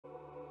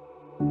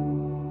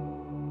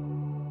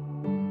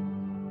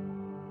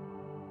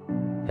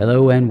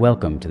Hello and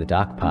welcome to the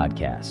Doc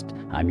Podcast.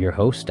 I'm your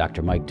host,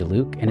 Dr. Mike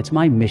DeLuke, and it's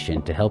my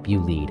mission to help you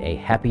lead a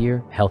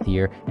happier,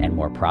 healthier, and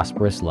more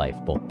prosperous life,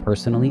 both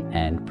personally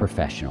and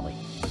professionally.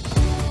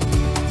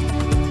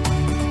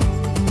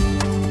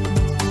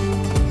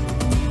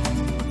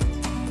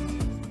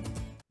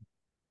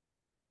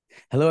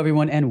 Hello,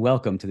 everyone, and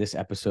welcome to this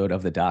episode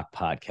of the Doc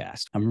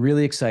Podcast. I'm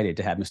really excited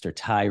to have Mr.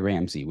 Ty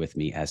Ramsey with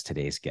me as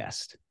today's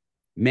guest.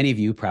 Many of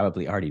you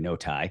probably already know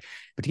Ty,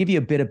 but to give you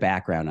a bit of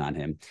background on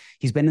him,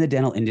 he's been in the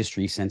dental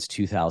industry since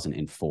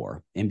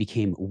 2004 and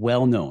became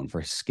well known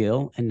for his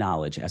skill and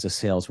knowledge as a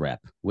sales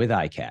rep with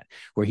iCat,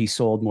 where he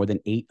sold more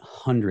than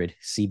 800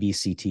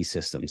 CBCT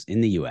systems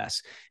in the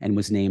US and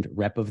was named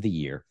Rep of the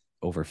Year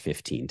over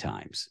 15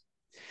 times.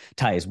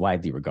 Ty is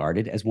widely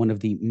regarded as one of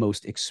the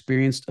most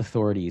experienced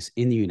authorities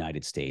in the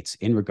United States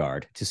in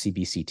regard to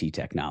CBCT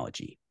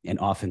technology and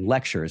often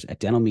lectures at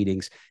dental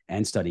meetings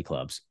and study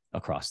clubs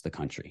across the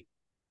country.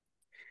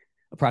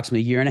 Approximately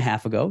a year and a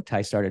half ago,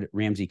 Ty started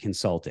Ramsey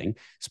Consulting,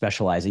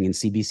 specializing in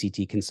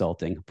CBCT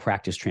consulting,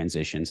 practice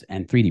transitions,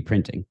 and 3D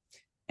printing.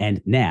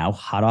 And now,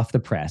 hot off the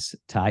press,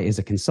 Ty is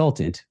a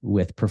consultant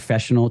with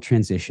Professional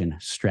Transition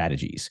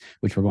Strategies,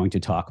 which we're going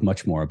to talk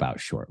much more about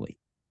shortly.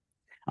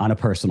 On a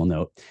personal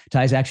note,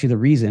 Ty is actually the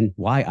reason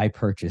why I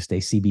purchased a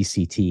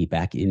CBCT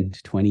back in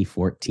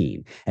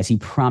 2014, as he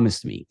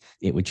promised me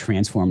it would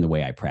transform the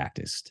way I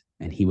practiced.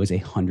 And he was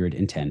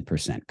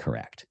 110%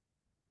 correct.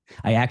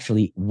 I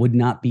actually would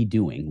not be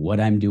doing what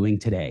I'm doing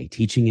today,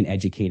 teaching and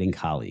educating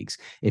colleagues,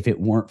 if it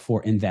weren't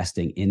for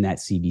investing in that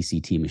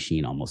CBCT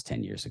machine almost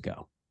 10 years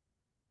ago.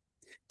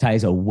 Ty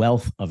is a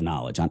wealth of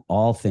knowledge on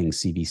all things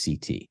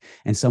CBCT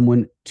and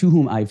someone to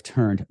whom I've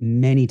turned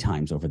many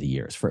times over the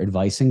years for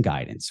advice and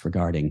guidance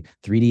regarding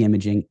 3D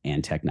imaging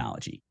and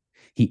technology.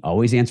 He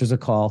always answers a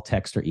call,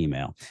 text, or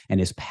email, and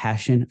his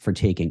passion for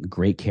taking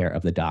great care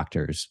of the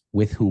doctors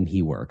with whom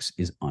he works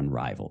is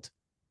unrivaled.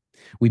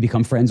 We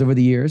become friends over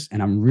the years,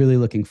 and I'm really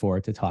looking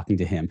forward to talking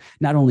to him,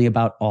 not only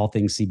about all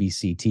things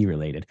CBCT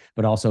related,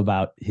 but also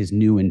about his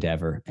new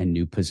endeavor and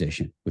new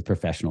position with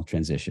Professional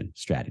Transition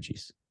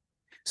Strategies.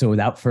 So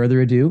without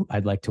further ado,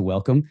 I'd like to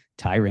welcome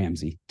Ty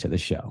Ramsey to the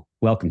show.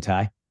 Welcome,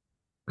 Ty.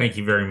 Thank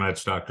you very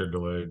much, Dr.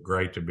 DeLuke.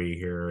 Great to be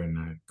here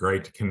and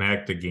great to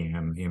connect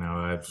again,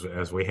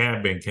 as we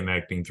have been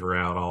connecting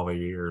throughout all the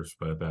years,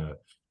 but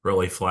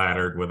really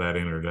flattered with that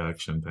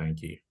introduction.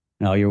 Thank you.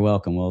 No, you're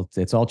welcome. Well,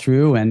 it's all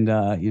true. And,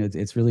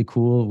 it's really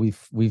cool.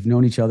 We've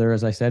known each other,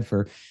 as I said,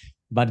 for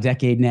about a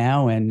decade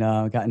now and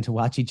gotten to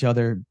watch each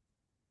other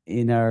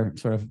in our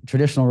sort of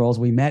traditional roles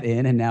we met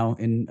in, and now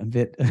in a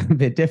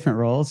bit different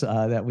roles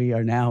that we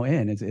are now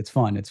in. It's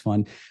fun. It's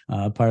fun.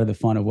 Part of the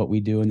fun of what we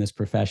do in this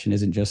profession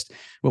isn't just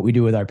what we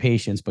do with our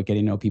patients, but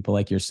getting to know people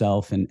like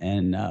yourself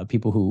and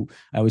people who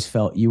I always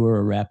felt you were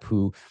a rep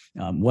who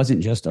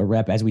wasn't just a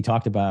rep, as we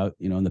talked about,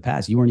 in the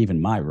past. You weren't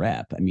even my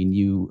rep. I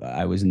mean,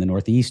 I was in the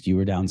Northeast, you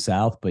were down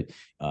south, but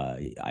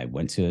I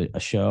went to a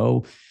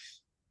show,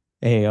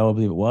 AAO, I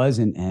believe it was,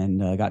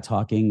 and got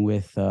talking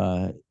with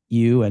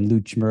you and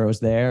Luke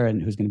Chmurro's there,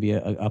 and who's going to be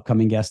an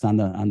upcoming guest on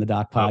the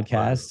Doc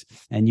Podcast.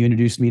 And you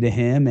introduced me to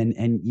him,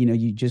 and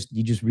you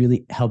just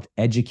really helped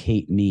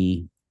educate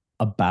me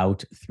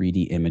about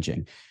 3D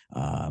imaging.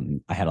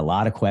 I had a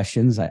lot of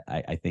questions.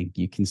 I think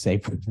you can say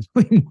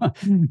probably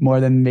more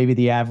than maybe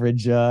the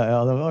average,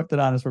 although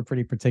orthodontists were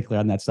pretty particular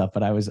on that stuff.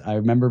 But I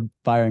remember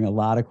firing a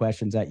lot of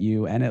questions at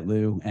you and at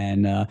Lou,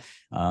 and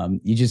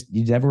you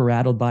never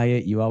rattled by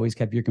it. You always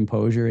kept your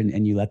composure,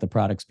 and you let the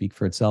product speak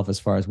for itself as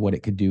far as what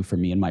it could do for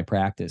me in my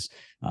practice.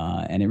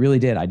 And it really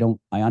did. I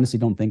honestly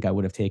don't think I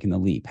would have taken the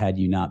leap had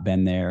you not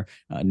been there,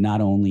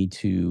 not only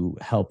to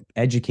help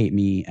educate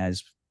me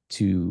as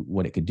to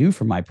what it could do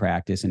for my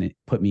practice, and it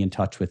put me in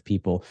touch with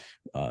people,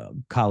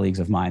 colleagues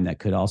of mine that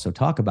could also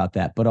talk about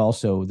that, but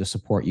also the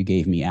support you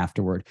gave me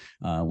afterward.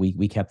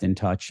 We kept in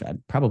touch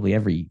probably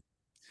every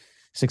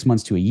 6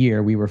 months to a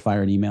year. We were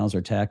firing emails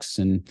or texts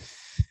and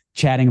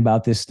chatting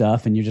about this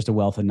stuff, and you're just a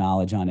wealth of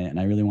knowledge on it. And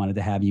I really wanted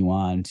to have you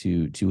on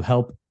to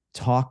help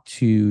talk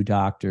to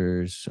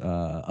doctors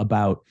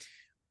about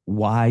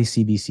why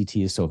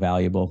CBCT is so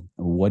valuable,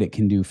 what it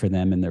can do for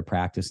them in their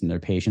practice and their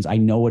patients. I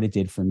know what it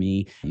did for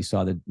me. You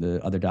saw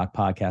the other Doc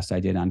podcast I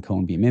did on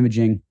cone beam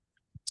imaging.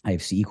 I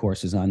have CE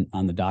courses on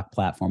the Doc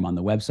platform on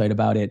the website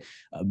about it.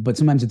 But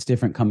sometimes it's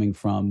different coming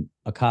from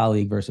a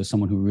colleague versus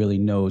someone who really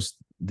knows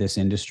this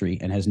industry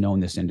and has known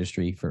this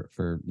industry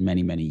for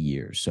many, many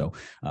years. So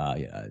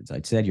as I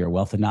said, you're a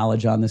wealth of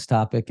knowledge on this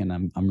topic, and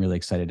I'm really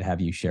excited to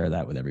have you share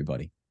that with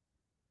everybody.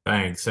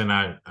 Thanks. And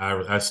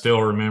I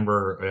still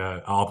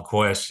remember all the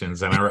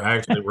questions, and I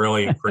actually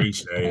really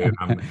appreciate it.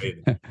 I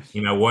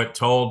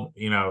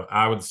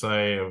would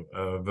say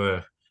of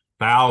the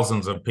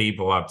thousands of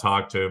people I've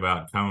talked to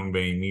about cone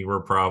beam, you were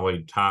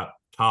probably top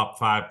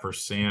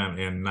 5%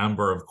 in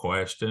number of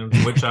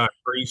questions, which I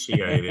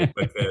appreciated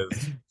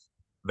because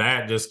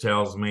that just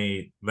told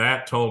me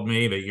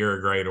that you're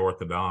a great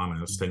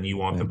orthodontist and you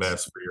want the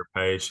best for your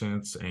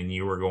patients, and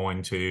you were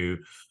going to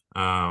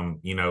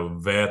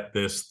vet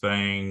this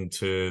thing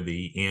to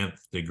the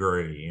nth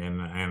degree.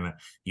 And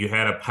you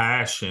had a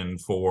passion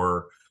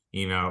for,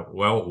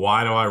 well,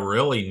 why do I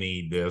really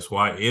need this?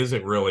 Why is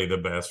it really the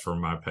best for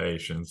my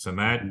patients? And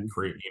that,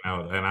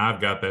 and I've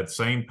got that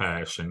same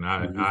passion.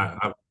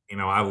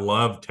 I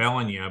love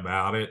telling you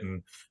about it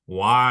and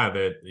why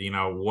that,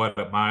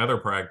 what my other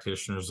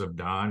practitioners have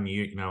done.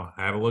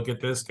 Have a look at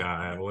this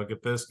guy, have a look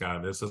at this guy.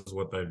 This is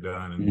what they've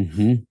done. And, I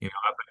think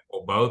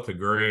we'll both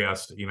agree.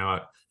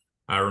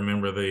 I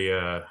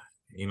remember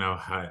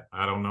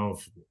I don't know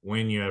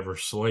when you ever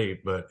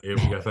sleep, but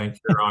I think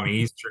you're on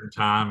Eastern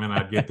time, and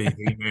I'd get these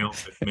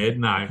emails at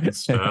midnight and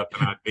stuff,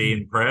 and I'd be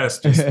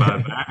impressed just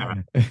by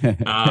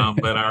that.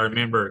 But I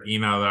remember,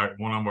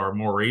 one of our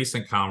more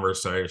recent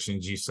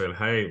conversations, you said,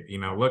 hey,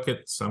 look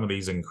at some of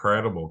these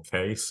incredible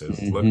cases.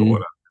 Look at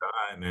what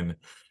I've done. And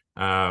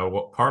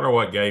part of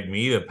what gave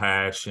me the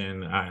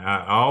passion,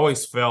 I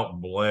always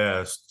felt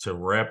blessed to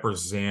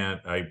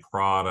represent a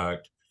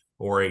product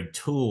or a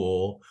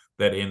tool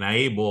that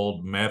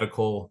enabled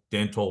medical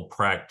dental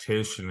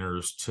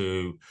practitioners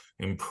to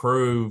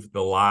improve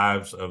the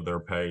lives of their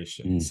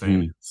patients.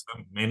 And in so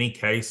many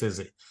cases,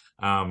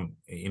 I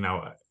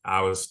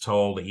was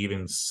told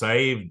even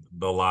saved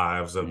the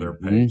lives of their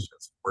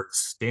patients or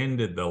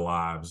extended the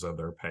lives of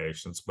their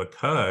patients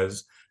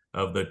because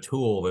of the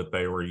tool that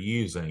they were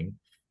using,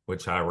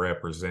 which I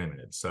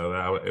represented.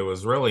 So it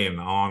was really an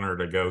honor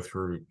to go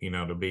through,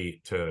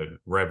 to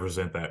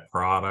represent that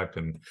product.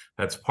 And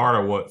that's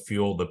part of what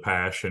fueled the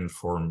passion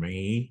for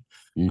me.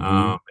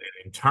 And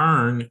in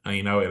turn,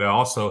 it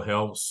also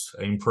helps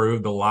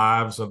improve the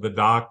lives of the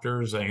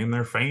doctors and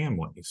their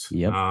families.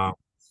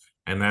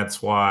 And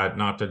that's why,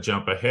 not to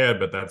jump ahead,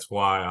 but that's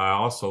why I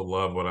also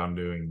love what I'm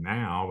doing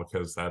now,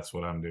 because that's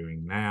what I'm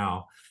doing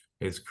now,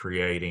 is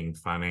creating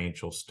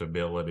financial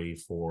stability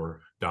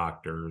for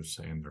doctors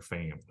and their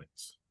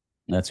families.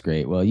 That's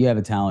great. Well, you have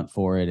a talent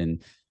for it,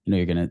 and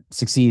you're going to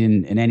succeed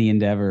in any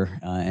endeavor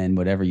and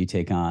whatever you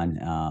take on.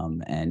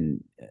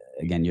 And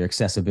again, your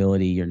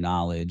accessibility, your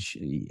knowledge,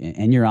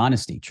 and your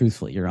honesty,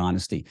 truthfully, your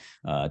honesty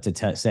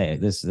to say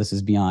this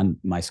is beyond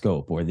my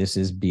scope, or this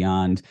is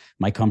beyond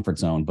my comfort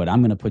zone, but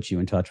I'm going to put you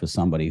in touch with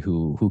somebody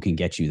who can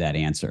get you that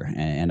answer.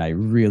 And I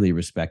really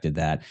respected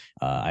that.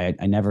 I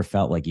never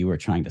felt like you were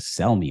trying to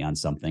sell me on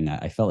something.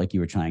 I felt like you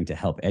were trying to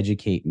help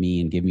educate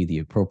me and give me the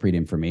appropriate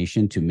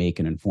information to make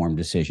an informed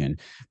decision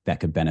that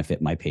could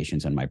benefit my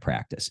patients and my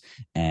practice.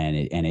 And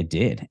it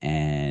did.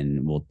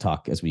 And we'll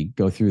talk as we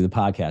go through the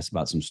podcast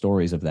about some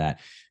stories of that.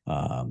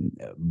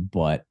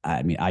 But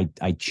I mean,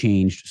 I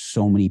changed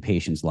so many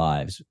patients'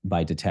 lives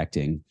by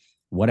detecting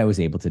what I was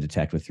able to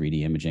detect with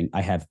 3D imaging.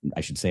 I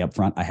should say up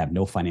front, I have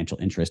no financial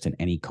interest in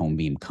any cone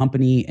beam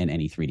company and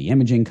any 3D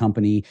imaging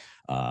company.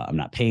 I'm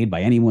not paid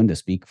by anyone to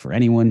speak for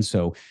anyone.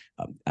 So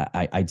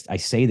I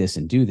say this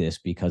and do this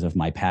because of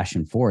my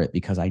passion for it,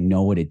 because I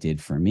know what it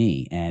did for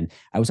me. And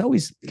I was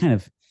always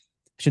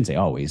I shouldn't say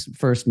always,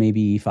 first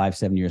maybe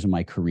 5-7 years of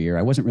my career,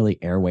 I wasn't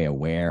really airway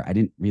aware. I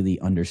didn't really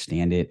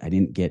understand it. I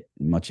didn't get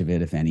much of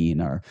it, if any, in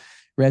our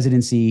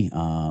residency.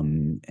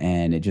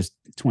 And it just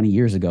 20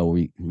 years ago,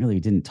 we really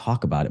didn't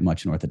talk about it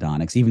much in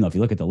orthodontics, even though if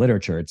you look at the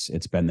literature,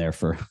 it's been there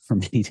for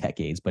many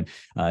decades, but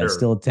It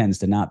still tends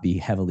to not be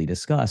heavily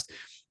discussed.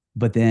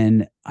 But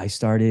then I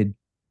started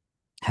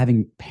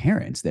having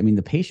parents. I mean,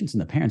 the patients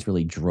and the parents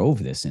really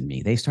drove this in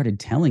me. They started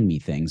telling me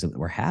things that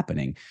were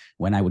happening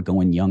when I would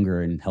go in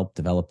younger and help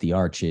develop the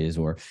arches,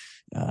 or,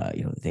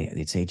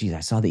 they'd say, geez,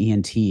 I saw the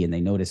ENT and they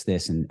noticed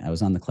this. And I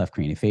was on the cleft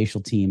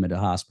craniofacial team at a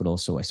hospital.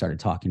 So I started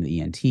talking to the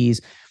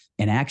ENTs,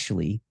 and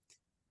actually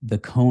the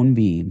cone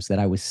beams that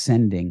I was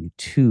sending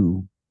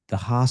to the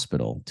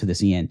hospital, to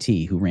this ENT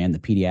who ran the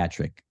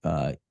pediatric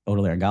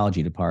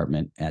otolaryngology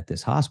department at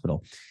this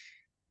hospital,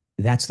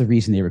 that's the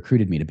reason they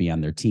recruited me to be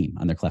on their team,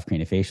 on their cleft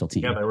craniofacial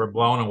team. Yeah, they were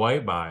blown away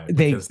by it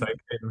because the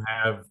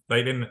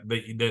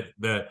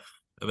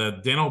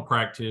dental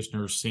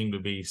practitioners seem to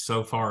be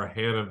so far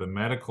ahead of the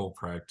medical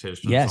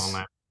practitioners on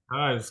that,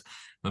 because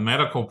the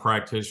medical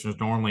practitioners,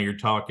 normally you're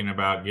talking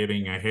about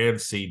getting a head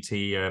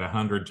CT at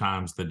 100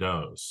 times the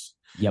dose.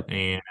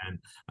 And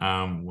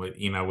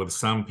with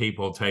some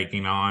people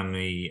taking on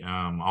the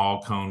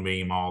all cone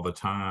beam all the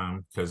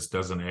time, because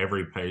doesn't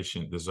every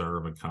patient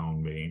deserve a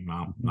cone beam?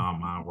 Not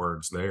my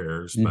words,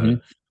 theirs.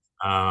 But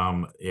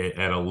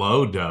at a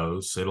low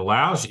dose,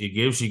 it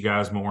gives you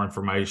guys more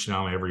information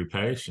on every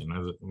patient.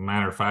 As a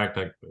matter of fact,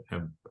 I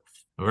have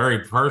a very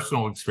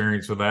personal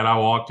experience with that. I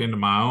walked into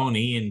my own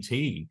ENT.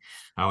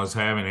 I was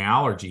having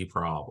allergy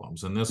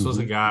problems, and this was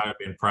a guy I'd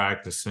been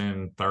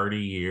practicing 30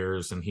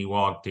 years, and he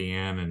walked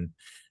in and,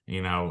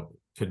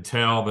 could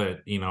tell that,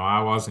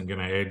 I wasn't going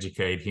to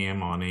educate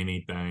him on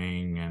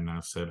anything. And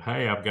I said,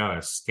 hey, I've got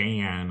a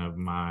scan of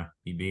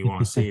do you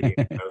want to see it?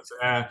 He goes,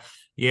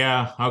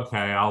 yeah, okay,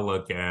 I'll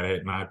look at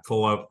it. And I'll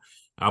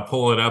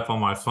pull it up on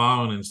my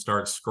phone and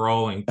start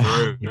scrolling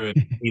through.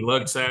 And he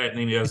looks at it and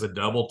then he does a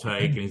double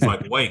take, and he's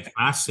like, wait, can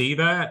I see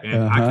that?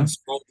 And I can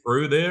scroll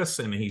through this.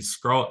 And he's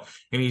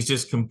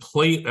just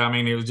complete. I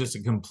mean, it was just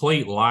a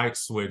complete light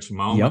switch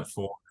moment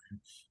for him.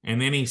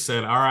 And then he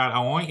said, all right, I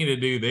want you to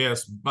do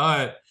this,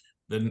 but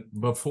then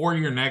before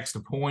your next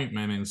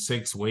appointment in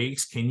 6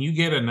 weeks, can you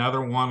get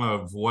another one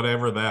of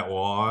whatever that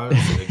was?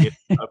 Get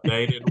an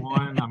updated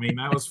one. I mean,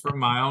 that was from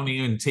my own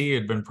ENT,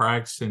 had been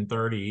practicing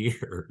 30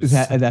 years.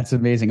 That's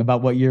amazing.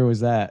 About what year was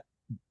that?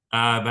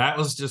 That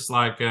was just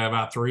like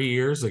about 3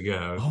 years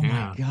ago. Oh my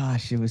Yeah,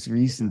 gosh, it was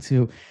recent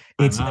too.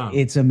 I It's know.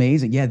 it's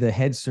amazing. Yeah, the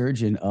head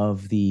surgeon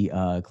of the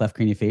cleft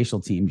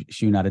craniofacial team,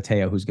 Shun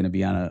Atateo, who's going to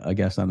be on a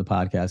guest on the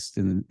podcast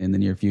in the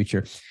near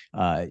future,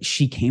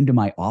 she came to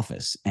my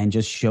office and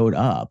just showed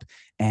up.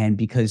 And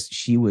because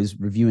she was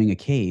reviewing a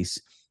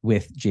case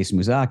with Jason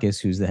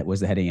Mouzakis, was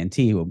the head ENT,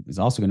 who is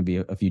also going to be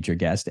a future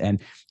guest, and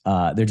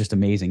they're just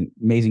amazing,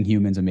 amazing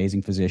humans,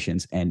 amazing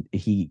physicians. And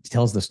he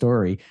tells the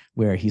story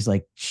where he's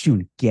like,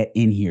 Shun, get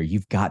in here.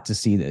 You've got to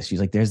see this. She's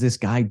like, there's this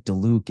guy,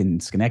 DeLuke in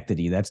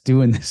Schenectady, that's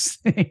doing this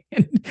thing.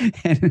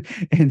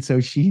 And so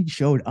she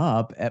showed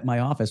up at my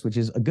office, which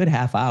is a good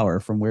half hour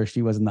from where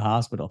she was in the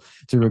hospital,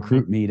 to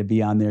recruit me to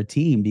be on their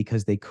team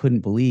because they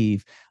couldn't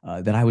believe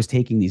that I was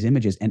taking these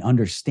images and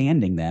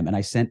understanding them. And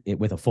I sent it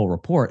with a full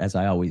report, as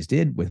I always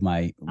did with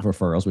my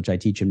referrals, which I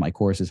teach in my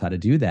courses how to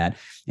do that.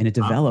 And it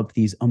developed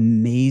these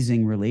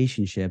amazing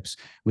relationships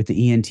with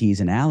the ENTs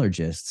and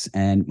allergists.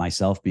 And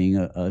myself being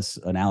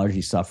an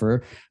allergy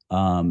sufferer,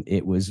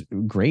 it was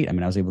great. I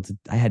mean,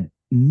 I had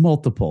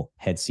multiple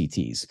head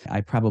CTs.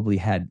 I've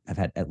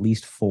had at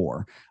least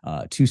four,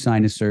 two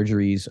sinus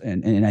surgeries.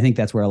 And I think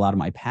that's where a lot of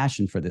my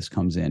passion for this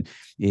comes in,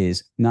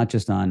 is not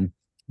just on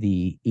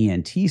the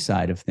ENT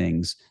side of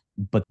things,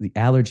 but the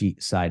allergy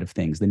side of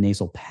things, the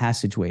nasal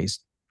passageways,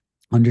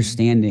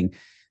 understanding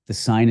the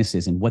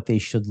sinuses and what they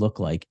should look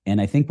like. And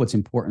I think what's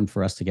important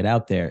for us to get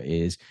out there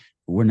is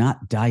we're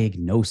not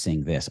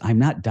diagnosing this. I'm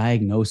not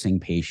diagnosing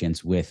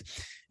patients with,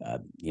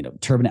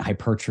 turbinate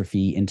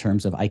hypertrophy in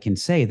terms of, I can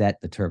say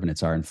that the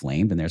turbinates are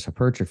inflamed and there's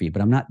hypertrophy,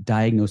 but I'm not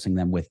diagnosing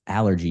them with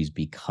allergies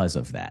because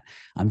of that.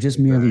 I'm just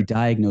merely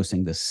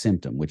diagnosing the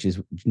symptom, which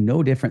is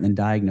no different than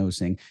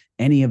diagnosing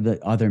any of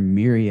the other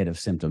myriad of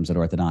symptoms that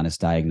orthodontists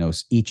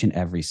diagnose each and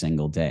every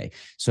single day.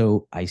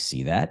 So I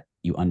see that.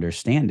 You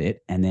understand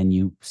it, and then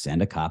you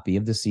send a copy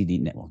of the CD.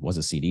 Well, it was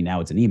a CD,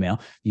 now it's an email.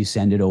 You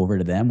send it over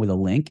to them with a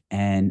link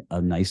and a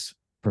nice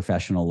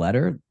professional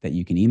letter that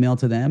you can email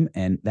to them.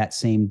 And that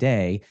same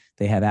day,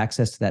 they have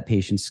access to that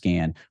patient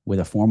scan with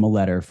a formal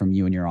letter from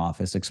you in your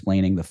office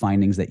explaining the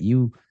findings that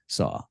you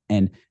saw.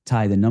 And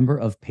Ty, the number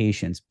of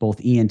patients, both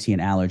ENT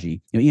and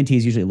allergy, ENT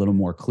is usually a little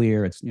more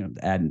clear. It's,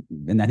 and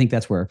I think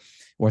that's where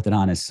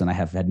orthodontists, and I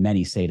have had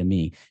many say to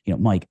me,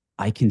 Mike,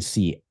 I can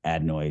see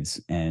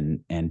adenoids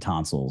and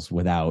tonsils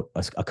without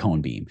a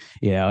cone beam,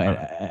 and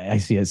I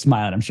see a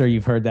smile. I'm sure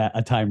you've heard that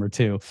a time or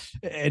two.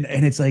 And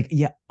it's like,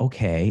 yeah,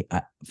 okay,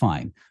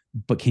 fine.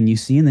 But can you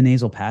see in the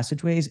nasal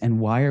passageways? And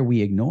why are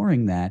we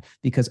ignoring that?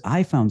 Because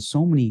I found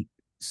so many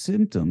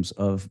symptoms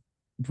of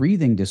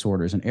breathing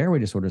disorders and airway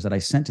disorders that I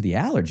sent to the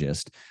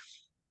allergist,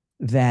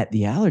 that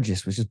the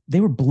allergist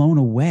they were blown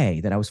away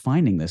that I was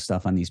finding this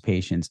stuff on these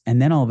patients.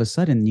 And then all of a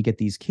sudden you get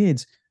these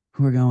kids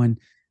who are going,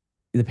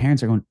 the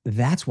parents are going,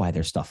 that's why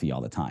they're stuffy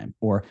all the time,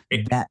 or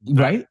that,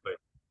 right?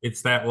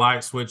 It's that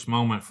light switch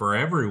moment for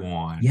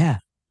everyone. Yeah.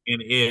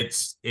 And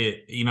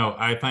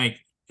I think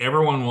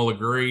everyone will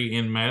agree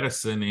in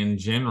medicine in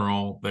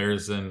general,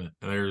 there's somewhat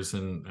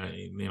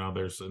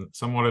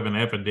of an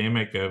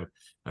epidemic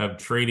of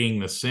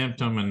treating the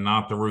symptom and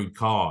not the root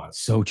cause.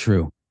 So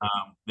true.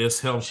 This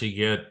helps you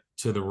get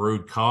to the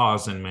root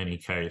cause in many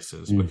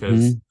cases,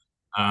 because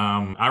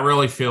I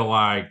really feel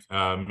like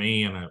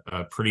me and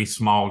a pretty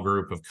small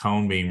group of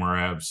cone beam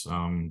reps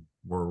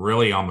were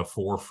really on the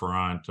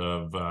forefront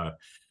of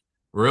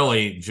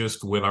really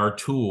just with our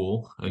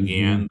tool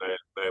again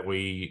that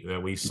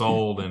we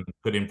sold and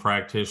put in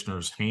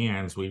practitioners'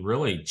 hands. We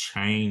really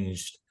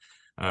changed.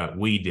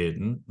 We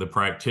didn't. The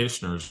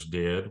practitioners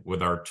did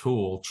with our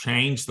tool,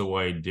 changed the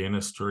way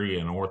dentistry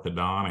and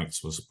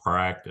orthodontics was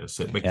practiced.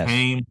 It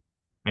became.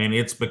 And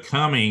it's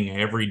becoming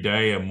every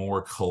day a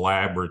more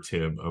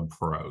collaborative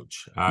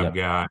approach. I've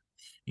got,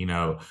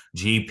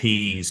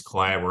 GPs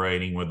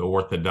collaborating with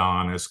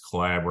orthodontists,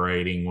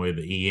 collaborating with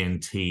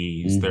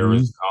ENTs.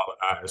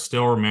 I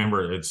still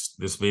remember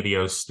this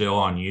video is still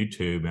on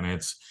YouTube, and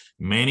it's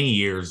many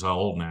years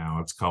old now.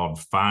 It's called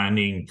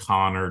Finding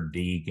Connor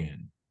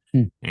Deegan.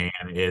 And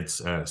it's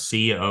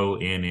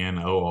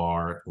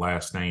Connor,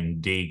 last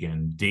name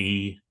Deegan,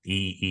 Deegan.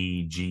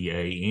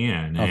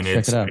 And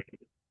check it out.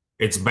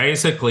 It's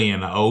basically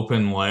an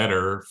open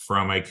letter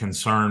from a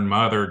concerned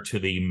mother to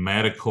the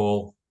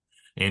medical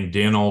and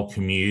dental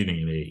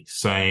community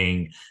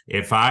saying,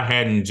 if I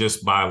hadn't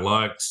just by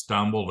luck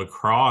stumbled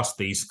across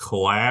these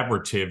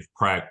collaborative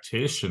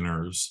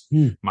practitioners,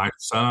 my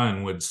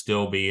son would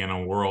still be in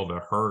a world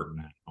of hurt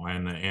now.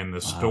 And the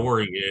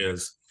story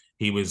is,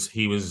 he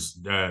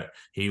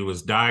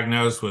was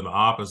diagnosed with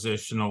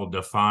oppositional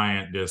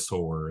defiant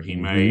disorder. He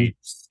Mm-hmm. made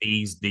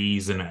C's,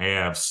 D's, and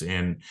F's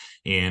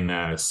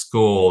in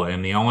school,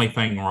 and the only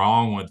thing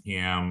wrong with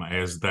him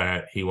is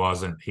that he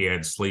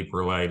had sleep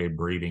related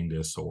breathing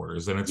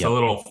disorders. And it's a Yep.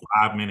 little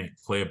 5-minute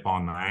clip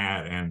on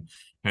that, and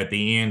at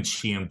the end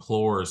she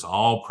implores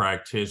all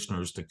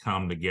practitioners to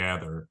come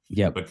together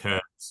Yep.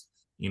 because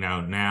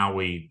now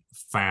we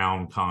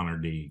found Connor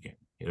Deegan.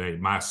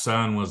 My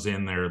son was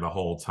in there the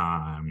whole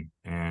time,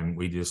 and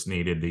we just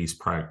needed these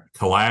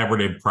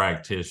collaborative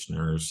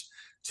practitioners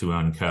to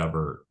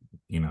uncover,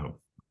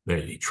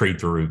 that treat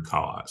the root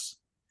cause.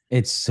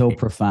 It's so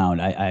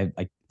profound.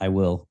 I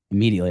will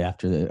immediately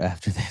after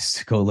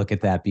this go look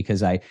at that,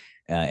 because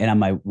and on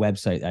my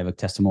website I have a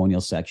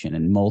testimonial section,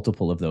 and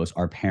multiple of those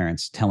are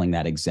parents telling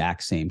that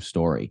exact same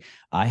story.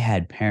 I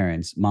had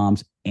parents,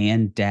 moms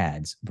and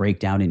dads, break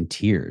down in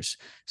tears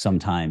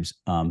sometimes,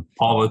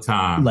 all the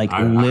time, like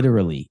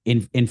literally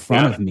in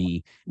front of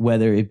me,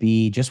 whether it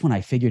be just when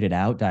I figured it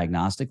out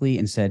diagnostically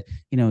and said,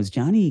 is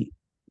Johnny,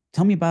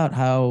 tell me about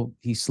how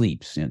he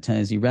sleeps.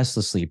 Is he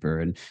restless sleeper,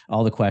 and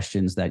all the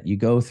questions that you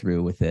go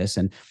through with this.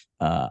 And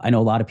I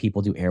know a lot of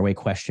people do airway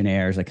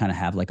questionnaires. I kind of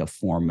have like a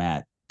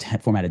formatted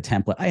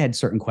template. I had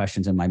certain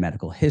questions in my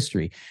medical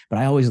history, but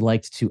I always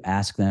liked to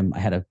ask them. I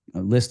had a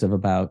list of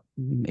about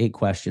 8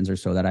 questions or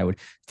so that I would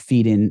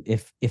feed in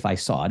if I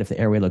saw it. If the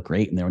airway looked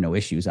great and there were no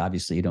issues,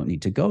 obviously you don't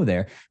need to go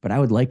there. But I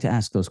would like to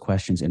ask those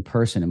questions in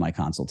person in my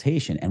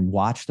consultation and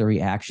watch the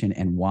reaction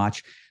and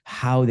watch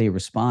how they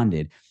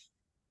responded.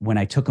 When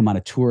I took them on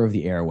a tour of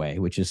the airway,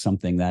 which is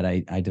something that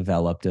I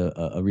developed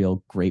a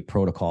real great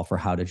protocol for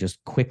how to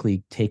just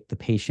quickly take the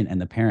patient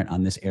and the parent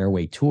on this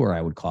airway tour,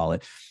 I would call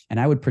it. And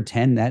I would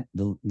pretend that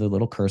the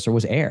little cursor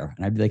was air.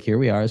 And I'd be like, here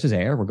we are, this is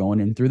air. We're going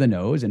in through the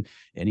nose. And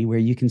anywhere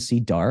you can see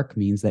dark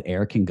means that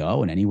air can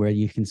go. And anywhere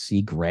you can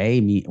see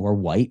gray or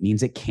white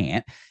means it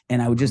can't.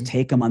 And I would just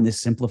take them on this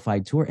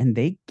simplified tour, and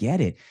they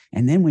get it.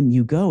 And then when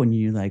you go and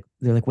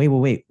they're like,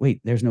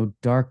 wait, there's no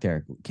dark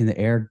there. Can the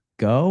air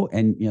go?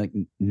 And you're like,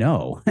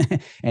 no.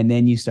 And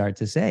then you start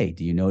to say,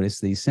 do you notice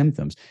these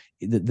symptoms?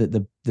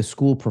 The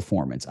school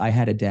performance. I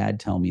had a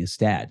dad tell me, a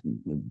stat,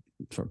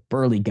 sort of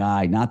burly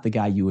guy, not the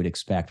guy you would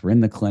expect. We're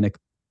in the clinic.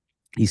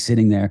 He's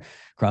sitting there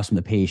across from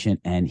the patient,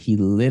 and he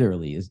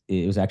literally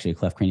it was actually a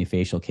cleft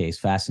craniofacial case,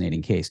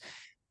 fascinating case.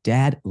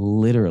 Dad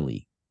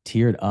literally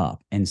teared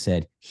up and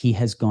said he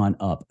has gone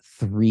up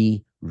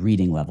 3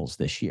 reading levels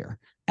this year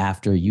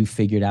after you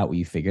figured out what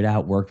you figured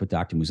out, worked with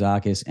Dr.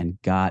 Mouzakis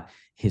and got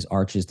his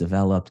arches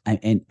developed.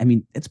 And I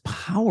mean, it's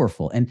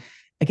powerful. And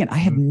again, I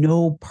have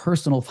no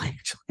personal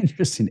financial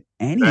interest in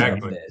any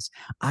of this.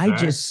 I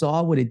just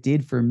saw what it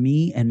did for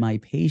me and my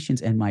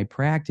patients and my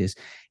practice.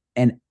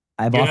 And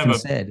I've often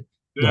said,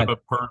 you have a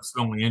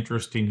personal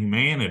interest in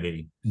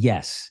humanity.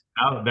 Yes.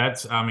 And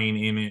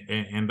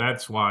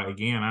that's why,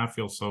 again, I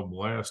feel so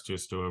blessed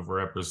just to have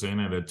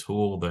represented a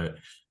tool that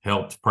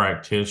helped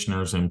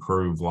practitioners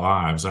improve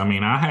lives. I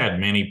mean, I had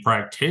many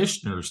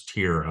practitioners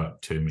tear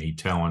up to me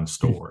telling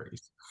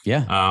stories.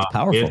 Yeah, it's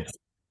powerful.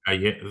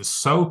 It's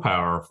so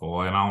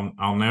powerful, and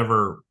I'll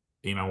never,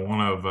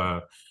 one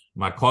of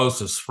my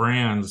closest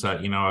friends,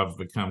 I've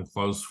become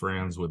close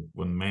friends with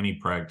many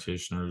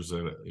practitioners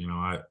that,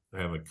 I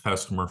have a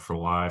customer for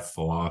life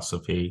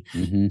philosophy.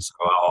 Mm-hmm. So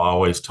I'll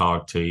always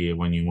talk to you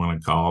when you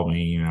want to call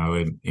me,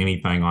 and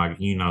anything like,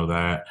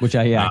 that. Which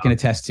I can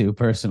attest to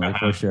personally,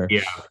 for sure.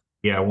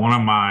 Yeah. One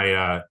of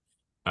my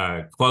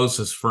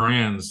closest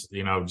friends,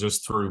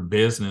 just through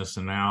business,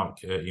 and now,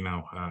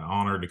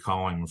 honored to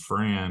call him a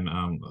friend,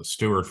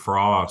 Stuart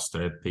Frost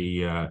at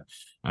the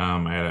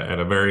at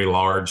a very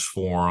large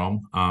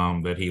forum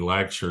that he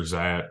lectures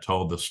at,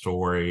 told the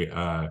story.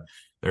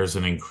 There's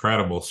an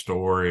incredible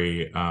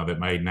story that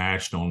made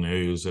national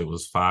news. It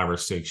was 5 or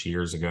 6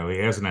 years ago. He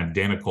has an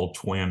identical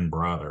twin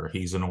brother.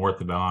 He's an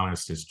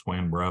orthodontist. His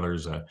twin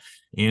brother's an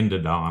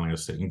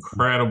endodontist. An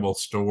incredible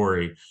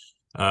story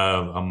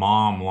of a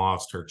mom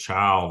lost her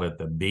child at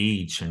the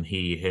beach, and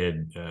he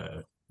had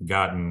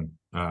gotten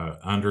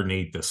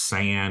underneath the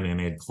sand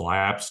and had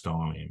collapsed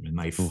on him. And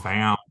they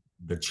found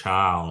the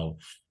child,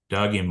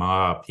 dug him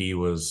up. He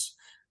was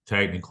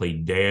technically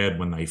dead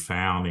when they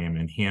found him,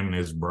 and him and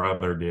his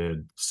brother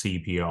did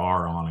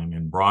CPR on him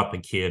and brought the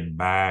kid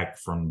back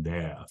from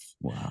death.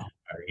 Wow.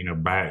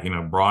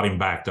 Brought him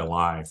back to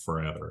life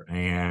forever.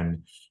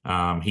 And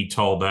he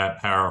told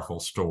that powerful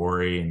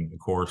story. And of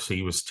course,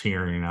 he was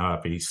tearing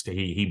up. He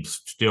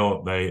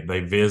still,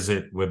 they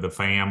visit with the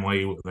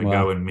family. They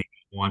go and meet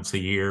once a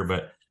year.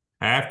 But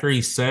after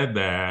he said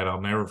that,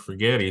 I'll never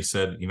forget, he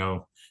said,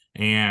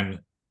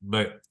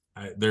 but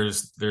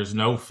there's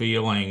no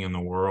feeling in the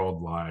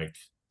world like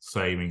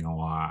saving a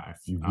life.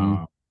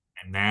 Mm-hmm.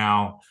 And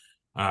now,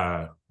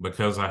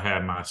 because I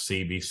have my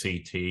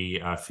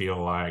CBCT, I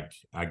feel like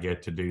I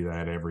get to do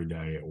that every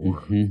day at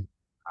work.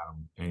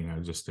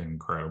 Mm-hmm. Just an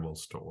incredible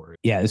story.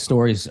 Yeah, the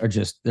stories are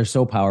they're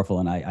so powerful.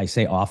 And I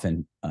say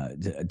often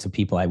to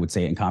people, I would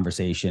say it in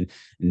conversation,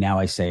 now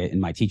I say it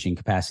in my teaching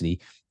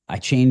capacity, I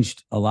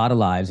changed a lot of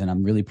lives, and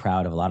I'm really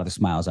proud of a lot of the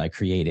smiles I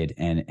created.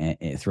 And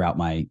throughout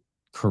my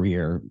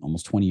career,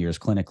 almost 20 years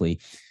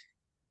clinically,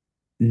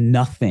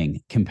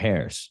 nothing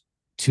compares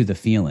to the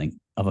feeling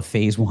of a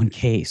phase 1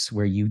 case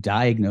where you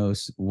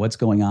diagnose what's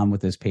going on with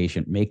this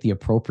patient, make the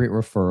appropriate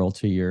referral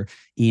to your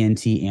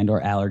ENT and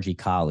or allergy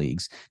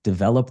colleagues,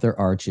 develop their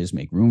arches,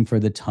 make room for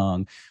the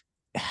tongue,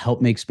 help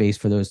make space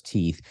for those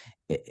teeth,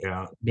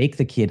 make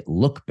the kid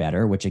look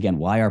better, which again,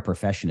 why our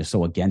profession is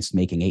so against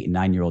making 8 and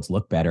 9-year-olds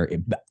look better.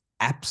 It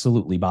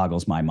absolutely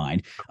boggles my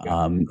mind.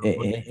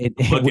 Okay.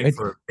 Looking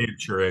for a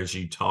picture as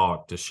you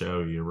talk to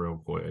show you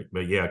real quick,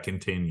 but yeah,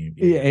 continue.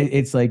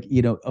 It's like,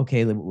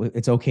 okay,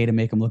 it's okay to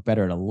make them look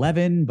better at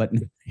 11, but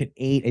at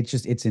 8,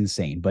 it's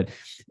insane. But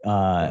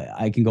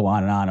I can go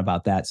on and on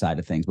about that side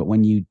of things. But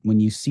when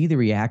you see the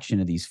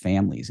reaction of these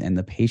families and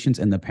the patients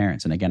and the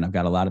parents, and again, I've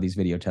got a lot of these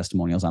video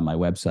testimonials on my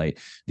website,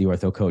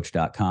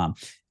 theorthocoach.com.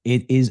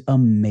 It is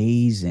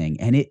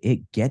amazing, and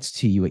it gets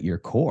to you at your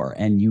core.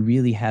 And you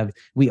really have,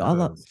 we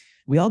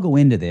all go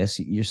into this,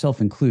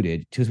 yourself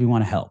included, because we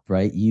want to help,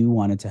 right? You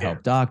wanted to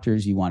help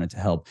doctors. You wanted to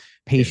help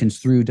patients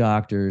through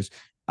doctors.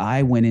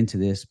 I went into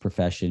this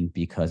profession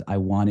because I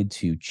wanted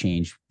to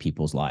change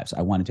people's lives.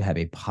 I wanted to have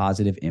a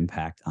positive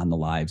impact on the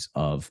lives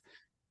of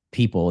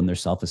people and their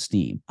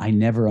self-esteem. I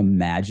never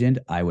imagined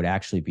I would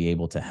actually be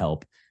able to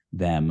help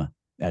them,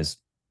 as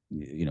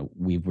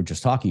we were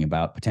just talking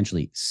about,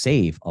 potentially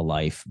save a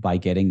life by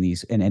getting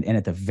these, and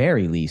at the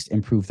very least,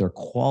 improve their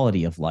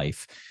quality of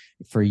life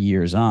for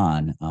years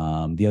on.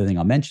 The other thing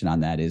I'll mention on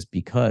that is,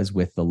 because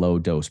with the low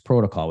dose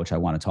protocol, which I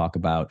want to talk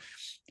about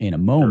in a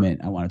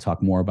moment, I want to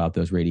talk more about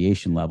those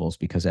radiation levels,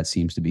 because that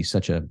seems to be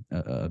such a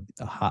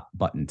hot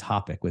button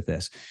topic with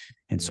this,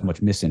 and so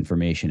much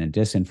misinformation and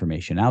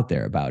disinformation out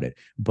there about it.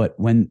 But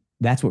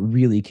that's what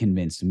really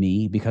convinced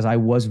me, because I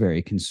was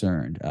very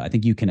concerned. I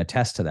think you can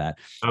attest to that.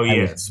 Oh,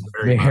 yes,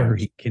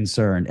 very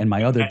concerned. And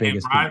my other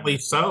biggest, rightly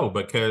so,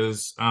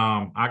 because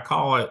I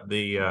call it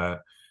the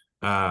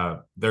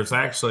there's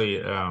actually,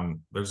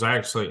 and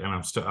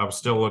I'm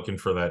still looking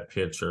for that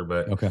picture,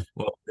 but okay.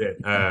 Well,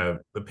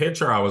 the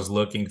picture I was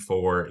looking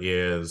for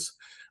is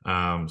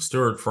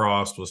Stuart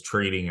Frost was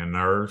treating a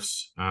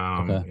nurse,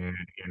 and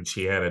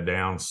she had a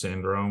Down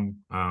syndrome.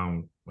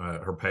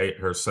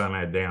 Her son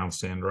had Down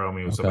syndrome.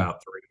 He was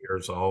about 3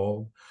 years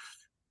old,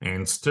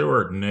 and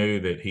Stuart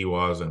knew that he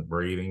wasn't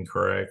breathing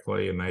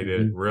correctly, and they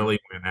really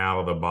went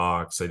out of the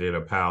box. They did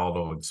a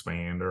palatal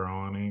expander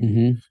on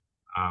him.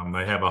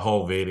 They have a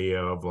whole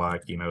video of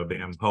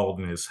them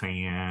holding his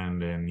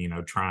hand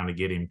and trying to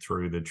get him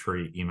through the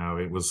treat.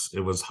 It was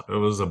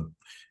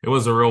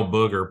a real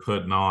booger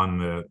putting on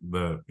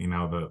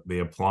the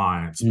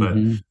appliance. But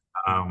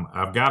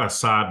I've got a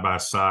side by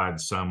side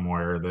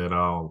somewhere that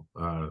I'll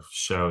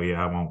show you.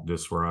 I won't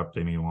disrupt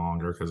any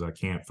longer because I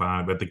can't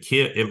find. But the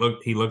kid,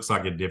 he looks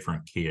like a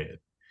different kid.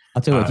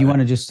 I'll tell you what, if you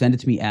want to just send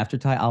it to me after,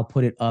 Ty, I'll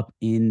put it up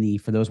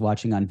for those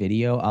watching on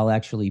video. I'll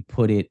actually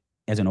put it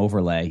as an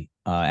overlay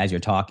as you're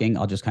talking.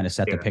 I'll just kind of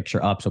set the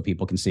picture up so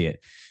people can see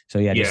it.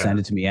 So just send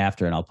it to me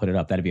after and I'll put it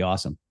up. That'd be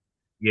awesome.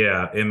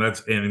 Yeah. And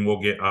we'll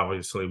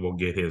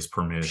get his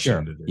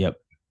permission to do Yep.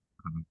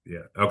 Yeah.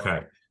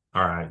 Okay.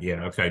 All right.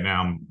 Yeah. Okay.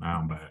 Now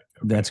I'm back. Okay.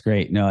 That's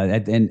great. No,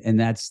 and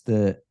that's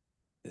the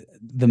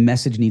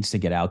message needs to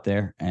get out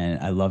there. And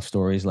I love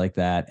stories like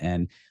that.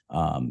 And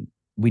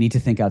we need to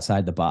think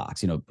outside the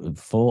box.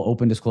 Full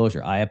open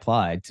disclosure, I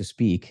applied to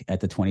speak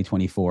at the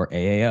 2024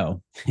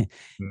 AAO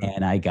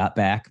and I got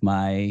back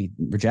my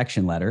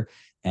rejection letter,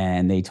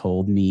 and they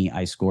told me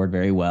I scored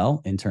very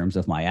well in terms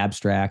of my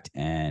abstract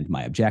and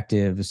my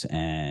objectives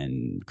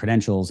and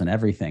credentials and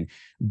everything,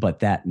 but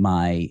that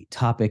my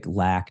topic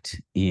lacked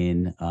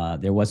in,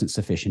 there wasn't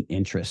sufficient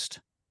interest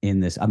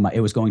in this. It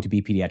was going to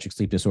be pediatric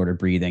sleep disorder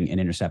breathing and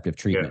interceptive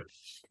treatment.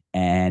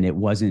 And it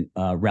wasn't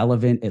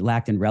relevant. It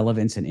lacked in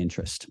relevance and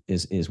interest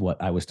is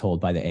what I was told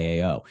by the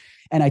AAO.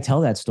 And I tell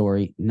that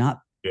story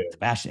not to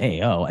bash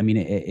AAO. I mean,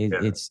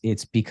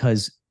 it's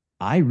because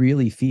I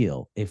really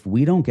feel if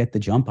we don't get the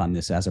jump on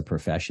this as a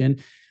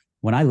profession,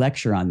 when I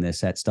lecture on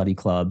this at study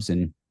clubs,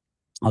 and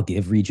I'll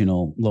give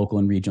local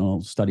and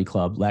regional study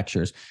club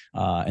lectures,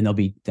 and there'll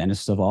be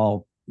dentists of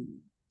all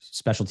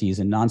specialties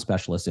and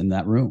non-specialists in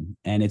that room.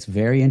 And it's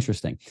very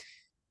interesting.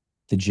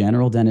 The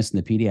general dentists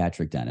and the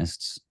pediatric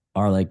dentists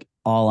are like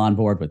all on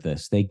board with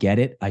this. They get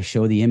it. I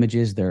show the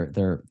images.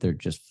 They're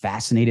just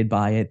fascinated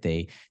by it.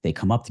 They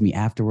come up to me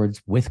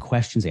afterwards with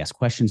questions. They ask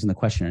questions in the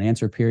question and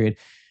answer period.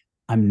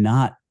 I'm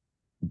not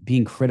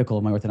being critical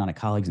of my orthodontic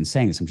colleagues and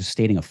saying this. I'm just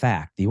stating a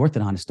fact. The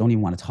orthodontists don't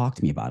even want to talk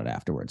to me about it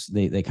afterwards.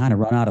 They kind of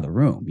run out of the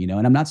room,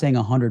 and I'm not saying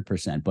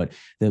 100%, but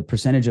the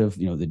percentage of,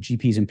 the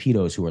GPs and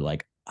pedos who are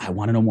like, I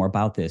want to know more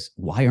about this.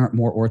 Why aren't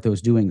more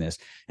orthos doing this?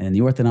 And then the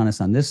orthodontists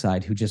on this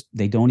side who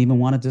they don't even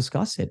want to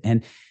discuss it.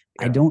 And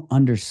I don't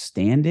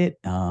understand it.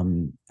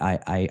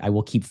 I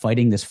will keep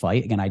fighting this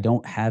fight. Again, I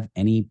don't have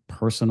any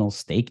personal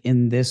stake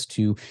in this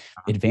to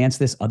advance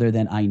this other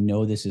than I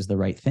know this is the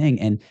right thing.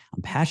 And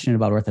I'm passionate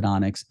about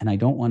orthodontics, and I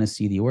don't want to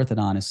see the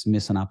orthodontists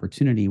miss an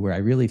opportunity where I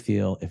really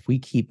feel if we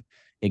keep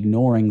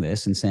ignoring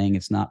this and saying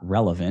it's not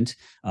relevant.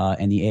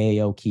 And the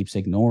AAO keeps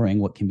ignoring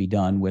what can be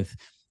done with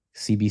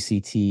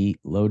CBCT,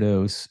 low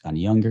dose on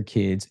younger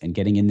kids and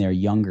getting in there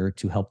younger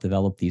to help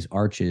develop these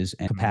arches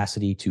and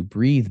capacity to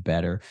breathe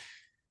better.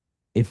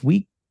 If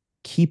we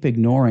keep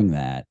ignoring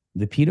that,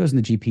 the pedos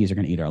and the GPs are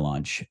going to eat our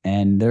lunch,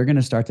 and they're going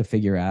to start to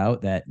figure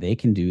out that they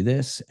can do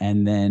this.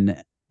 And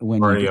then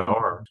when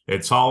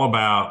it's all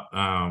about,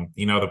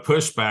 the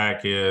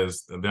pushback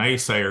is the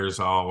naysayers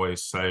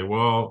always say,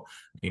 well,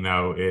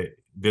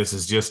 this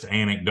is just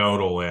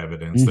anecdotal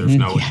evidence. There's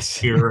no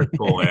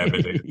empirical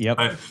evidence. Yep.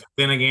 But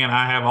then again,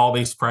 I have all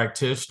these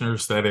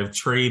practitioners that have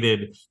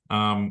treated,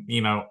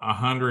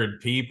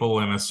 100 people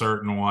in a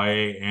certain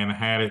way and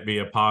had it be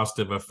a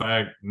positive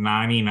effect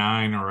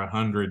 99 or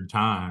 100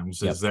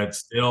 times. Yep. Is that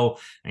still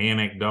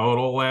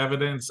anecdotal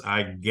evidence?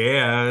 I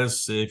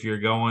guess if you're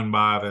going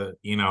by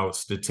the,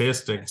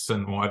 statistics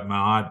and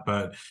whatnot,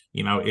 but,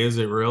 is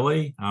it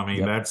really? I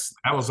mean, that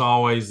was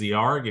always the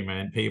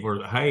argument.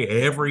 People are, hey,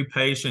 every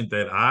patient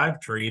that I've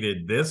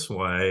treated this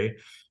way,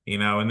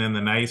 and then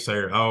the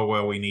naysayer, oh,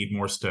 well, we need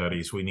more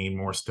studies. We need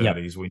more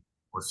studies. We need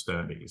more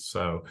studies.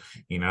 So,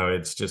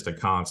 it's just a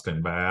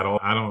constant battle.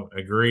 I don't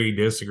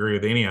disagree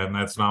with any of them.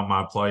 That's not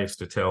my place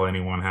to tell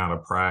anyone how to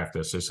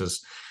practice. It's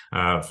just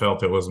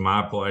felt it was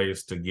my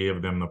place to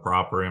give them the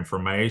proper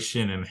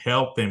information and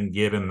help them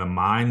get in the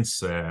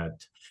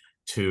mindset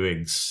to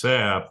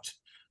accept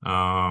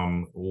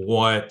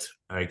what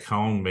a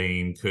cone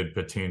beam could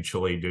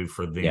potentially do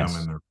for them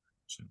and their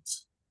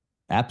patients.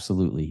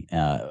 Absolutely.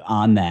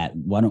 On that,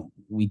 why don't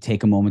we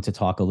take a moment to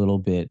talk a little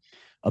bit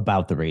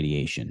about the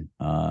radiation,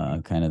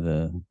 kind of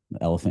the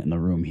elephant in the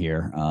room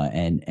here.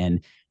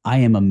 And I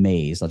am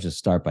amazed. I'll just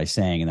start by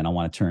saying, and then I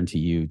want to turn to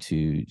you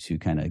to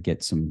kind of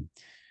get some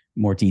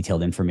more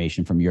detailed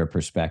information from your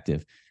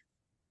perspective.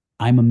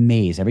 I'm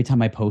amazed every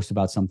time I post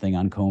about something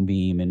on cone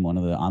beam in one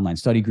of the online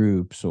study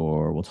groups,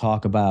 or we'll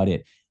talk about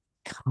it.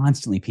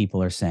 Constantly,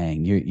 people are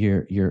saying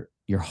you're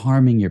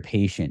harming your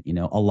patient.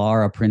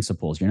 ALARA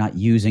principles. You're not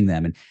using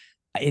them, and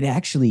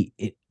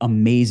it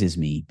amazes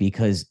me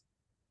because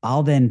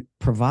I'll then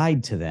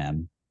provide to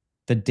them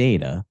the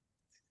data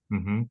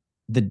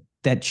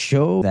that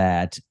show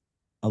that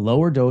a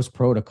lower dose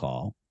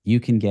protocol, you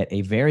can get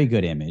a very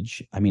good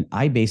image. I mean,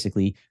 I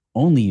basically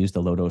only used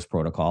the low dose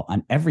protocol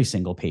on every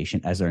single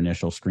patient as their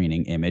initial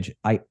screening image.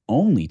 I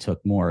only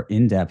took more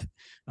in-depth,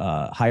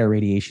 higher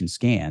radiation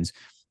scans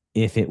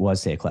if it was,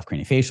 say, a cleft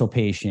craniofacial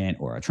patient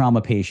or a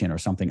trauma patient or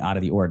something out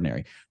of the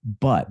ordinary.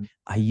 But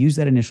I used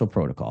that initial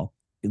protocol.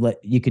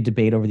 You could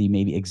debate over the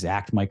maybe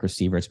exact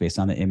microsieverts based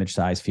on the image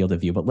size, field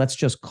of view, but let's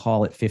just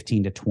call it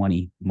 15 to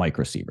 20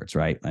 microsieverts,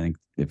 right? I think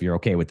if you're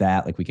okay with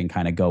that, like we can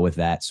kind of go with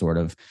that sort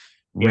of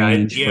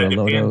range for a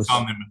low dose. It depends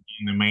on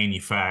the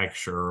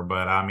manufacturer,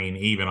 but I mean,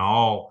 even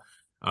all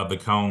of the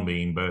cone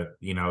beam, but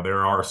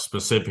there are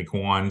specific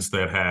ones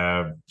that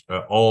have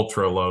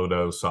ultra low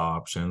dose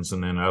options,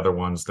 and then other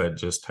ones that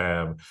just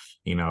have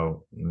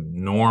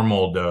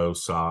normal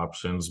dose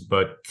options.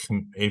 But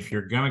if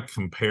you're going to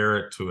compare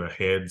it to a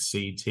head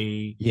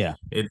CT,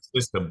 it's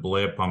just a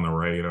blip on the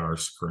radar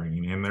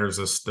screen. And there's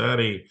a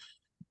study,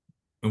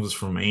 it was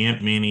from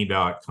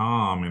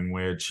antmini.com, in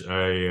which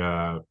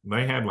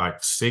they had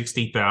like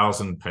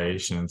 60,000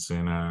 patients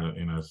in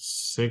a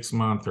 6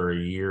 month or a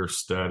year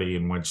study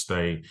in which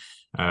they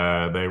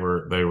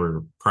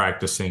were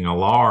practicing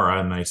ALARA,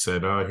 and they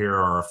said, oh, here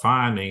are our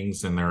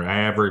findings, and their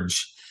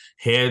average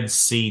head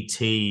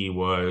CT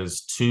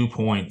was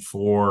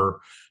 2.4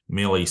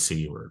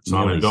 millisieverts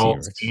on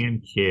adults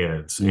and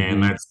kids,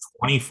 and that's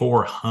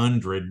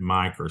 2,400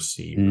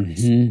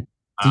 microsieverts.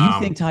 Do you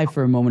think, Ty,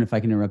 for a moment, if I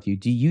can interrupt you,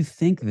 do you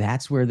think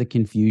that's where the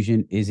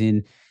confusion is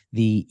in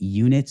the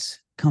units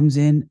comes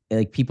in?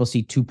 Like people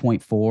see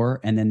 2.4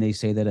 and then they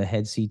say that a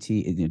head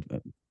CT,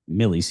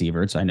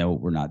 millisieverts, I know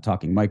we're not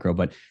talking micro,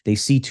 but they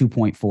see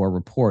 2.4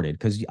 reported,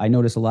 because I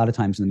notice a lot of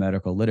times in the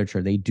medical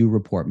literature, they do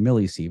report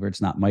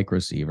millisieverts, not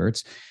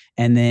microsieverts.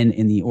 And then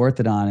in the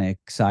orthodontic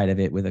side of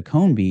it with a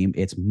cone beam,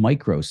 it's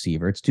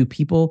microsieverts. Do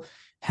people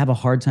have a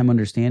hard time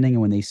understanding,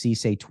 and when they see,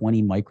 say,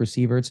 20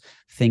 microsieverts,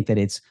 think that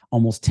it's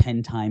almost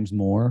 10 times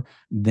more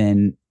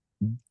than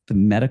the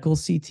medical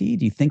CT? Do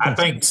you think that's—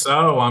 I think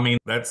so. I mean,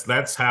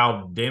 that's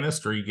how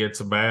dentistry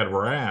gets a bad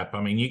rap.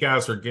 I mean, you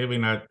guys are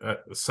giving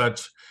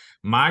such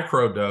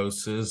micro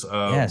doses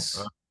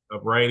of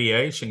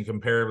radiation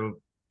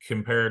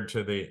compared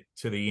to the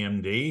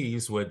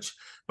MDs, which,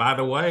 by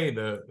the way,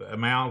 the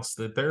amounts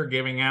that they're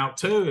giving out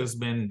too has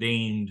been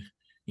deemed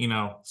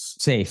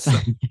safe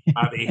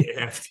by the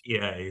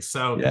FDA.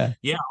 So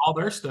all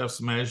their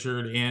stuff's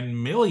measured in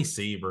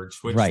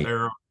millisieverts, which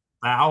there are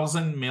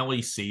 1,000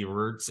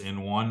 millisieverts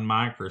in 1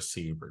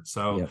 microsievert.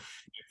 So if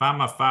I'm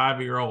a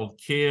 5-year-old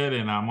kid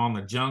and I'm on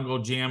the jungle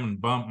gym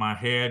and bump my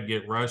head,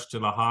 get rushed to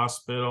the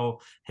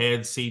hospital,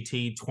 head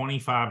CT,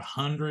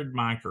 2,500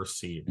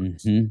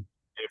 microsieverts.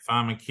 if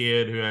I'm a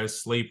kid who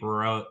has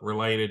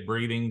sleep-related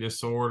breathing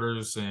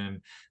disorders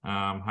and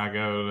I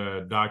go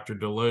to Dr.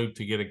 DeLuke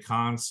to get a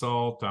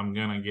consult, I'm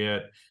going to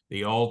get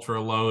the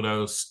ultra low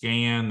dose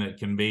scan that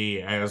can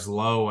be as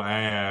low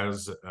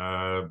as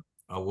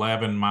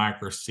 11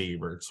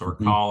 microsieverts, or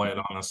call it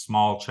on a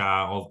small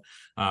child,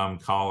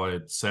 call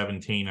it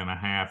 17 and a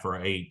half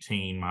or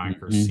 18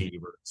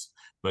 microsieverts.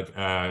 But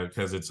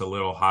because it's a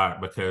little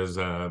hot, because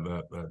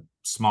the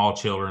small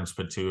children's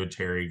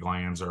pituitary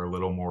glands are a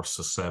little more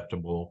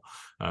susceptible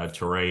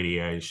to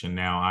radiation.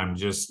 Now, I'm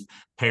just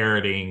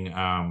parroting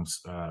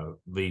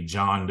the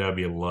John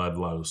W.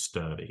 Ludlow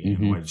study,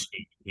 in which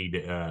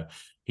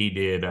he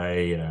did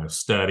a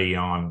study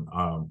on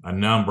a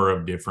number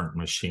of different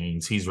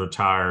machines. He's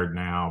retired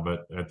now,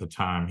 but at the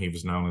time he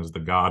was known as the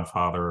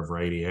godfather of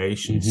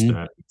radiation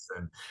studies.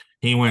 And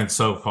he went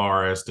so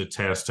far as to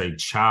test a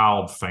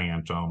child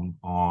phantom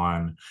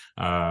on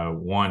a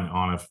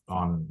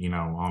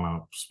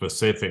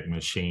specific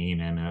machine,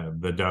 and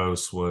the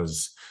dose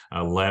was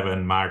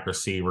 11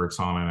 microsieverts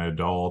on an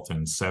adult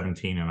and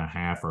 17 and a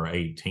half or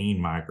 18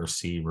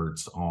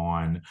 microsieverts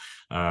on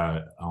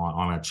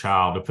a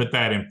child. To put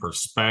that in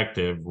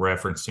perspective,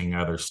 referencing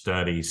other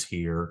studies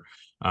here,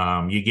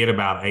 you get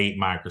about 8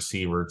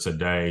 microsieverts a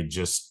day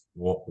just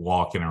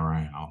walking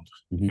around.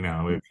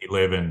 If you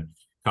live in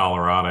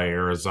Colorado,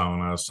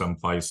 Arizona,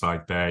 someplace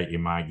like that, you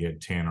might get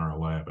 10 or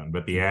 11.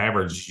 But the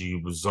average, you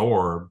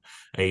absorb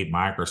 8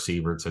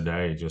 microsieverts a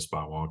day just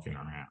by walking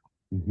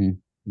around.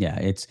 Yeah,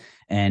 a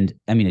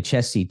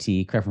chest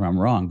CT, correct me if I'm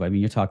wrong, but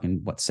you're talking,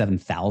 what,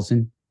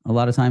 7,000 a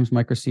lot of times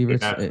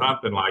microsieverts? Yeah,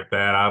 something like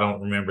that. I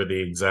don't remember the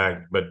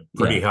exact, but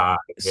pretty high.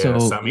 Yes. So,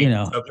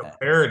 so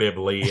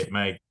comparatively, it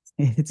makes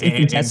it's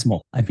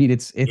infinitesimal.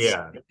 It's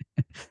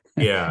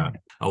yeah.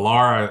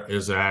 ALARA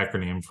is an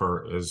acronym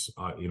for,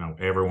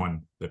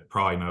 everyone that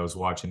probably knows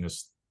watching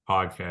this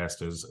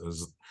podcast, is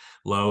as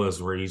low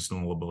as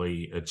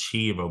reasonably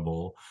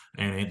achievable,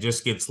 and it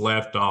just gets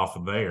left off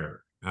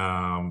there.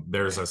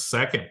 There's a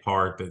second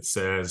part that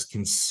says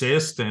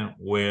consistent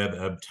with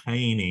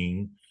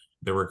obtaining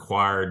the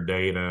required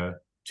data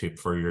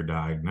for your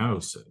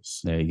diagnosis.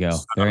 There you go.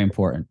 Very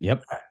important.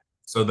 Yep.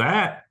 So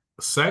that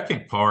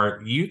second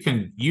part, you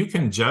can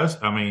just,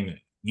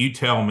 you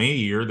tell me,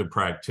 you're the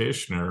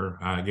practitioner.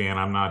 Again,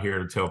 I'm not here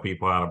to tell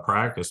people how to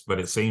practice, but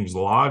it seems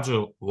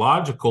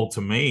logical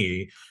to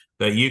me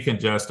that you can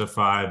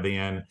justify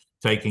then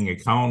taking a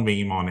cone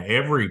beam on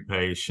every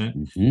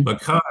patient,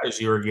 because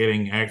you're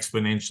getting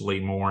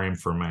exponentially more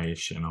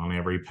information on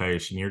every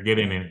patient. You're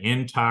getting an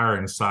entire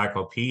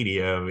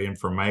encyclopedia of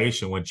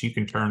information, which you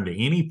can turn to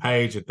any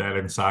page at that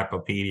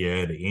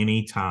encyclopedia at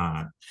any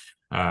time.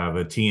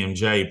 The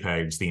TMJ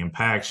page, the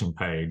impaction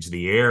page,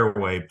 the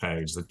airway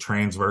page, the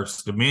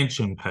transverse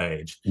dimension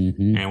page.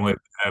 And with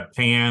a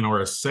PAN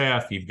or a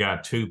Ceph, you've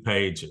got 2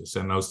 pages.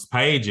 And those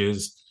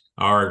pages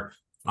are,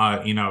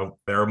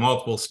 there are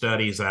multiple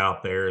studies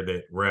out there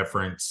that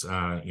reference,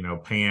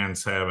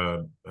 PANs have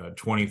a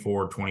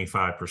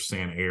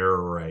 24-25%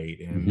 error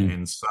rate. And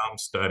in some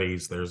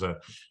studies, there's a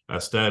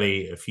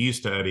few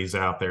studies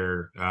out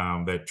there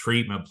that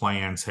treatment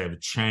plans have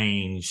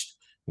changed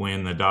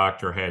when the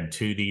doctor had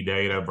 2D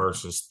data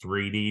versus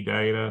 3D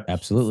data.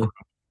 Absolutely.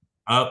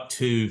 Up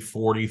to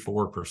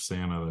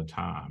 44% of the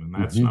time. And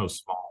that's no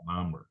small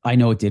number. I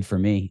know it did for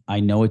me.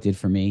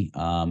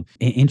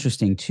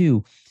 Interesting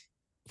too,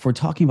 if we're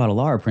talking about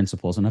ALARA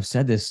principles, and I've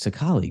said this to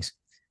colleagues,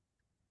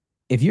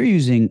 if you're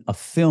using a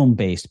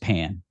film-based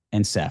PAN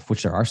and Ceph,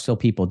 which there are still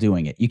people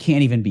doing it, you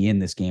can't even be in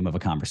this game of a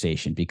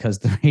conversation, because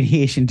the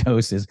radiation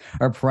doses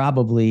are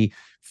probably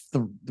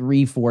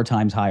 3-4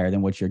 times higher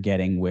than what you're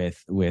getting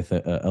with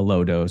a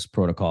low dose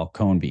protocol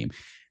cone beam.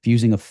 If you're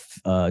using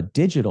a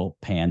digital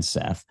PAN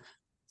Ceph,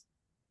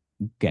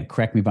 again,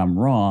 correct me if I'm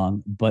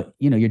wrong, but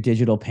your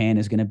digital PAN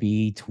is going to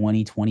be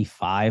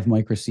 20-25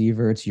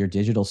 microsieverts. Your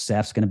digital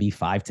Ceph's going to be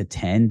 5 to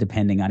 10,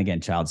 depending on, again,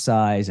 child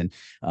size. And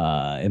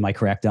am I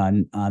correct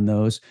on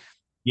those?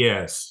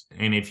 Yes.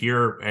 And if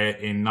you're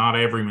in, not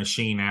every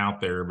machine out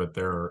there, but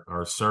there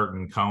are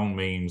certain cone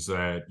beams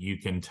that you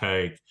can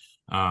take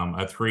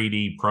a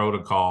 3D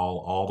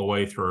protocol all the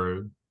way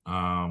through,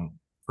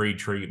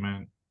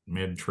 pre-treatment,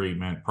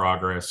 mid-treatment,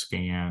 progress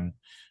scan,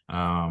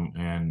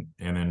 and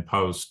then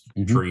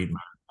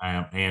post-treatment,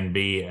 and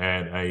be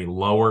at a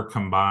lower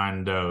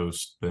combined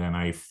dose than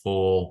a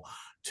full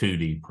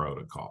 2D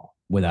protocol.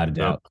 Without a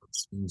doubt.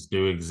 Things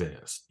do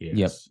exist. Yes.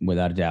 Yep,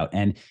 without a doubt.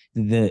 And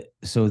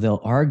so they'll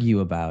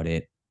argue about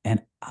it.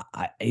 And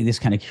this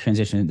kind of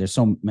transition, there's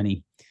so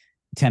many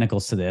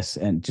tentacles to this,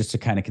 and just to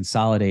kind of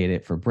consolidate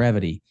it for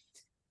brevity,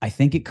 I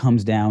think it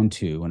comes down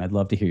to, and I'd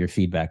love to hear your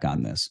feedback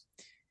on this.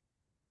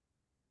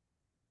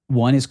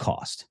 One is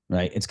cost,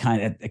 right? It's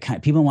kind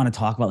of people want to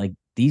talk about, like,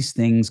 these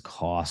things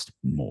cost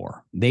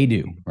more. They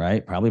do,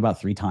 right? Probably about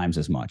 3 times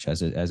as much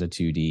as a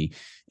 2D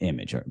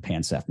image or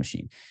PAN Ceph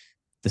machine.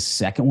 The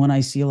second one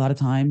I see a lot of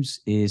times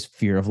is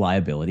fear of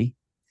liability.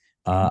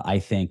 I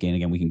think, and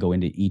again, we can go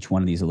into each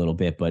one of these a little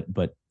bit, but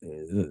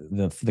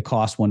the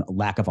cost one,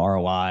 lack of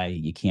ROI,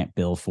 you can't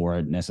bill for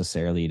it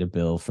necessarily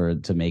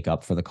to make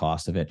up for the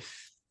cost of it.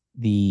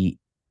 The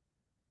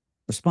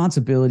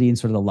responsibility and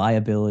sort of the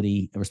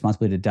liability, the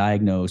responsibility to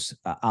diagnose.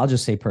 I'll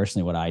just say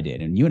personally what I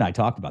did, and you and I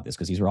talked about this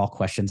because these were all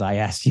questions I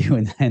asked you,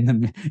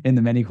 and in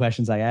the many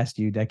questions I asked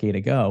you a decade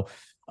ago.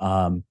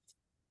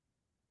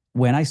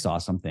 When I saw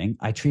something,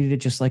 I treated it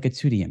just like a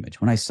 2D image.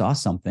 When I saw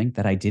something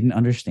that I didn't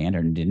understand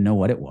or didn't know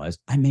what it was,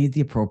 I made the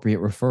appropriate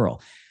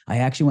referral. I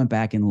actually went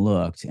back and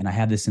looked, and I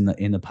have this in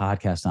the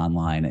podcast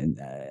online, and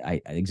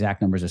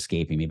exact numbers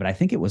escaping me, but I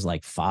think it was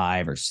like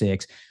 5 or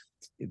 6,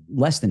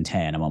 less than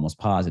 10, I'm almost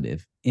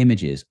positive,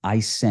 images I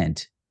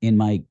sent in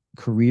my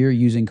career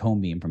using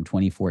cone beam from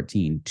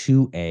 2014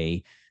 to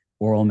a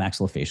oral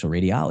maxillofacial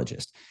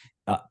radiologist.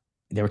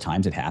 There were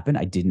times it happened.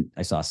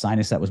 I saw a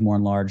sinus that was more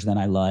enlarged than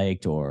I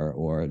liked,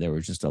 or there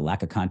was just a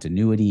lack of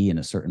continuity in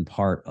a certain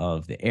part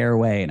of the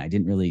airway, and I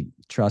didn't really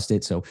trust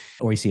it. So,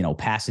 or you see an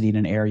opacity in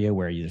an area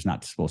where there's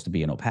not supposed to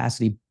be an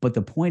opacity. But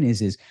the point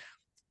is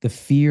the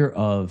fear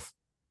of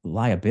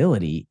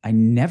liability. I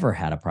never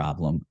had a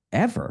problem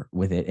ever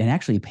with it. And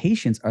actually,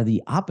 patients are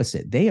the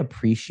opposite. They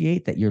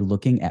appreciate that you're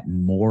looking at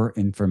more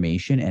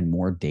information and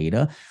more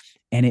data.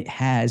 And it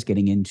has,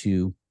 getting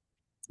into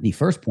the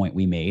first point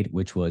we made,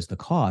 which was the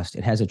cost,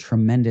 it has a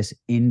tremendous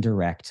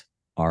indirect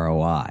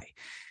ROI,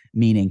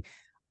 meaning,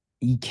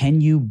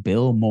 can you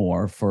bill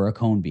more for a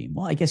cone beam?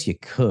 Well, I guess you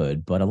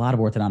could, but a lot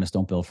of orthodontists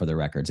don't bill for their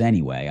records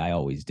anyway. I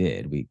always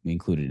did. We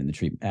included it in the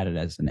treatment, added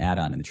as an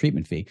add-on in the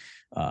treatment fee,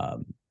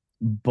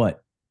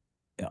 but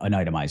an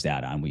itemized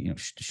add-on. We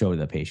show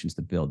the patients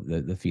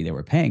the fee they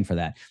were paying for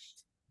that.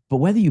 But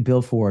whether you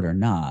bill for it or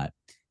not,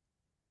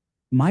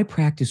 my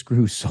practice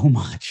grew so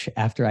much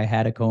after I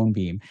had a cone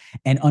beam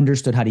and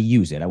understood how to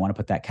use it. I want to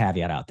put that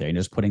caveat out there. And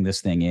just putting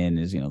this thing in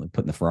is, like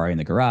putting the Ferrari in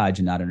the garage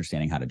and not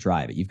understanding how to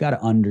drive it. You've got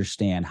to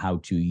understand how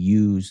to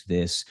use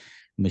this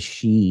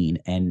machine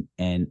and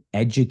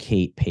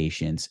educate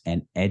patients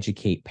and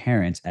educate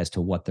parents as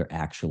to what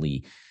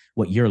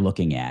you're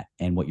looking at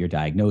and what you're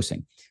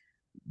diagnosing.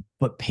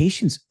 But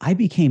patients, I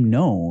became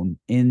known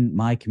in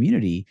my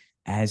community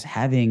as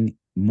having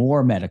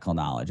more medical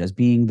knowledge, as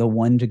being the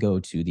one to go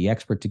to, the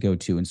expert to go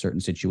to in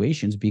certain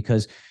situations,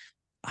 because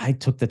I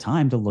took the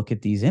time to look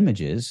at these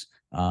images,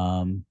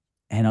 and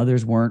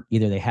others weren't.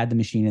 Either they had the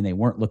machine and they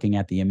weren't looking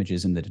at the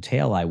images in the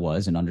detail I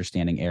was and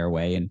understanding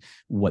airway and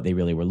what they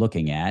really were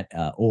looking at,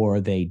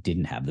 or they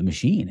didn't have the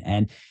machine.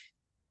 And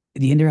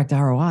the indirect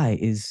ROI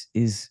is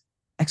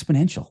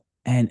exponential.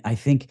 And I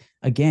think,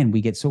 again,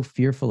 we get so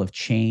fearful of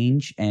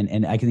change.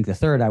 And I think the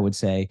third I would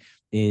say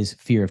is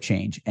fear of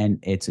change. And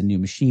it's a new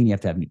machine. You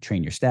have to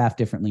train your staff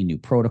differently, new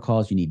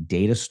protocols. You need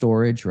data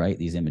storage, right?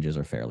 These images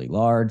are fairly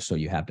large. So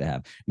you have to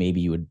have,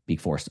 maybe you would be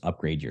forced to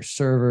upgrade your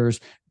servers,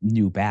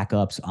 new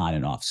backups on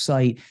and off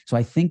site. So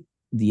I think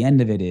the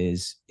end of it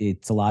is,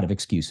 it's a lot of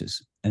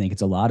excuses. I think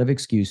it's a lot of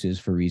excuses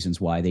for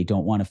reasons why they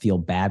don't want to feel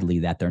badly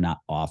that they're not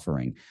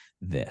offering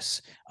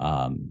this.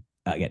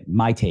 Again,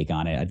 my take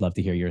on it. I'd love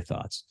to hear your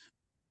thoughts.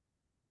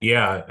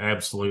 Yeah,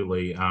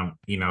 absolutely.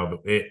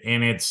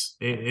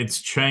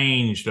 It's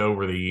changed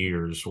over the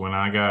years. When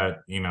I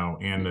got, in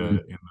the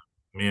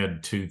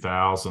mid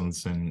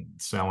 2000s and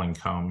selling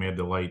cone, mid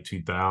to late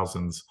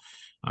 2000s,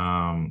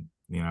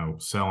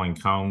 selling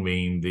cone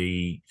beam,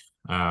 the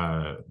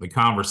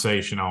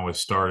conversation always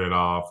started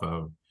off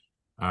of,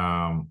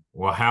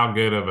 well, how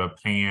good of a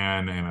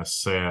pan and a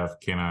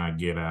ceph can I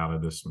get out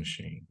of this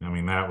machine? I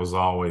mean, that was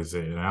always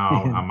it.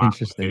 I might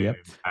Interesting. Yep.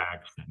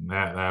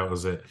 That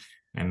was it.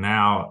 And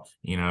now,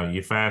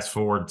 you fast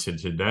forward to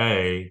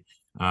today,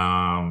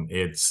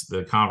 it's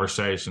the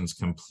conversation's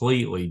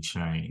completely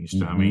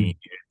changed. I mean,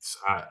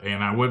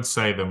 and I would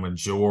say the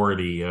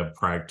majority of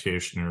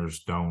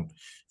practitioners don't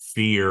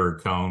fear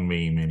cone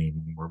beam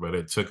anymore, but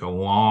it took a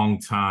long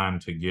time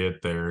to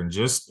get there. And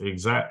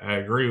I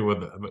agree with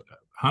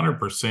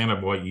 100%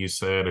 of what you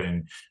said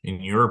in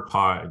your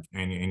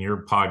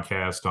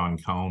podcast on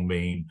cone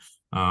beam.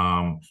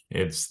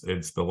 It's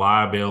the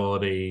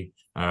liability,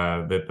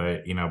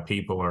 that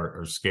people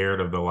are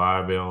scared of the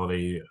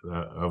liability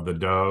of the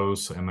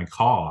dose and the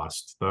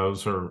cost.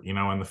 Those are,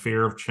 and the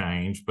fear of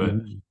change, but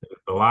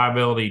the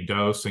liability,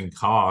 dose, and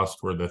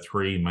cost were the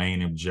 3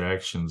 main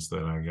objections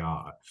that I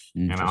got.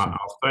 And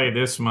I'll say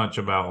this much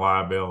about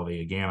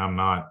liability. Again, I'm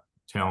not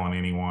telling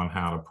anyone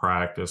how to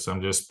practice.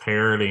 I'm just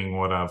parroting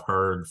what I've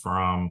heard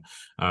from,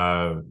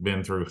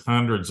 been through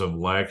hundreds of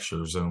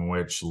lectures in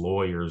which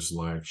lawyers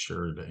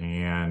lectured.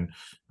 And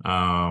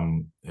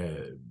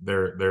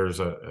there's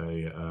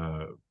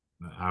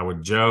I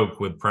would joke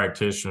with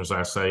practitioners.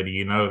 I say, do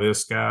you know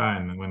this guy?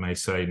 And when they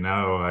say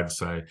no, I'd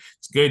say,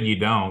 it's good you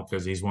don't,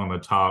 because he's one of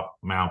the top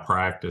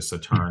malpractice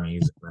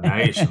attorneys in the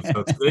nation. So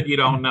it's good you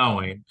don't know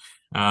him.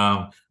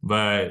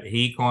 But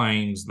he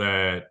claims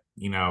that,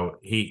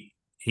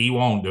 he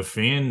won't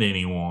defend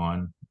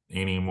anyone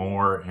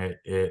anymore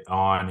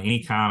on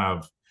any kind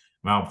of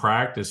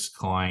malpractice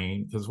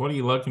claim, because what are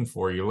you looking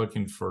for? You're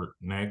looking for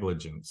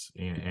negligence.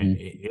 And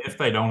if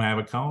they don't have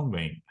a cone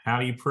beam, how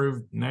do you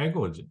prove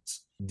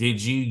negligence?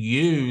 did you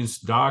use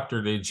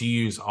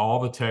all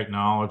the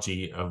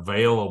technology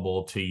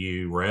available to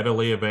you,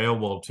 readily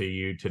available to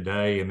you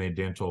today in the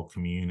dental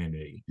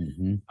community?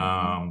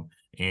 Mm-hmm.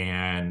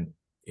 And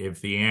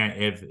if the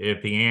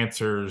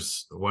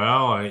answer's,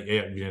 well,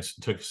 it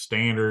just took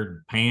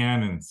standard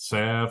pan and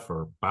ceph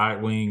or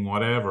bite wing,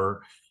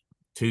 whatever,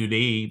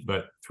 2D,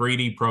 but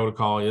 3D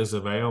protocol is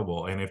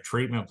available. And if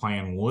treatment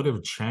plan would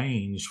have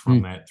changed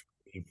from that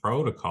 3D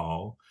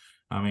protocol,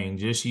 I mean,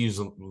 just use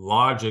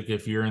logic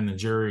if you're in the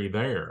jury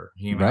there,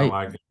 Right.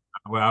 like,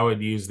 well, I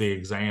would use the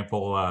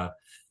example,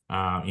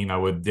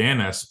 with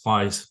dentists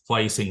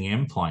placing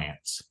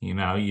implants.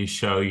 You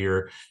show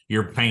your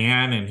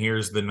pan, and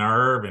here's the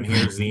nerve, and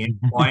here's the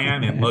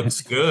implant, and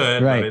looks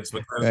good, but Right. it's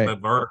because of Right. the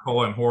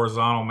vertical and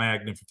horizontal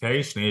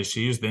magnification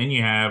issues. Then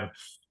you have,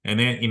 and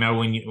then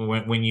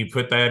when you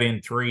put that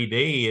in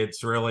 3D,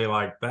 it's really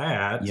like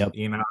that. Yep.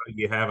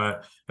 You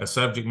have a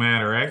subject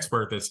matter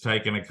expert that's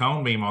taking a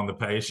cone beam on the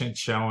patient,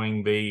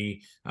 showing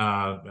the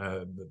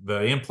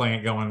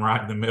implant going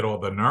right in the middle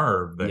of the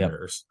nerve Yep.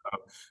 there. So,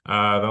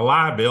 the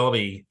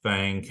liability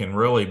thing can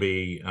really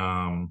be,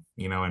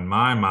 in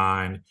my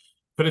mind,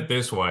 put it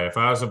this way: if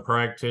I was a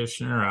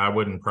practitioner, I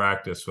wouldn't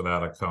practice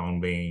without a cone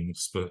beam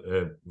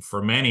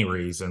for many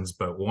reasons,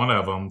 but one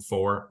of them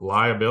for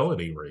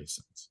liability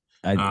reasons.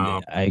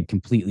 I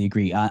completely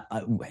agree.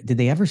 Did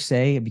they ever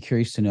say, I'd be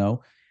curious to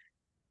know,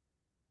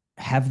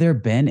 have there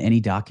been any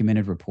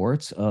documented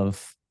reports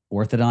of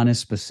orthodontists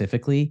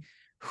specifically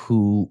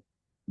who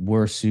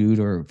were sued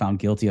or found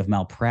guilty of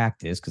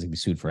malpractice, because they'd be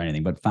sued for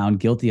anything, but found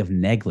guilty of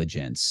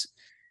negligence,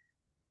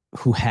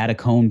 who had a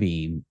cone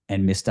beam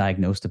and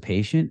misdiagnosed a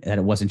patient, that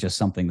it wasn't just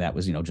something that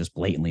was, just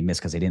blatantly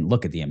missed because they didn't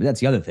look at the image? That's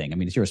the other thing. I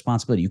mean, it's your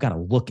responsibility. You got to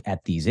look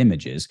at these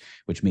images,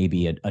 which may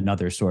be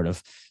another sort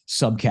of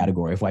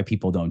subcategory of why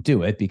people don't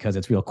do it, because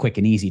it's real quick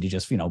and easy to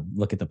just,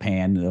 look at the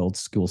pan, the old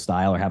school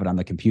style, or have it on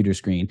the computer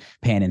screen,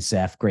 pan and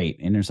ceph, great,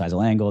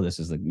 intercisal angle. This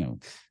is the,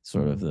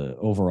 sort of the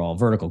overall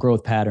vertical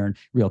growth pattern,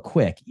 real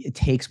quick. It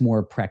takes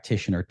more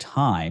practitioner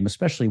time,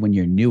 especially when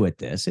you're new at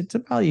this. It's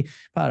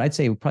I'd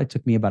say it probably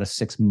took me about a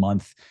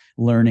 6-month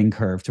learning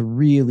curve to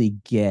really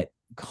get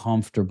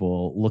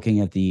comfortable looking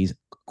at these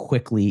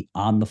quickly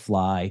on the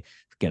fly,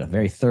 get a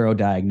very thorough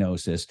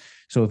diagnosis.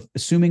 So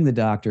assuming the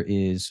doctor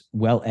is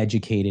well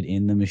educated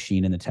in the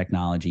machine and the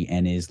technology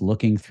and is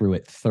looking through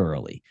it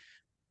thoroughly,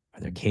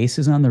 are there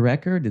cases on the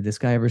record? Did this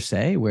guy ever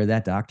say where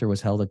that doctor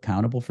was held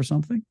accountable for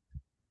something?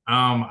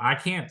 I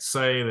can't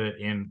say that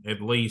in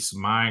at least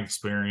my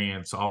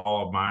experience,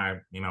 all of my,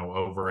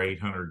 over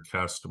 800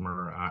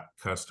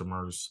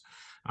 customers,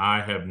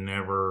 I have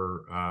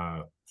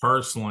never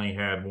personally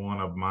had one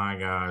of my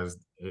guys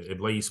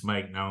at least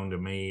make known to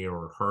me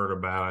or heard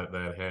about it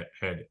that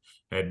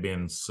had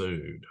been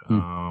sued.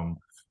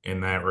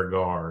 In that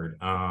regard,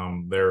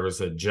 there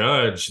was a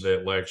judge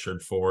that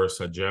lectured for us,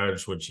 a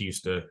judge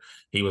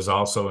he was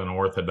also an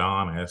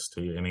orthodontist,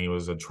 and he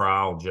was a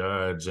trial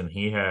judge, and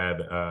he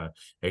had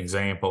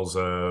examples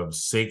of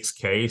 6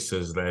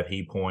 cases that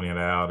he pointed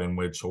out in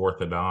which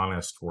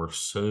orthodontists were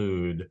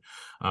sued.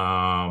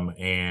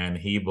 And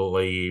he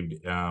believed,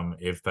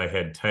 if they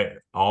had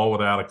all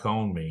without a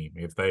cone beam,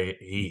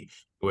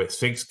 with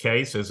 6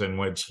 cases in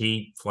which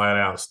he flat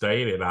out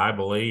stated, I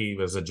believe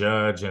as a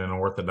judge and an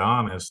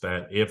orthodontist,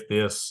 that if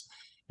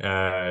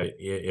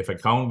a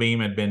cone beam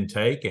had been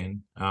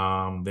taken,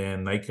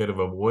 then they could have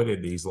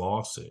avoided these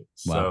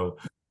lawsuits. Wow.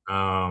 So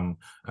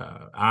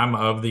I'm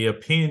of the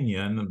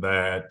opinion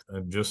that,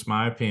 just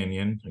my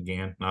opinion,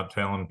 again, not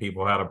telling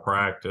people how to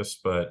practice,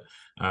 but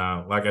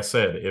like I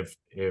said,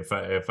 if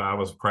I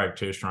was a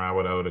practitioner, I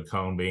would owe a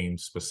cone beam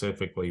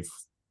specifically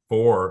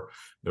for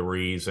the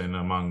reason,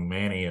 among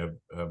many, of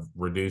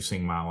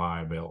reducing my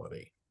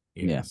liability.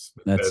 Yes,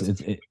 Yeah,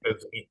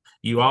 because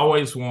you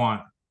always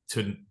want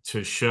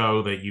to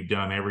show that you've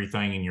done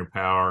everything in your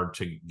power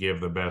to give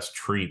the best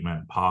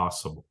treatment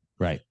possible.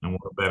 right. And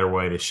what better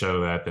way to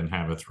show that than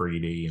have a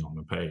 3D on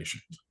the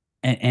patient?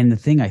 And the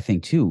thing I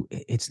think too,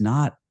 it's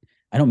not,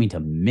 I don't mean to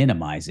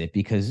minimize it,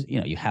 because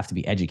you have to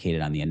be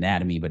educated on the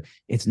anatomy, but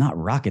it's not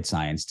rocket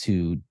science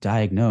to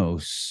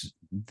diagnose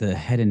the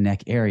head and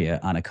neck area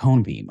on a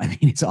cone beam. I mean,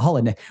 it's all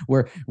in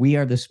where we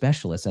are the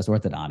specialists as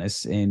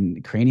orthodontists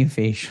in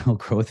craniofacial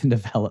growth and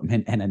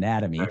development and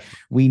anatomy.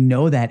 We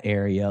know that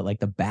area like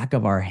the back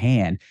of our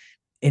hand.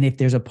 And if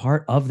there's a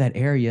part of that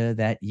area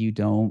that you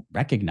don't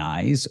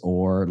recognize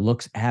or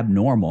looks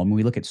abnormal, I mean,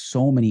 we look at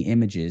so many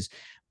images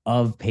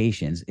of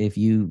patients. If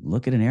you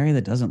look at an area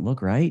that doesn't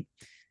look right,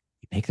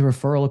 make the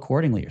referral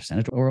accordingly, or send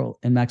it to oral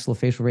and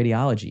maxillofacial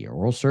radiology or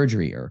oral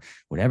surgery or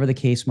whatever the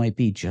case might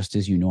be, just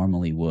as you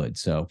normally would.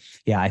 So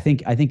yeah, I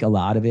think a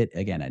lot of it,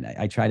 again, and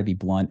I try to be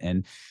blunt,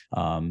 and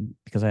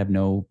because I have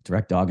no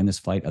direct dog in this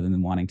fight other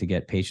than wanting to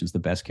get patients the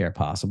best care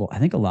possible, I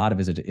think a lot of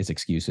it is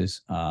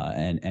excuses,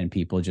 and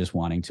people just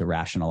wanting to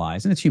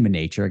rationalize. And it's human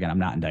nature. Again, I'm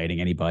not indicting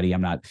anybody.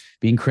 I'm not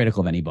being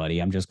critical of anybody.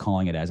 I'm just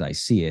calling it as I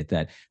see it,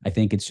 that I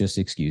think it's just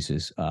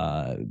excuses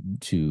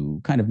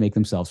to kind of make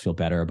themselves feel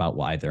better about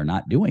why they're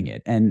not doing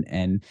it.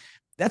 And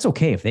that's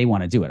okay if they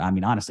want to do it. I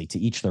mean, honestly, to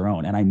each their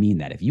own. And I mean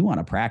that if you want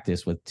to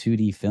practice with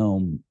 2D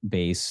film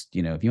based,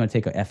 if you want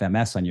to take a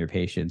FMS on your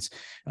patients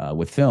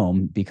with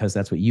film, because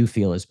that's what you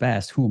feel is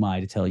best, who am I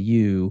to tell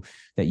you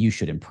that you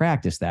shouldn't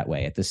practice that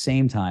way? At the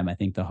same time, I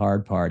think the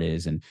hard part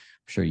is, and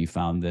I'm sure you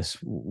found this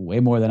way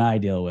more than I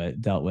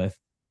dealt with,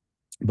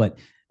 but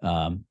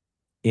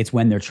it's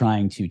when they're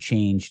trying to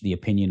change the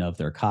opinion of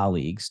their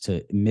colleagues,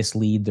 to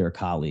mislead their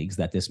colleagues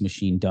that this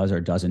machine does or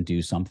doesn't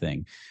do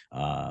something,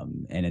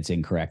 and it's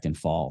incorrect and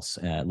false,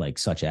 like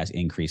such as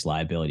increased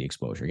liability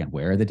exposure. Again,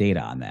 where are the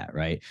data on that,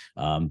 right?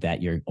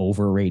 That you're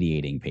over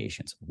radiating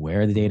patients.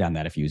 Where are the data on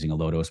that if you're using a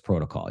low dose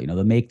protocol?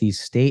 They'll make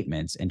these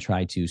statements and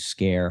try to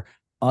scare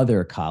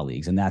other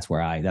colleagues. And that's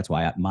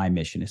why my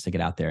mission is to get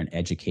out there and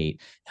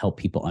educate, help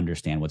people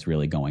understand what's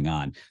really going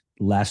on.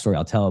 Last story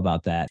I'll tell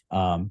about that.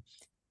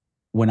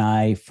 When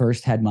I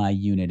first had my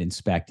unit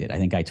inspected, I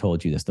think I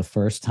told you this, the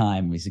first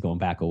time, this is going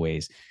back a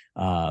ways,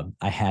 I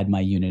had my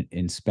unit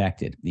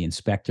inspected. The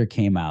inspector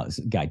came out, this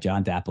guy,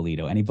 John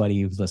Dapolito.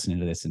 Anybody who's listening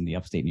to this in the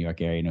upstate New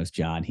York area knows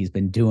John. He's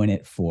been doing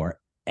it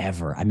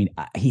forever. I mean,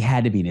 he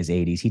had to be in his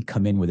 80s. He'd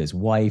come in with his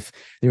wife.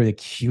 They were the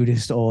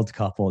cutest old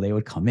couple. They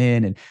would come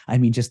in, and I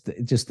mean, just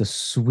the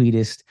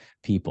sweetest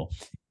people.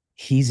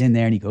 He's in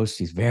there and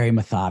he's very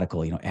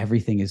methodical.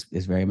 Everything is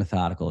very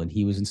methodical. And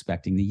he was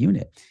inspecting the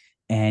unit.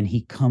 And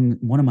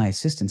one of my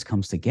assistants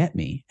comes to get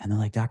me, and they're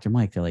like, Dr.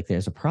 Mike, they're like,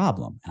 there's a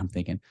problem. And I'm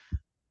thinking,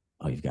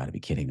 oh, you've got to be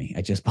kidding me.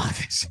 I just bought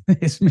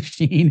this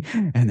machine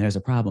and there's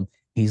a problem.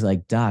 He's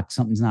like, Doc,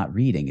 something's not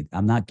reading.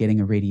 I'm not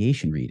getting a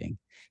radiation reading.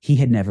 He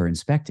had never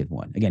inspected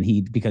one.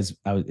 Again, because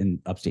I was in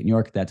upstate New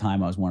York at that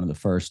time, I was one of the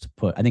first to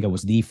put, I think I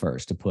was the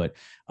first to put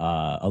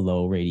a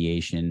low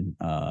radiation,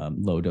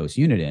 low dose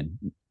unit in.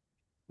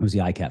 It was the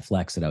iCat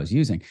Flex that I was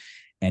using,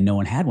 and no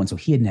one had one. So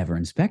he had never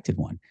inspected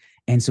one.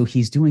 And so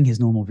he's doing his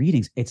normal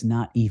readings. It's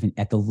not even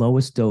at the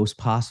lowest dose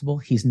possible.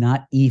 He's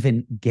not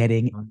even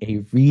getting a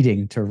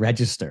reading to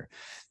register.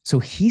 So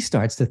he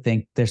starts to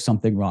think there's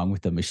something wrong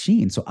with the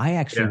machine. So I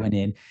actually went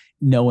in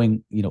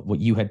knowing, what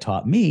you had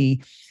taught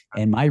me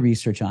and my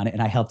research on it.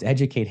 And I helped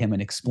educate him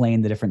and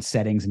explain the different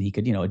settings, and he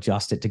could,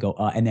 adjust it to go.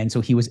 And then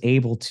so he was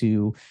able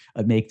to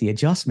make the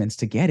adjustments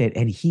to get it.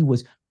 And he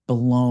was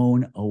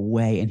blown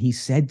away. And he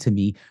said to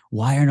me,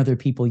 why aren't other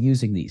people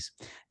using these?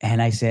 And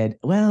I said,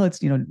 well,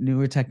 it's,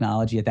 newer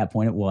technology. At that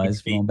point it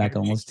was going back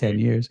almost 10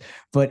 years,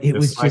 but it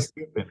was just,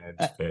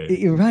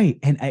 you're right.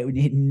 And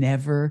it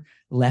never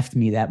left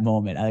me that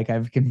moment. I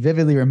can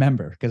vividly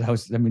remember,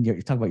 because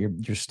you're talking about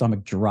your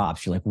stomach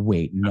drops. You're like,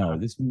 wait, no,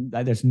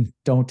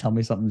 don't tell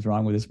me something's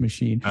wrong with this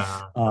machine.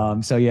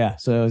 So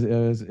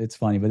it's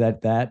funny,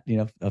 but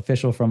that,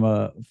 official from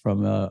a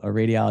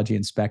radiology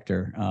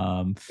inspector,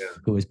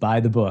 who was by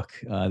the book,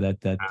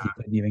 that he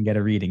couldn't even get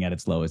a reading at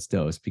its lowest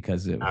dose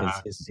because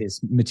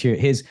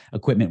his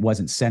equipment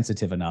wasn't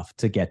sensitive enough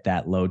to get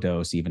that low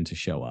dose even to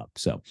show up.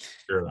 So,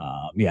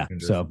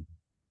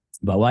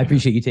 but I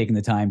appreciate you taking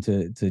the time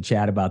to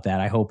chat about that.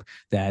 I hope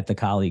that the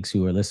colleagues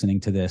who are listening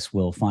to this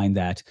will find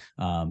that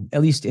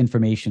at least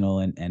informational.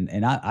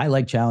 And I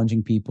like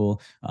challenging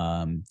people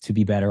to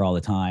be better all the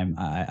time.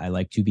 I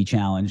like to be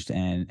challenged,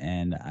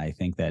 and I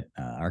think that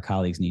our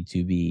colleagues need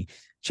to be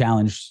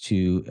challenged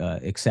to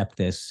accept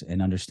this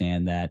and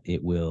understand that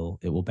it will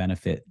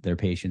benefit their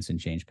patients and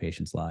change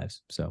patients'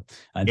 lives. So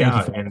thank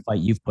you for the fight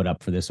you've put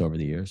up for this over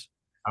the years.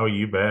 Oh,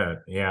 you bet.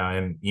 Yeah.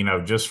 And,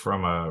 just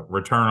from a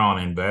return on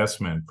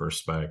investment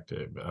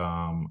perspective,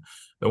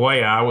 the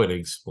way I would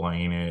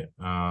explain it,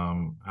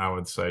 I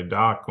would say,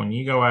 Doc, when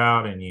you go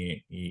out and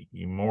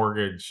you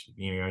mortgage,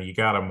 you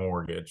got a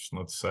mortgage,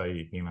 let's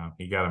say, you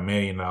got $1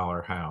 million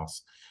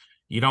house.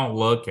 You don't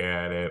look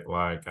at it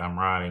like I'm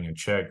writing a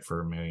check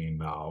for $1 million.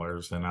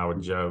 And I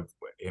would joke,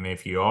 and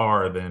if you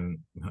are, then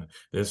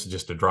this is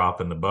just a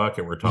drop in the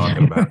bucket we're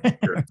talking about.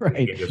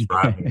 Right. You can just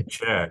write me a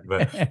check.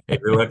 But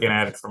if you're looking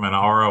at it from an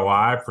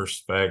ROI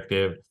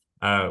perspective,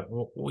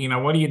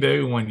 what do you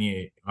do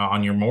when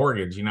on your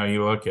mortgage,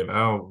 you look at,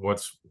 how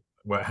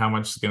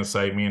much is going to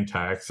save me in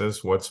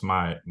taxes? What's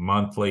my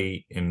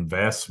monthly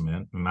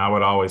investment? And I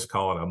would always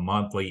call it a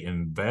monthly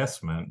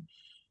investment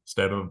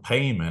instead of a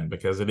payment,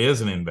 because it is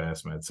an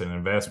investment. It's an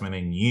investment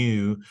in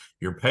you,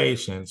 your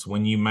patients.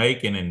 When you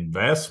make an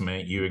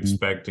investment, you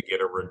expect to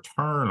get a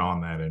return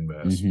on that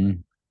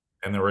investment.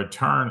 And the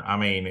return,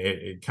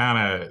 it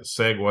kind of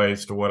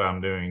segues to what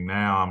I'm doing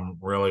now. I'm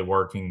really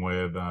working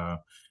with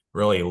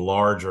really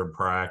larger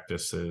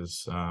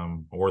practices,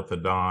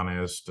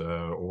 orthodontists,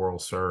 oral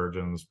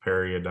surgeons,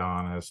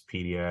 periodontists,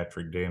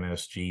 pediatric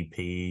dentists,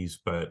 GPs.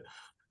 But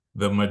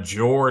the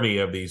majority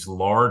of these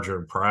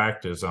larger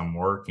practices I'm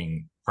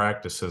working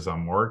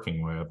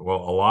with, well,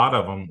 a lot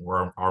of them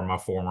are my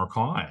former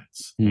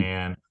clients.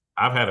 And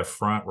I've had a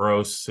front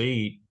row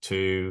seat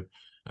to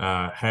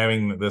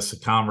having this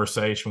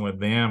conversation with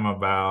them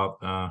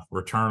about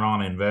return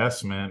on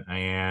investment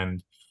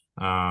and,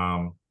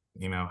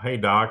 hey,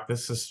 Doc,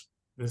 this is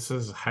this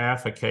is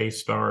half a case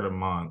start a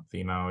month,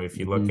 if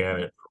you look at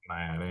it from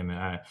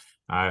that.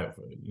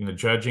 And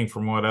judging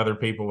from what other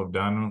people have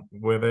done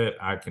with it,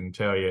 I can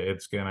tell you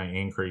it's going to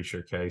increase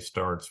your case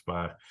starts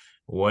by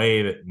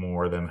way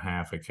more than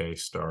half a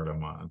case start a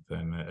month.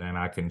 And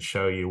I can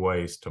show you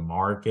ways to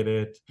market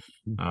it.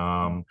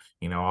 All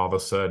of a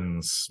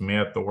sudden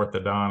Smith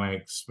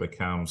Orthodontics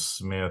becomes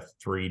Smith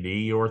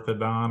 3D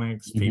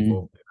Orthodontics.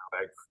 People,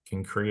 that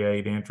can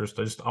create interest.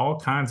 There's all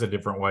kinds of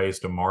different ways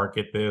to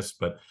market this,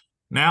 but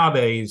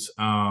nowadays,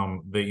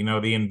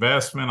 the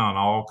investment on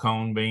all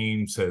cone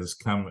beams has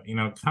come,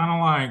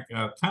 kind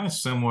of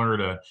similar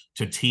to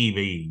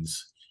TVs.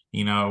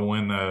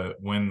 When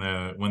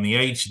the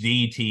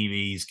HD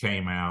TVs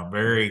came out,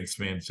 very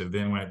expensive.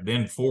 Then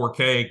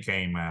 4K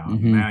came out.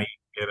 Now you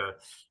get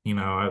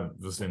I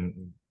was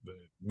in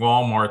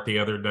Walmart the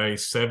other day,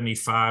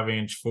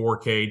 75-inch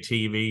 4K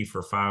TV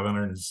for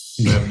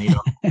 $570.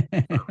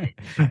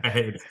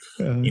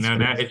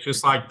 Now it's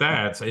just like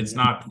that. It's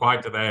not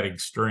quite to that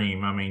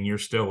extreme. I mean, you're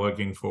still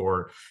looking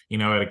for,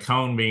 at a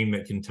cone beam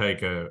that can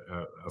take a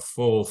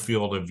full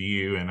field of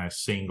view and a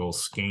single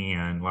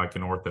scan, like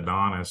an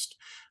orthodontist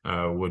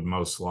would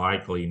most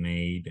likely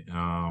need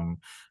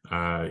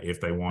if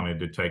they wanted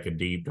to take a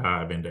deep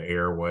dive into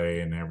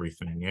airway and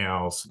everything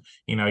else.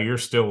 You're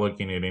still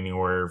looking at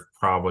anywhere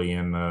probably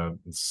in the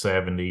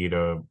 $70,000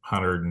 to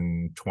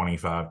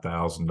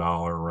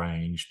 $125,000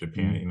 range,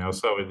 depending.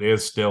 So it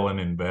is still an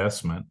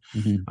investment.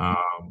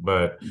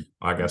 But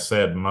like I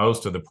said,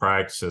 most of the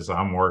practices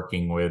I'm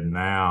working with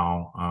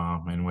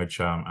now, in which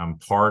I'm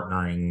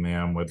partnering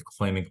them with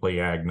clinically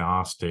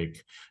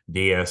agnostic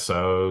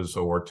DSOs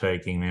or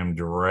taking them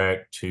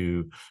direct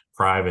to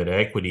private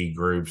equity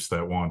groups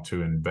that want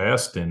to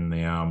invest in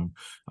them.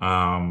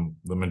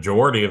 The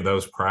majority of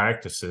those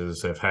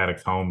practices have had a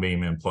cone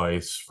beam in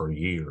place for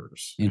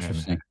years.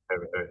 Interesting.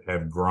 And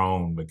have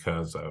grown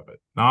because of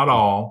it. Not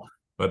all,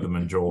 but the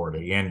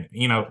majority. And,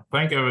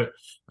 think of it,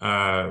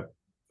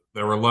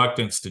 the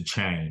reluctance to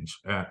change.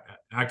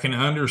 I can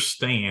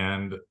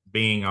understand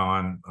being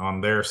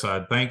on their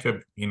side. Think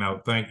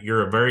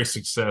you're a very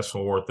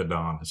successful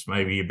orthodontist.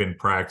 Maybe you've been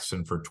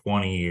practicing for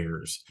 20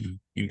 years.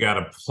 You've got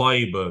a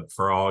playbook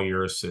for all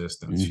your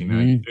assistants.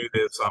 You do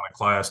this on a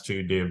class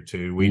 2 div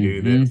 2. We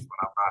do this when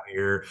I'm not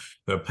here.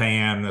 The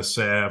pan, the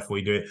Ceph,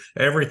 we do it.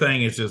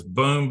 Everything is just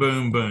boom,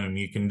 boom, boom.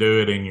 You can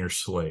do it in your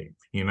sleep.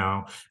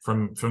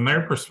 From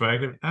their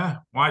perspective,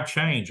 why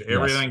change?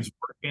 Everything's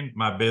working.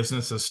 My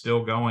business is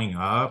still going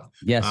up.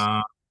 Yes.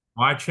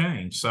 Why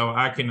change? So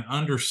I can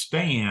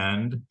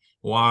understand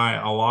why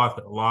a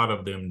lot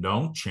of them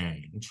don't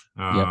change.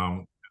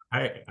 I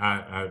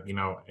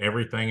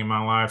everything in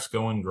my life's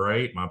going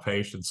great. My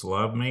patients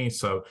love me.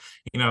 So,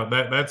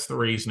 that's the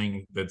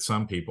reasoning that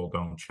some people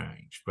don't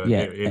change. But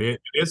it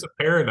is a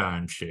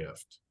paradigm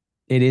shift.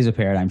 It is a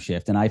paradigm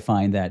shift. And I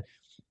find that,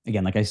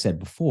 again, like I said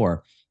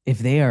before, if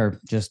they are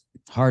just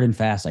hard and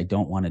fast, I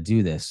don't want to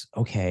do this.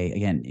 Okay,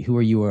 again, who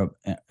are you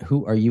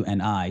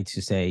and I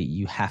to say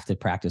you have to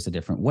practice a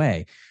different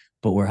way?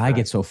 But where I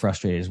get so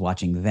frustrated is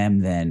watching them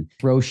then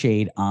throw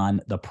shade on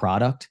the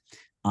product,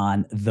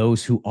 on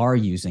those who are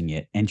using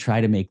it, and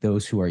try to make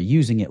those who are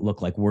using it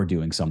look like we're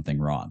doing something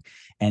wrong.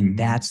 And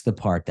that's the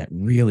part that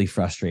really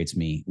frustrates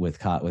me with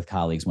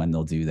colleagues when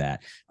they'll do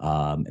that,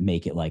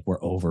 make it like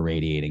we're over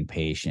radiating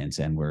patients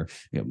and we're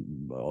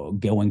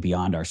going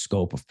beyond our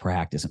scope of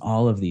practice and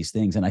all of these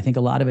things. And I think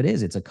a lot of it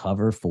is, it's a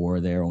cover for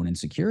their own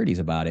insecurities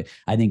about it.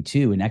 I think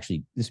too, and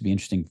actually this would be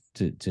interesting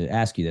to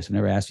ask you this. I've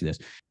never asked you this.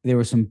 There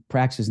were some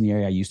practices in the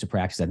area I used to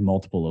practice at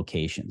multiple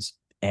locations.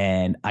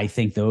 And I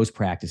think those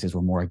practices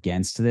were more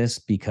against this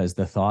because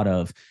the thought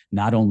of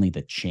not only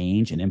the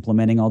change and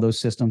implementing all those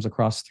systems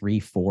across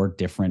 3-4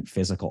 different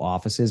physical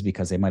offices,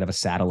 because they might have a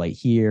satellite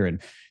here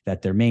and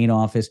that their main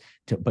office,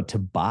 but to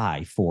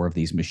buy 4 of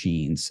these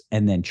machines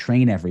and then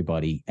train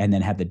everybody and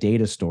then have the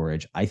data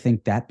storage, I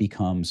think that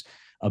becomes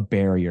a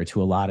barrier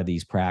to a lot of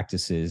these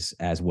practices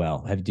as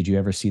well. Did you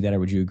ever see that, or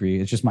would you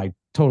agree? It's just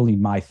totally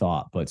my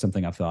thought, but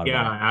something I've thought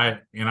about.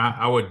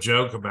 I would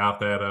joke about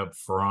that up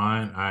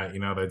front.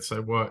 They'd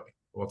say, Ty,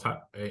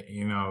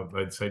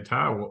 they'd say,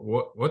 Ty,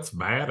 what's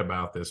bad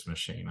about this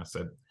machine? I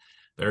said,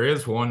 there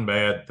is one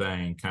bad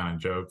thing, kind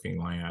of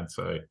jokingly. I'd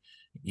say,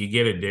 you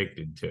get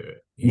addicted to it.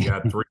 You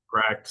got 3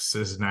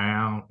 practices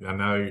now. I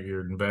know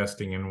you're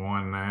investing in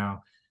one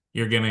now.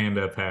 You're going to end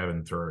up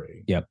having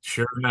 3. Yep.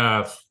 Sure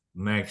enough,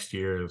 next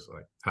year is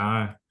like,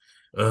 Ty,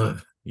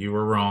 you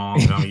were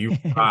wrong. No, you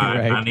right.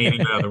 Right. I need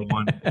another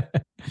one.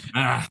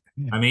 I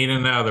need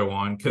another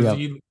one, because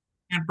you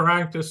can't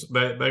practice.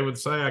 They would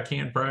say, I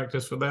can't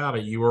practice without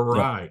it. You were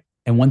right.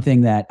 And one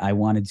thing that I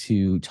wanted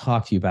to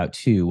talk to you about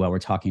too, while we're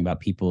talking about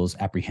people's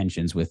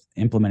apprehensions with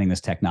implementing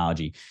this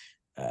technology,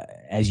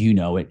 as you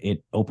know,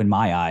 it opened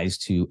my eyes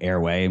to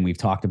airway, and we've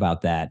talked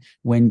about that.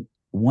 One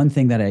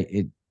thing that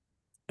I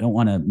don't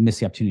want to miss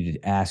the opportunity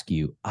to ask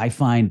you. I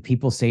find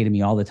people say to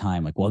me all the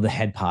time, like, well, the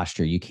head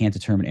posture, you can't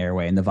determine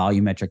airway, and the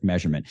volumetric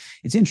measurement.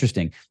 It's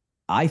interesting.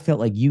 I felt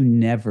like you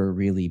never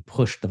really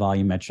pushed the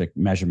volumetric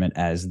measurement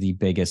as the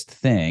biggest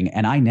thing.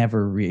 And I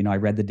never, I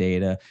read the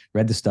data,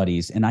 read the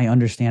studies, and I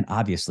understand,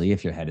 obviously,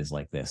 if your head is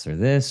like this or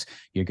this,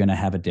 you're going to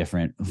have a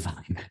different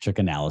volumetric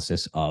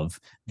analysis of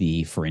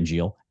the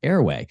pharyngeal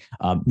airway.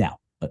 Now,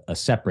 a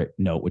separate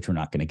note, which we're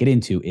not going to get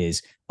into,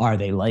 is are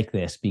they like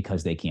this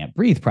because they can't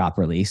breathe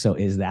properly? So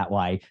is that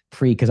why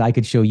because I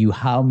could show you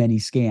how many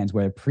scans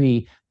where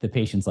the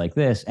patient's like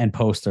this and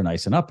post are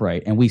nice and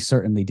upright. And we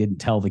certainly didn't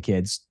tell the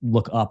kids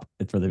look up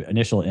for the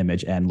initial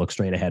image and look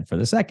straight ahead for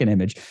the second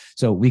image.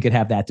 So we could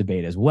have that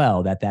debate as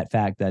well, that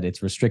fact that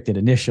it's restricted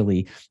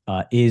initially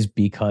is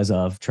because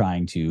of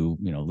trying to,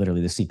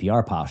 literally the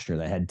CPR posture,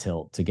 the head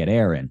tilt to get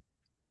air in.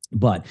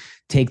 But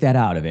take that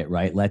out of it,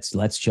 right?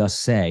 Let's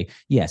just say,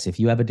 yes, if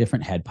you have a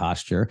different head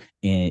posture,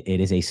 it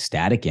is a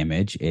static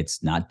image.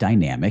 It's not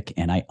dynamic.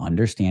 And I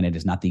understand it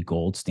is not the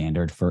gold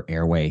standard for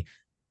airway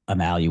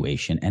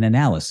evaluation and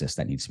analysis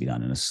that needs to be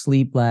done in a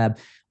sleep lab.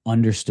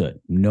 Understood.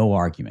 No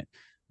argument.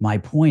 My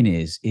point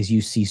is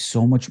you see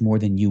so much more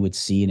than you would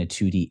see in a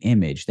 2D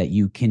image, that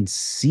you can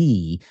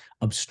see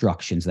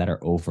obstructions that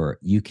are overt.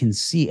 You can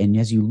see, and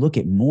as you look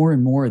at more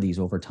and more of these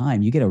over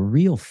time, you get a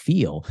real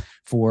feel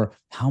for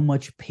how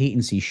much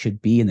patency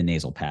should be in the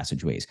nasal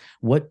passageways.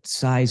 What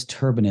size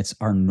turbinates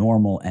are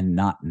normal and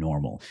not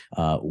normal?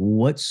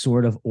 What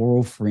sort of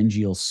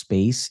oropharyngeal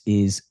space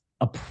is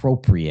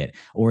appropriate,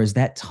 or is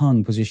that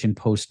tongue positioned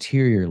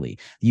posteriorly?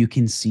 You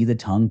can see the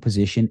tongue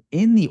position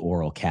in the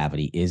oral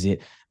cavity. Is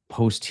it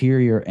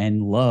posterior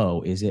and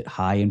low? Is it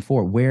high and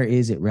forward? Where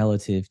is it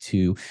relative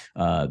to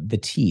the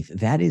teeth?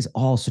 That is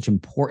all such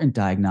important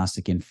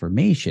diagnostic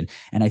information.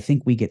 And I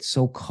think we get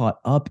so caught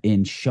up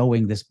in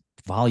showing this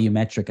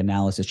volumetric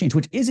analysis change,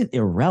 which isn't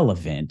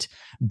irrelevant,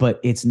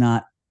 but it's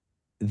not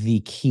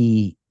the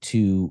key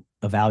to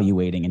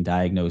evaluating and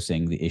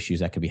diagnosing the issues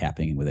that could be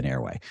happening with an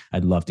airway.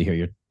 I'd love to hear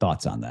your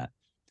thoughts on that.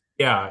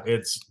 Yeah,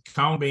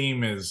 cone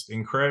beam is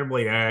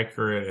incredibly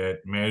accurate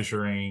at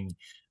measuring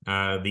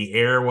the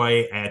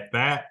airway at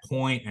that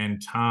point in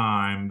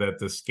time that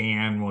the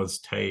scan was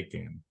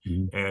taken.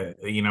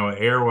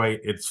 Airway,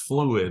 it's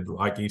fluid,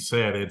 like you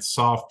said, it's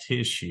soft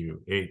tissue.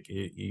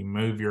 You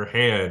move your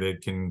head,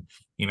 it can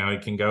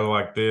go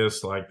like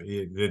this,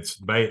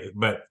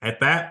 but at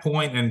that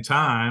point in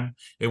time,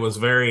 it was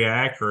very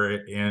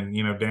accurate and,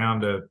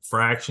 down to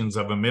fractions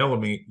of a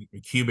millimeter,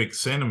 cubic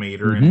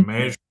centimeter in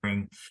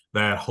measuring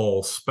that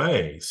whole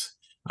space.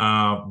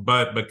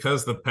 But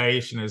because the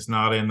patient is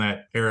not in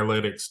that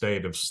paralytic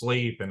state of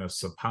sleep in a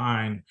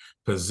supine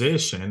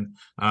position,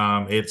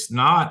 it's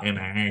not an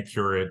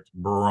accurate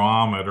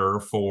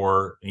barometer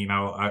for, and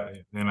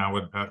I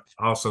would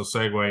also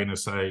segue into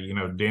say,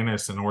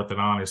 dentists and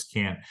orthodontists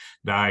can't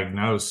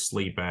diagnose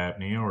sleep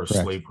apnea or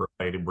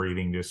sleep-related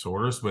breathing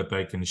disorders, but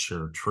they can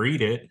sure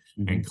treat it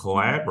and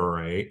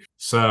collaborate.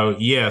 So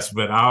yes,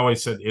 but I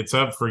always said it's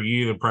up for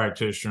you, the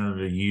practitioner,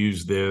 to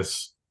use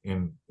this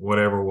in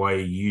whatever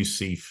way you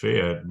see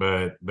fit.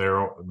 But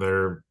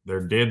there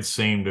did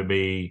seem to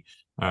be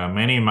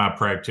many of my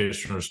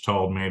practitioners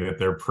told me that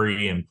they're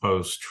pre and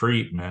post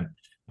treatment,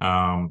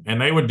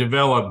 and they would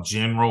develop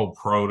general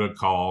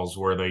protocols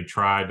where they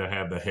tried to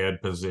have the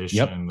head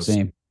position,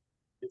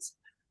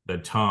 the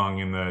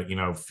tongue, and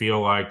the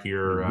feel like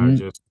you're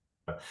just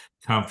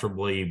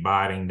comfortably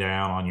biting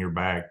down on your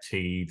back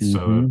teeth,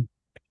 so it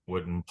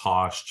wouldn't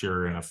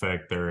posture and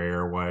affect their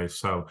airway.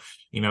 So,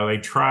 they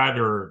try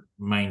to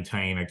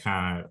maintain a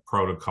kind of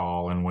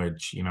protocol in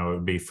which, it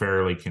would be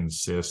fairly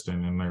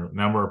consistent. And there are a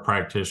number of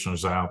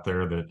practitioners out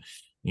there that,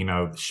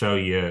 show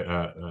you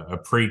a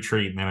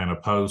pre-treatment and a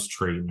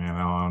post-treatment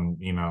on,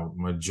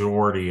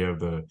 majority of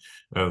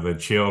the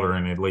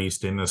children, at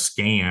least in the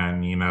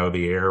scan.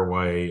 The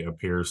airway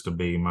appears to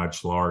be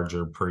much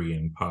larger pre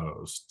and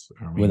post.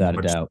 Without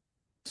a doubt.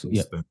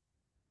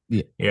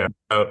 Yeah.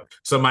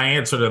 So my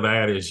answer to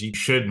that is you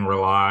shouldn't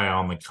rely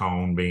on the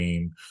cone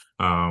beam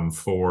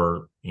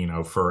for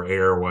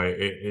airway.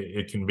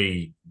 It can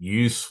be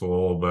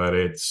useful, but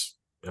it's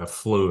a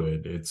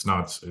fluid. It's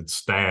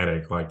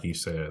static, like you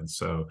said.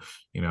 So,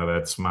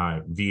 that's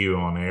my view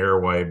on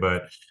airway.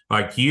 But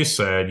like you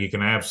said, you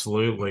can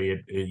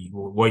absolutely,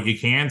 what you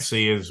can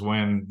see is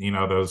when,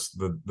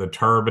 the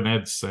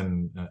turbinates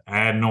and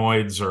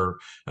adenoids are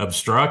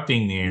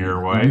obstructing the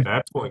airway.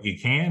 That's what you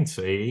can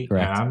see.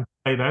 Correct.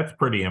 And that's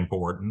pretty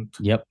important.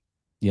 Yep.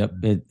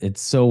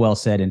 It's so well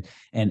said.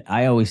 And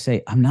I always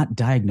say, I'm not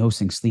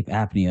diagnosing sleep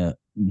apnea,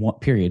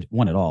 period,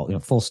 one at all,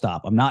 full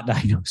stop. I'm not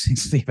diagnosing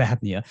sleep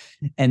apnea.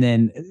 And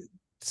then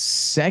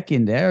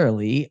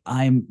secondarily,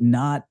 I'm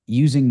not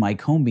using my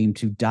cone beam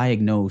to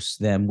diagnose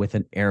them with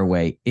an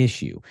airway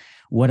issue.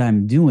 What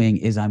I'm doing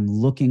is I'm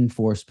looking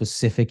for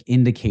specific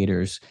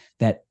indicators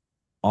that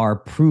are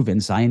proven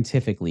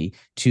scientifically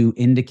to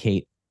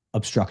indicate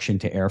obstruction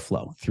to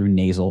airflow through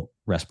nasal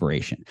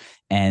respiration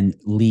and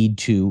lead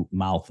to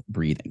mouth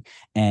breathing.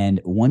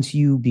 And once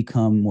you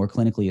become more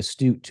clinically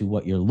astute to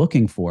what you're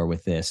looking for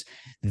with this,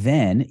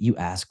 then you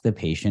ask the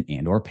patient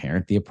and or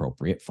parent the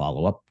appropriate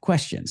follow-up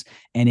questions.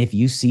 And if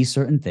you see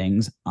certain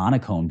things on a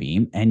cone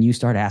beam and you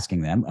start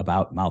asking them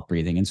about mouth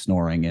breathing and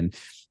snoring and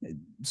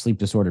sleep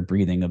disordered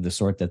breathing of the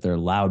sort that they're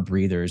loud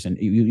breathers, and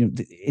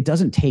it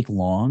doesn't take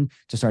long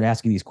to start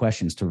asking these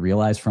questions to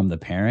realize from the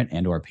parent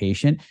and or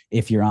patient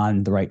if you're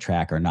on the right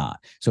track or not.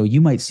 So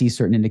you might see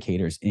certain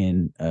indicators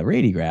in a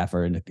radiograph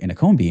or in a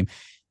cone beam,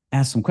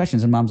 ask some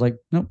questions, and mom's like,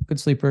 nope, good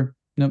sleeper,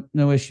 nope,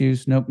 no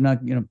issues, nope,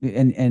 not,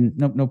 and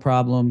nope, no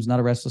problems, not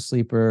a restless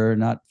sleeper,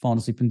 not falling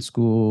asleep in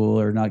school,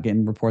 or not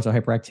getting reports of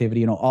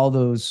hyperactivity, all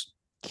those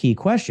key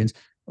questions.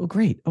 Oh,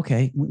 great.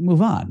 Okay,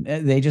 move on.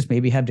 They just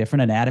maybe have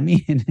different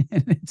anatomy, and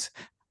it's.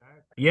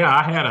 Yeah,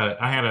 I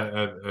had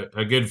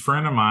a good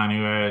friend of mine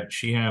who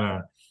she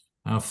had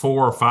a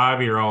 4 or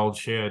 5 year old.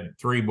 She had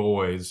 3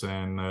 boys,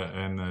 and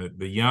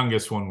the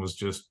youngest one was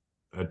just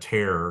a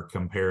terror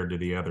compared to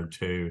the other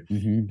 2.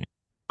 Mm-hmm.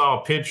 I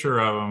saw a picture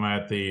of them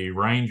at the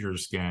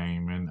Rangers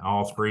game, and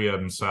all 3 of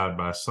them side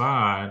by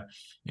side,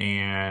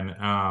 and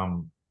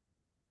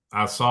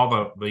I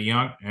saw the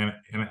young, and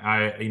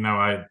I,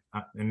 I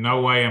in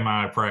no way am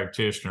I a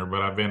practitioner,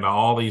 but I've been to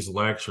all these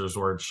lectures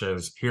where it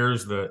says,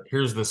 here's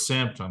the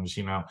symptoms.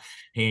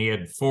 He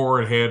had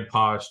forward head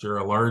posture,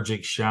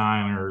 allergic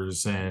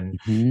shiners, and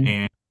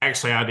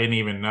actually I didn't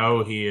even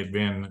know he had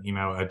been,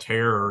 a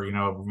terror,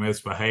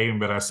 misbehaving.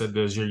 But I said,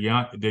 do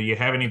you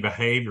have any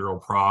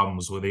behavioral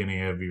problems with any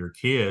of your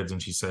kids?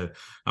 And she said,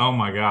 oh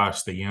my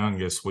gosh, the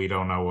youngest, we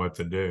don't know what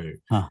to do.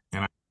 Huh.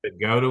 And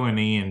go to an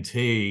ENT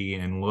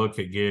and look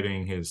at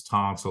getting his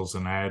tonsils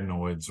and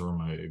adenoids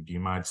removed. You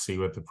might see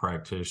what the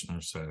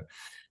practitioner said.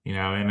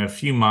 And a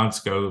few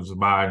months goes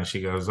by and she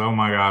goes, oh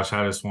my gosh,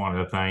 I just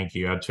wanted to thank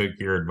you. I took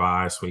your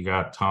advice. We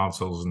got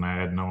tonsils and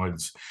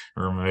adenoids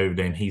removed,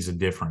 and he's a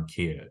different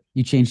kid.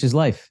 You changed his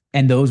life.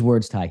 And those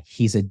words, Ty,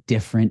 he's a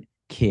different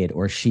kid,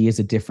 or she is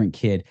a different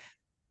kid.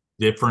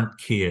 Different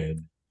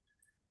kid.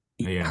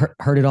 Yeah.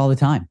 Heard it all the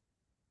time.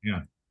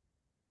 Yeah.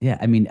 Yeah,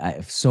 I mean,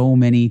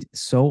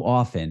 so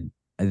often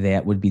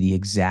that would be the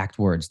exact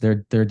words.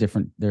 They're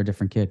different. They're a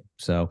different kid.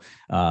 So,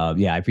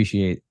 yeah, I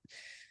appreciate.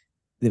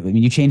 I mean,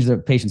 you change the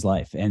patient's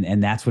life,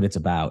 and that's what it's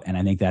about. And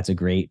I think that's a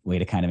great way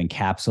to kind of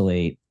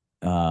encapsulate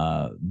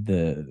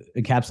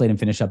and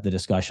finish up the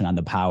discussion on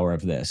the power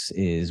of this.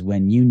 Is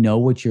when you know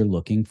what you're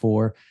looking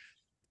for,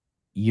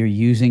 you're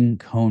using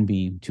cone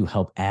beam to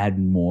help add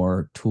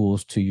more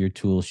tools to your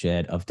tool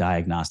shed of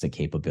diagnostic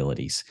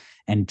capabilities,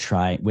 and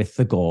try with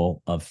the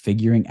goal of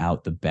figuring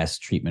out the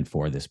best treatment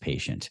for this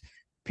patient,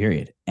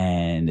 period.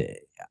 And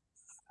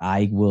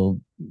I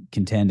will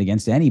contend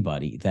against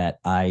anybody that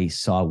I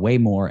saw way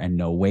more and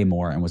know way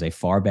more and was a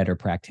far better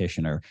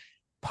practitioner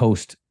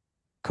post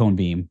cone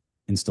beam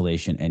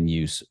installation and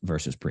use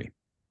versus pre.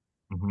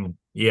 Mm-hmm.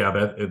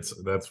 Yeah,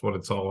 that's what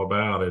it's all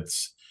about.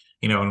 It's,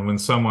 and when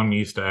someone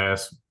used to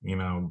ask me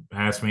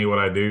what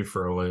I do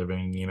for a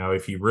living,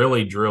 if you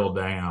really drill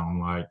down,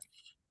 like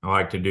I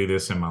like to do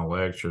this in my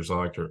lectures,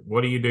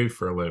 what do you do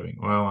for a living?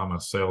 Well, I'm a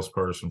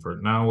salesperson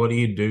no, what do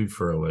you do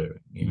for a living?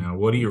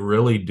 What do you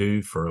really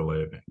do for a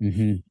living?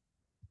 Mm-hmm.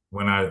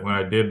 When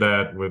I did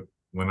that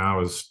when I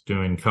was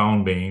doing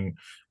cone beam,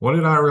 what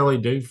did I really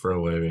do for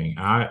a living?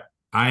 I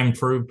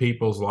improved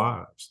people's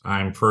lives.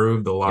 I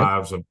improved the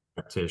lives of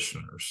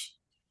practitioners.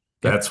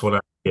 That's what I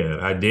did.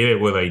 I did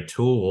it with a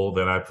tool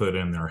that I put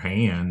in their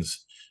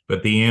hands,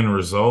 but the end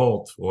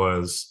result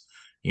was,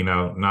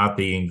 not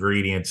the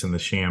ingredients in the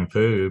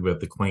shampoo, but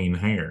the clean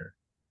hair.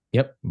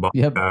 Yep.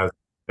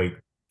 Like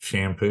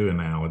shampoo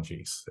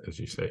analogies, as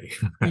you say.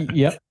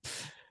 Yep.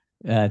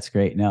 That's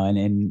great. No,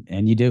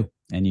 and you do,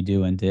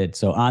 and did.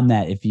 So on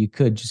that, if you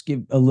could just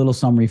give a little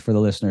summary for the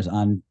listeners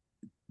on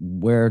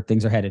where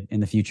things are headed in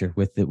the future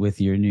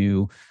with your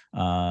new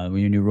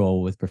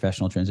role with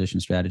professional transition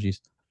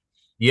strategies.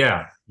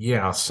 Yeah.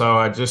 So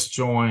I just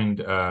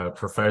joined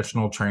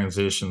Professional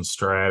Transition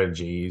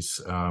Strategies,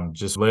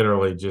 just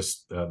literally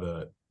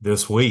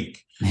this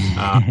week.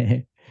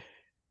 They're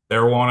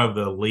one of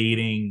the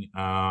leading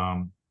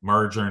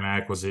merger and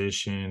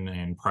acquisition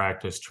and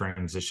practice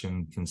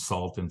transition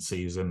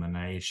consultancies in the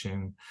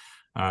nation.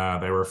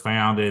 They were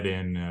founded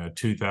in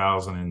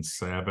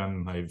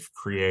 2007. They've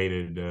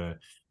created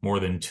more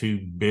than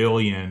 $2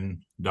 billion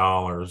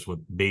with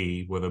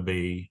a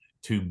B.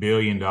 $2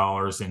 billion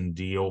in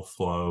deal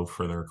flow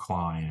for their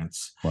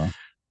clients. Wow.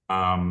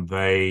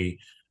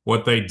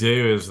 What they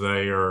do is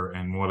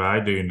and what I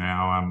do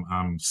now,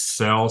 I'm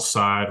sell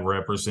side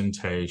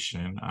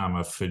representation. I'm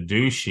a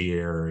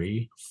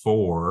fiduciary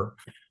for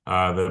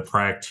the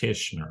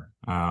practitioner.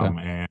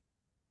 And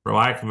for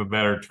lack of a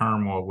better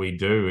term, what we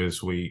do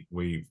is we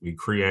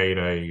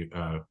create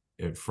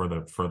for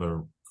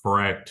the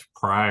correct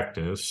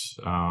practice,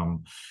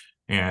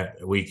 and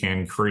we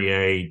can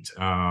create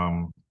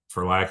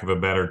for lack of a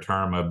better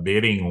term, a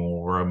bidding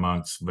war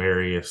amongst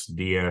various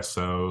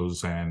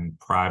DSOs and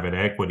private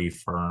equity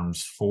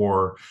firms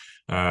for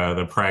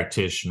the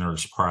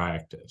practitioner's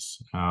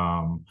practice.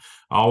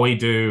 All we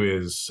do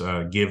is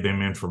give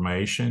them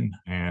information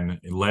and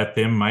let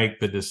them make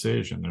the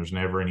decision. There's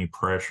never any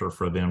pressure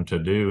for them to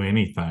do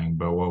anything,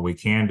 but what we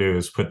can do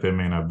is put them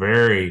in a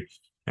very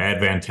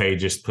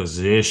advantageous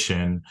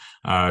position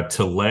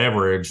to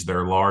leverage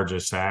their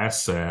largest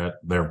asset,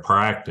 their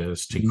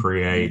practice, to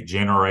create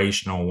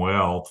generational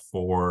wealth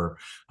for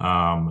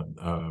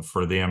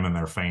them and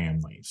their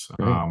families.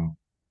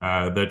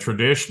 The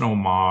traditional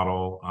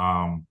model,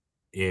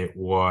 it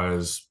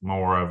was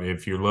more of,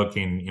 if you're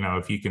looking,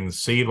 if you can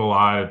see the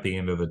light at the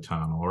end of the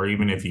tunnel, or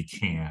even if you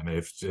can,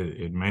 if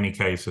in many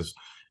cases,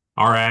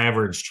 our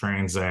average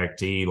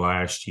transactee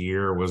last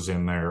year was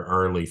in their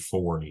early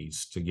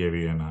 40s, to give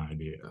you an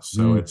idea.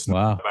 So it's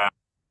not about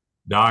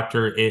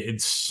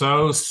it's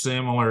so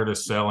similar to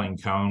selling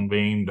cone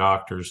beam.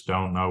 Doctors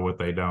don't know what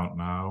they don't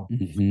know.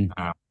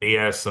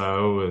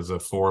 DSO is a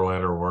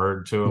 4-letter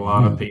word to a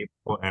lot of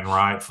people, and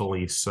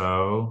rightfully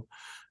so.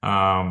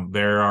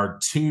 There are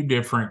 2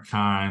 different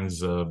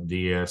kinds of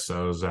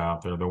DSOs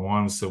out there. The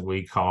ones that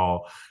we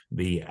call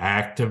the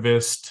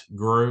activist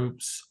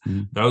groups.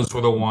 Those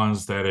were the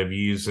ones that have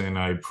using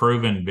a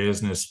proven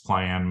business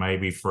plan,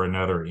 maybe for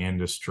another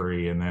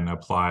industry, and then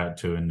apply it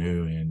to a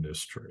new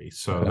industry.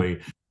 So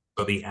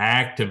the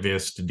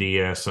activist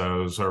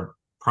DSOs are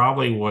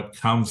probably what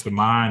comes to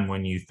mind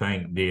when you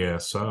think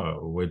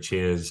DSO, which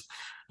is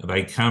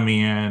they come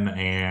in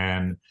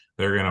and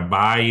they're going to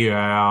buy you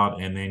out,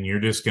 and then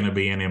you're just going to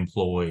be an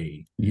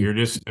employee. You're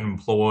just an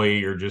employee.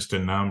 You're just a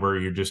number.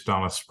 You're just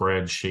on a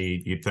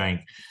spreadsheet. You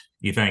think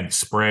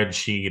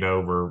spreadsheet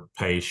over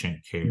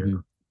patient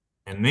care.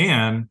 And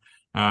then,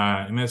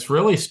 and it's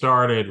really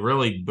started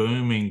really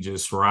booming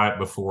just right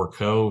before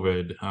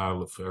COVID,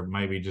 or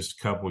maybe just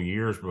a couple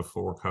years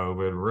before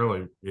COVID,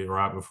 really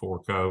right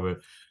before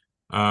COVID.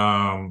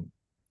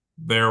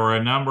 There were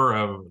a number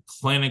of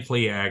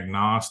clinically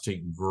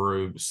agnostic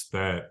groups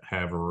that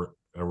have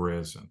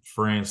arisen.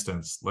 For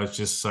instance, let's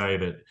just say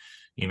that,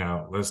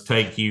 let's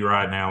take you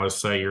right now. Let's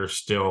say you're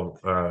still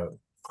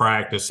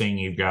practicing.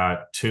 You've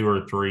got 2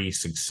 or 3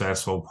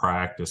 successful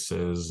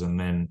practices, and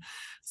then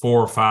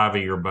 4 or 5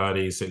 of your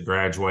buddies that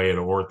graduated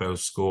ortho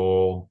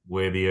school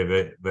with you,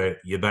 that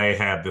they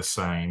have the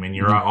same, and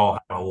you're all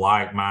have a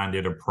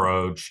like-minded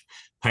approach.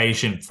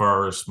 Patient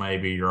first,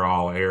 maybe you're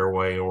all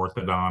airway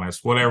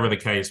orthodontists, whatever the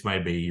case may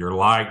be. You're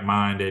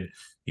like-minded,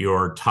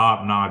 you're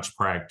top-notch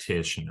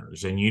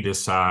practitioners, and you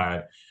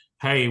decide,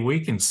 hey,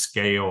 we can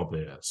scale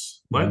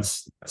this.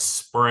 Let's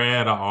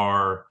spread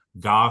our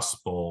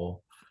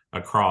gospel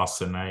across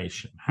the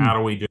nation. How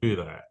do we do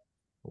that?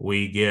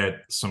 We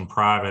get some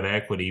private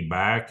equity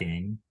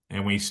backing,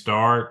 and we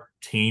start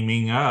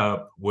teaming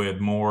up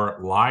with more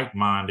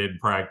like-minded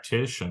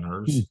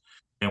practitioners,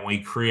 and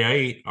we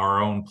create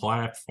our own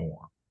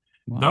platform.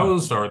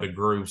 Those are the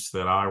groups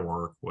that I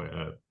work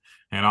with,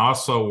 and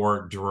also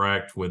work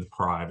direct with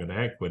private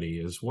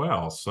equity as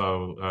well.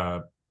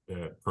 So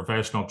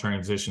Professional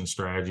Transition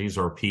Strategies,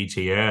 or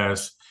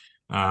PTS,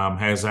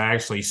 has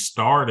actually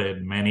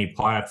started many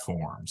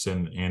platforms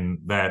in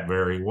that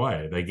very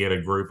way. They get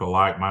a group of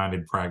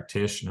like-minded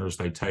practitioners,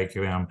 they take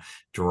them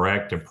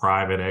direct to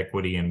private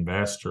equity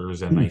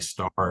investors, and they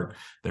start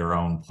their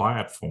own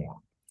platform.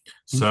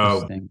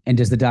 So, and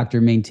does the doctor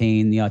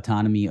maintain the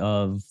autonomy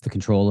of the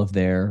control of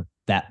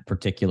that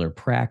particular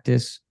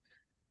practice?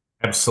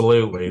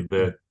 Absolutely.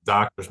 The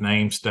doctor's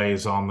name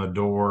stays on the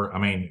door. I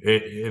mean,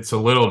 it's a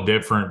little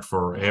different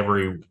for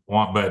everyone,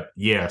 but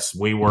yes,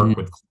 we work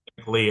with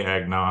clinically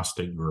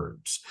agnostic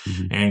groups.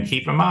 And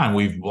keep in mind,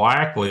 we've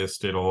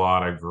blacklisted a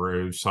lot of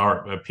groups.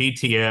 Our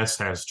PTS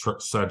has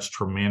such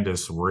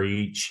tremendous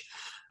reach.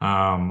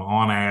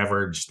 On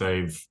average,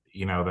 they've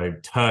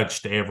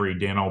touched every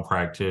dental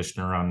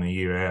practitioner on the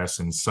U.S.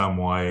 in some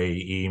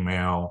way: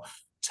 email,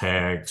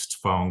 text,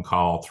 phone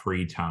call,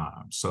 3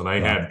 times. So they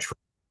have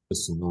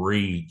tremendous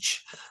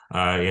reach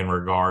in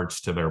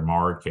regards to their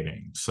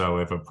marketing. So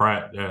if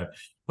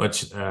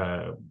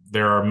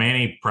there are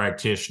many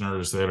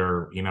practitioners that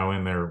are,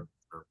 in their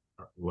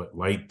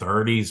late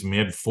 30s,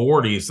 mid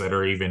 40s, that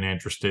are even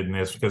interested in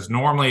this, because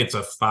normally it's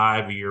a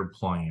 5-year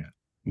plan.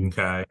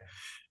 Okay.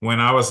 When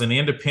I was an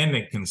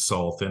independent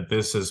consultant,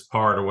 this is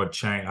part of what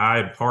changed. I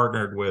had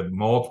partnered with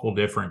multiple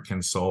different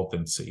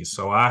consultancies,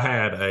 so I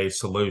had a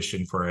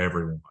solution for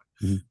everyone.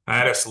 I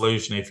had a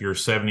solution if you're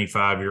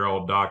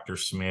 75-year-old Dr.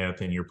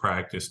 Smith and your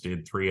practice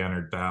did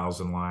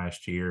 $300,000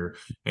 last year,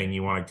 and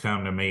you want to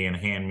come to me and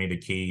hand me the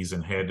keys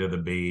and head to the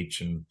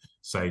beach and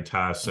say,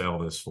 Ty, sell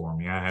this for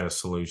me. I had a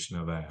solution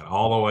to that,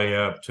 all the way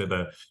up to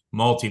the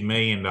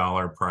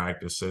multi-million-dollar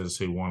practices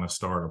who want to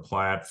start a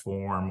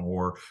platform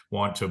or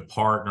want to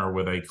partner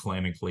with a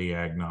clinically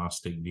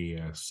agnostic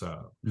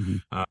DSO.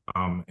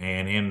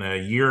 And in the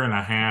year and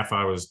a half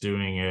I was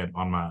doing it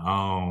on my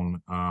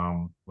own,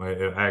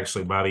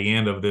 actually by the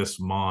end of this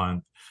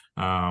month,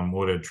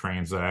 would have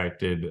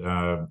transacted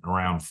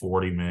around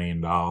 $40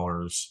 million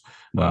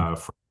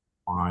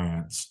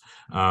clients.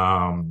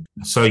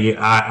 So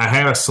I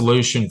had a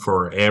solution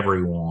for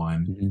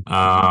everyone.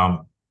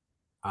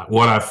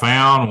 What I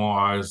found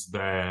was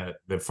that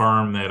the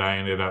firm that I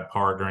ended up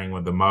partnering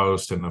with the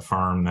most, and the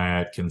firm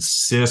that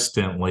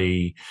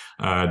consistently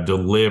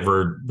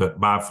delivered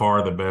by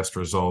far the best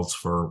results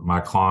for my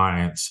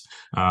clients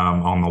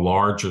on the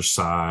larger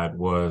side,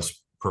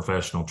 was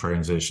Professional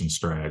Transition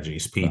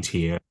Strategies,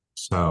 PTS.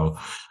 So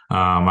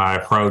I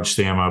approached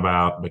them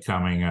about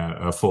becoming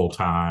a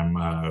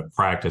full-time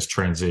practice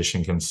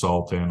transition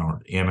consultant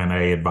or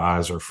M&A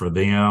advisor for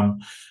them.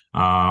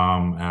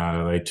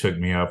 They took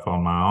me up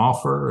on my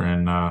offer,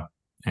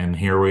 and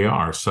here we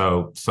are.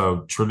 So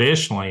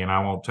traditionally, and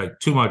I won't take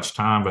too much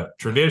time, but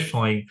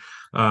traditionally,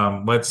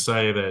 let's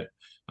say that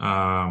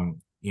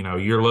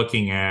you're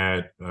looking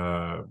at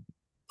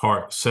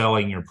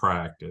selling your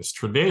practice.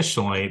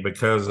 Traditionally,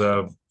 because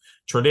of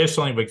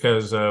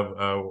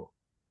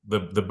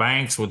the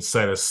banks would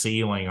set a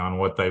ceiling on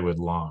what they would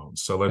loan.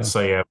 So let's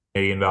say you have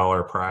 $1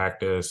 million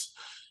practice.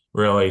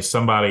 Really,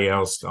 somebody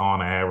else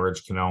on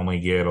average can only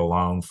get a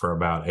loan for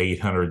about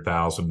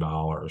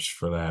 $800,000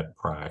 for that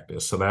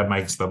practice. So that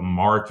makes the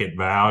market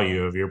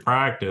value of your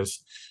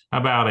practice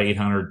about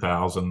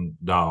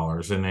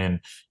 $800,000. And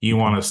then you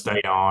want to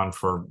stay on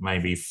for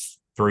maybe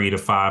 3 to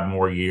 5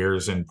 more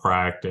years in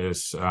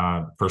practice,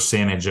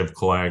 percentage of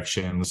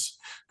collections.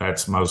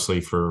 That's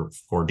mostly for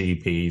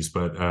DPs,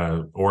 but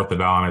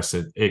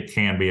orthodontists, it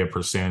can be a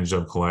percentage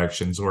of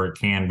collections, or it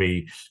can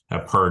be a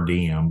per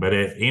diem. But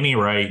at any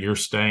rate, you're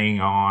staying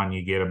on,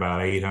 you get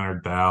about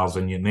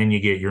 $800,000, and then you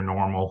get your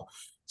normal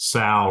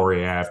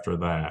salary after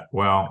that.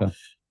 Well,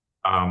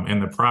 in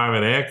the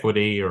private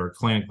equity or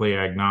clinically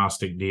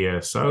agnostic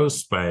DSO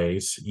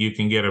space, you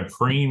can get a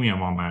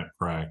premium on that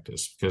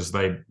practice because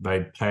they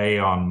pay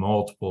on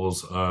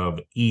multiples of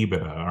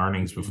EBITDA,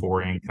 earnings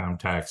before income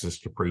taxes,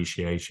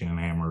 depreciation, and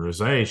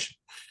amortization.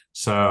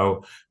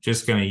 So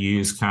just going to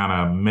use kind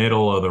of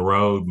middle of the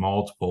road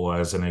multiple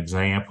as an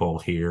example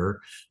here.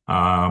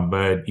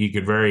 But you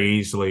could very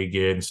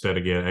easily instead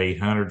of get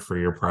 800 for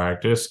your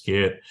practice,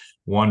 get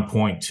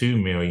 1.2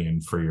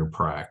 million for your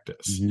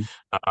practice.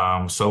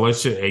 So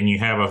let's say you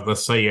have a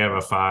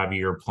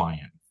 5-year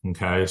plan.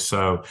 Okay.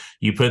 So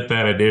you put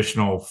that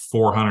additional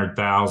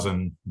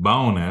 400,000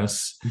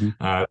 bonus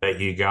that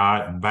you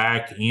got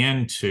back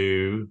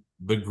into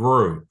the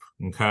group.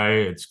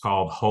 Okay. It's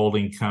called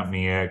holding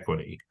company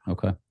equity.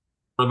 Okay.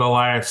 For the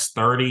last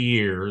 30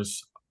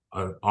 years,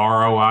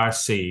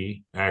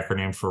 ROIC,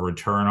 acronym for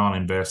return on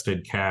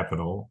invested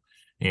capital,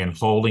 and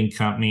holding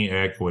company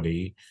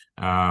equity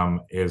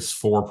is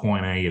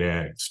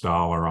 4.8x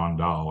dollar on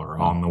dollar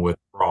on the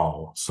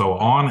withdrawal. So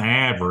on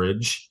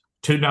average,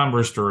 2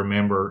 numbers to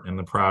remember in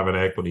the private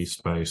equity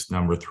space,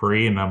 number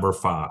 3 and number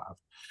 5.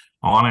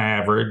 On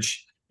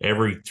average,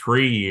 every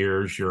 3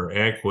 years, your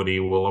equity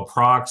will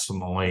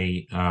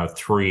approximately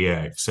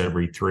 3x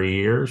every 3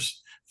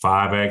 years,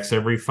 5x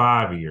every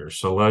 5 years.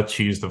 So let's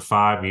use the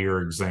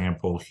 5-year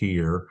example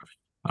here.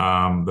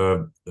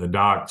 The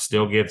doc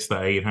still gets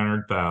the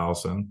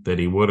 800,000 that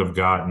he would have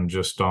gotten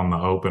just on the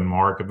open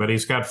market, but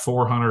he's got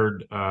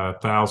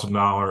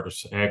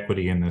 $400,000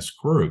 equity in this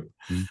group.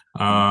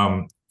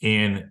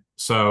 And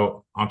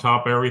so on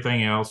top of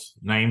everything else,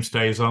 name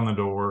stays on the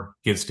door,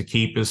 gets to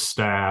keep his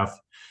staff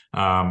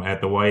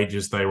at the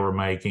wages they were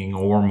making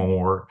or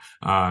more.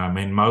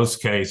 In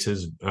most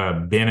cases,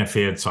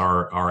 benefits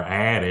are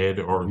added,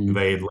 or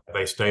they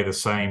stay the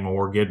same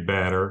or get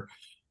better.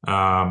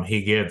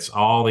 He gets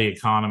all the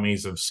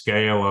economies of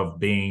scale of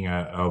being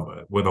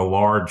with a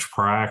large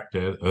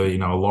practice, a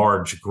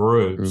large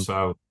group.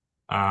 So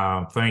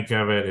think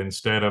of it,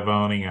 instead of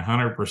owning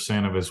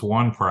 100% of his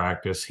one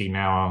practice, he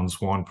now owns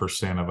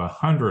 1% of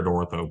 100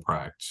 ortho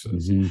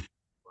practices.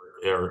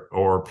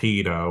 Or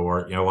pedo,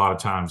 or a lot of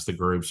times the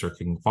groups are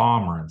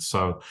conglomerates.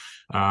 So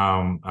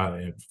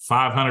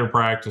 500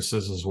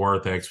 practices is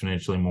worth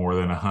exponentially more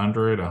than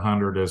 100.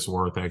 100 is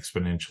worth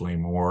exponentially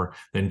more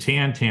than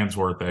 10. 10 is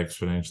worth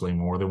exponentially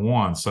more than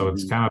 1. So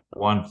it's kind of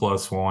 1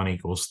 + 1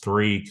 =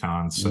 3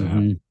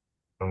 concept.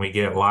 And we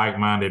get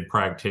like-minded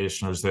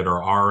practitioners that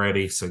are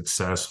already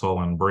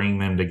successful and bring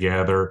them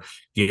together,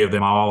 give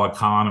them all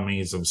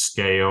economies of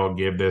scale,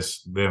 give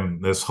them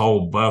this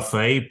whole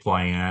buffet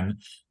plan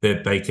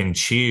that they can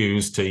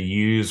choose to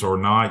use or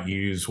not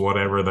use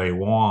whatever they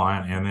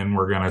want. And then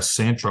we're going to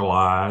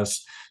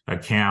centralize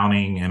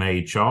accounting and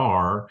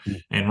HR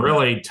and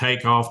really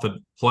take off the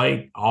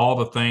plate all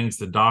the things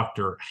the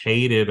doctor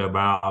hated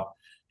about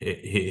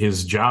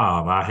his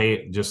job. I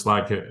hate, just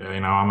like,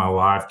 I'm a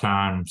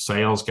lifetime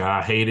sales guy.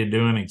 I hated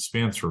doing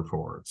expense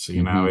reports.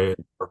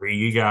 For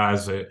you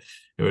guys, it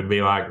would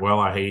be like, well,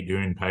 I hate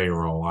doing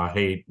payroll. I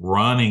hate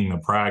running the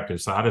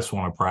practice. I just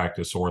want to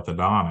practice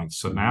orthodontics.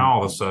 So now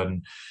all of a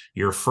sudden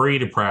you're free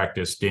to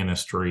practice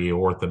dentistry,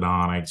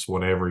 orthodontics,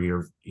 whatever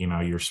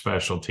your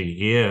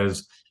specialty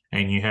is.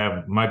 And you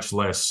have much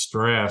less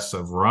stress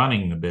of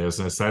running the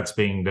business. That's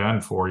being done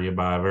for you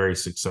by a very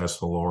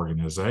successful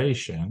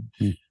organization.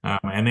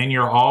 And then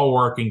you're all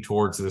working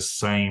towards this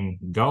same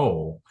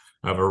goal.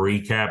 of a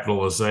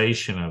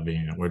recapitalization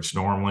event, which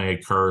normally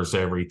occurs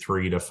every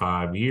 3 to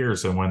 5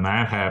 years. And when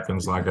that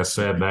happens, like I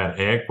said, that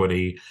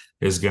equity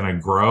is going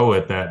to grow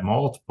at that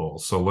multiple.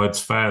 So let's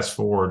fast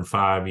forward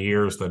 5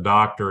 years. The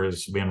doctor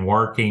has been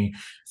working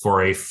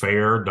for a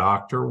fair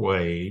doctor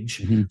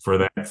wage for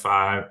that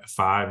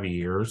five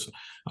years.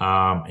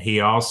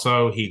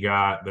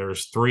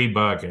 There's 3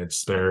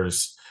 buckets.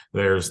 There's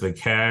the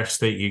cash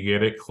that you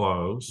get at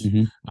close.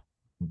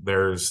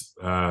 There's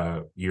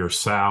your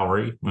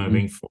salary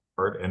moving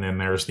forward, and then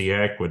there's the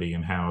equity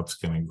and how it's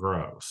going to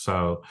grow.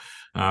 So,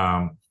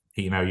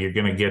 you're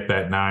going to get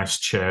that nice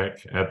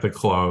check at the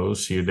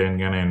close. You're then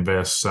going to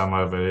invest some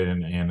of it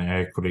in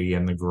equity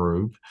in the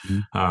group.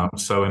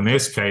 So in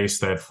this case,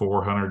 that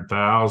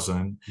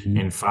 400,000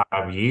 in 5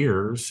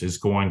 years is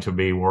going to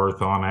be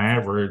worth on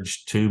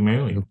average $2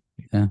 million.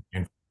 In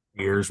 5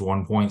 years,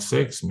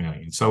 1.6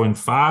 million. So in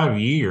 5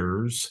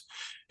 years,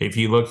 if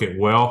you look at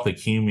wealth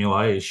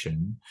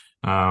accumulation,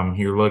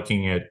 you're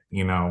looking at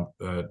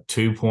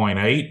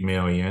 2.8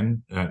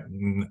 million,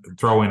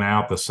 throwing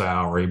out the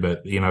salary,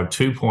 but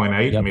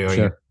 2.8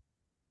 million on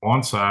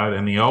one side,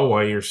 and the old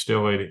way you're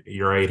still at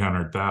your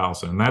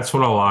 800,000. And that's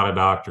what a lot of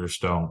doctors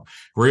don't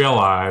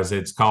realize.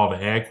 It's called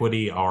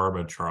equity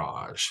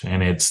arbitrage,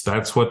 and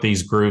that's what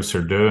these groups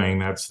are doing.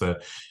 That's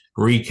the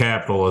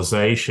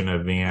recapitalization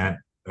event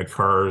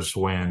occurs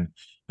when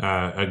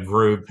a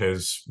group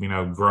has,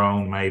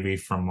 grown maybe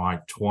from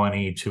like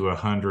 20 to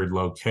 100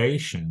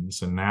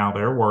 locations, and now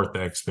they're worth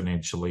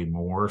exponentially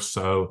more.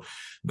 So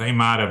they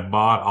might have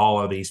bought all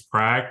of these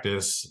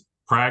practices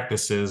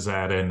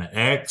at an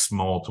X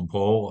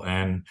multiple,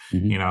 and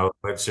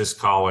let's just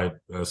call it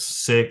a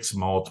 6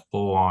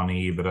 multiple on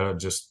EBITDA.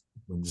 Just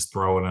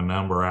throwing a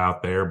number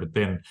out there, but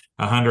then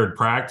 100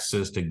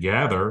 practices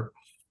together,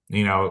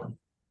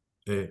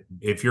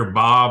 if you're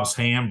Bob's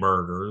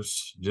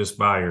Hamburgers just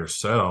by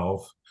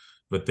yourself,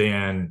 but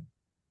then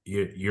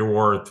you're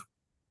worth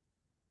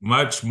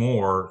much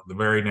more the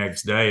very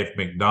next day if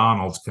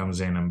McDonald's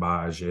comes in and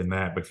buys you, and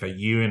that because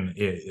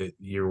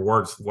you're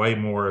worth way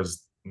more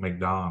as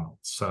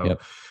McDonald's. So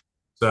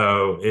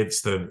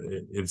it's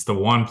the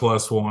 1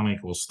 + 1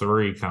 =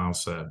 3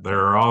 concept.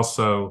 There's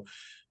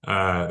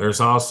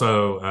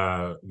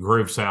also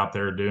groups out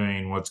there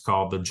doing what's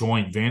called the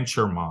joint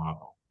venture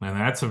model. And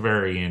that's a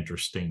very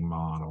interesting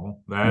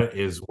model. That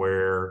is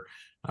where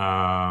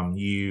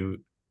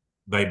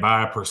they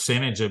buy a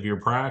percentage of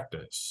your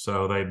practice.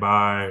 So they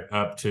buy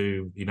up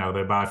to, they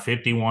buy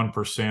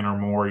 51% or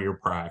more of your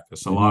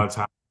practice. A lot of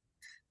times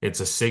it's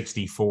a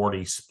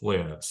 60-40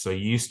 split. So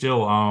you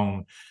still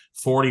own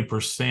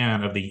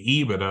 40% of the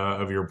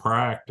EBITDA of your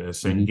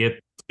practice and get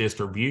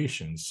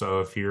distributions. So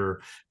if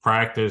your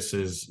practice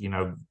is,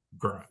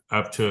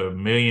 up to $1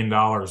 million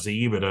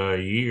EBITDA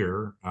a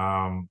year,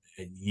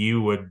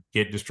 you would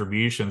get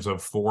distributions of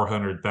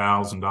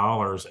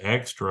 $400,000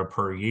 extra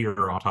per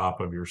year on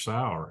top of your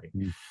salary.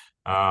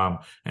 And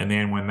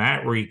then when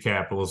that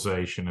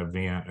recapitalization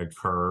event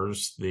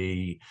occurs,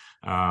 the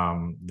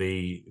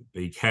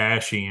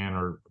cash in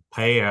or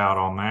payout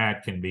on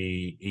that can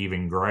be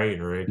even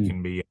greater. It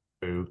can be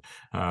from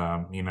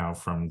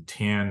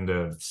 10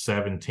 to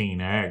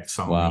 17x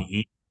on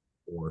the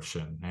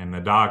portion, and the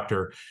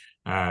doctor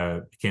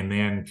can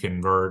then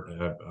convert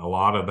a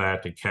lot of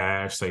that to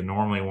cash. They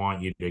normally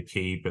want you to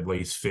keep at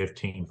least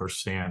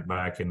 15%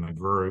 back in the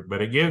group,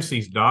 but it gives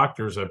these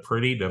doctors a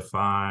pretty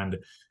defined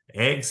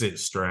exit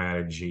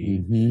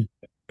strategy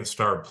to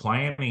start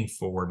planning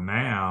for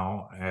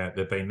now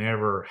that they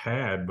never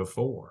had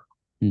before.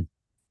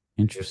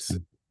 Interesting.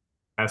 It's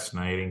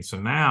fascinating. So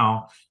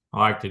now I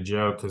like to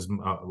joke, because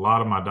a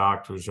lot of my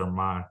doctors are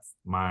my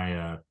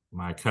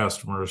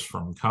customers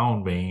from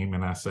Cone Beam,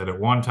 and I said at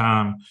one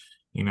time,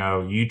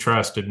 you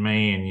trusted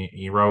me and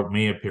you wrote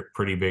me a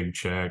pretty big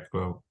check.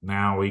 Well,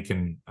 now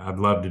I'd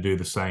love to do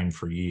the same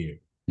for you.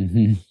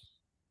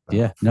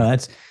 Yeah, no,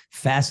 that's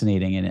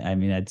fascinating. And I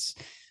mean,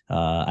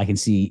 I can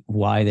see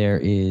why there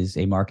is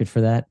a market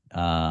for that.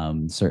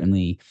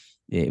 Certainly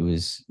it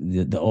was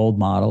the old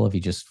model. If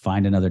you just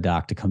find another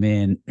doc to come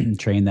in,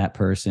 train that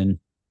person,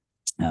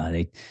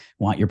 they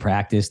want your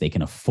practice. They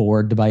can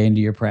afford to buy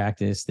into your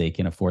practice. They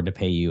can afford to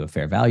pay you a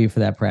fair value for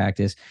that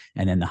practice.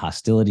 And then the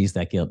hostilities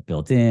that get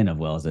built in of,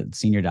 well, as a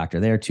senior doctor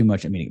there, too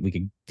much. I mean, we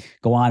could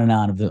go on and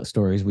on of the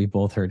stories. We've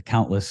both heard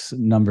countless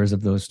numbers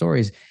of those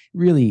stories.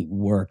 Really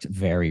worked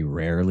very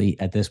rarely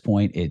at this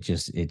point.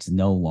 It's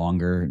no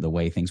longer the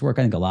way things work.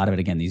 I think a lot of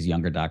it, again, these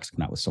younger docs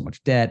come out with so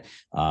much debt.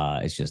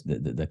 It's just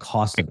the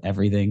cost of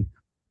everything.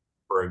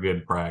 For a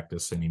good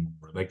practice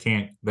anymore. They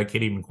can't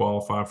even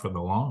qualify for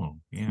the loan.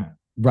 Yeah.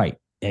 Right.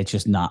 It's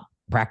just not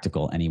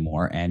practical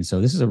anymore. And so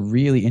this is a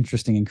really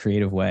interesting and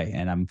creative way.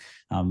 And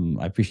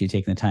I appreciate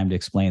taking the time to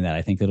explain that.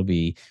 I think it'll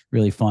be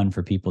really fun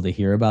for people to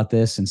hear about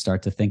this and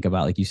start to think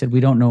about, like you said, we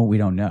don't know what we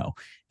don't know.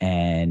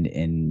 And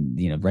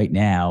right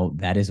now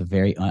that is a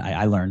very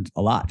I learned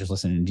a lot just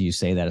listening to you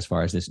say that, as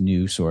far as this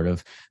new sort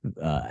of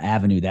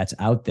avenue that's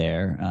out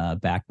there,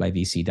 backed by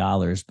VC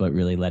dollars, but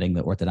really letting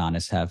the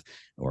orthodontist have,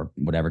 or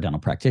whatever dental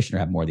practitioner,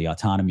 have more of the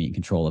autonomy and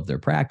control of their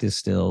practice,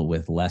 still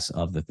with less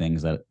of the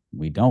things that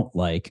we don't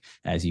like,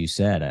 as you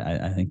said.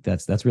 I think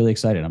that's really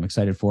exciting. I'm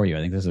excited for you. I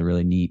think this is a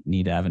really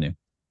neat avenue.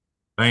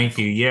 Thank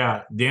you.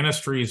 Yeah,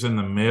 dentistry is in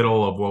the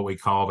middle of what we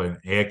call an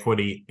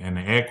equity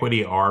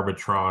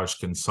arbitrage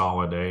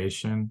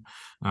consolidation.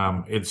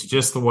 It's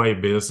just the way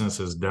business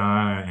is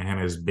done and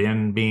has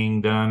been being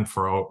done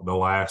for the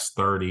last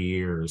 30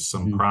 years.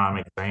 Some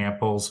prime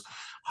examples: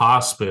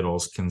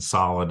 hospitals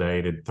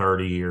consolidated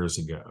 30 years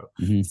ago.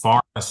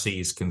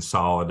 Pharmacies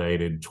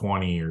consolidated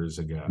 20 years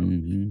ago.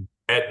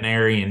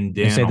 Veterinary and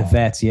dental. They say the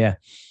vets, yeah,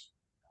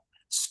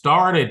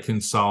 started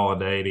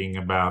consolidating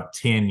about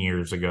 10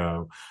 years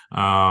ago.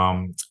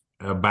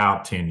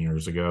 About 10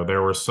 years ago.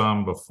 There were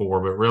some before,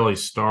 but really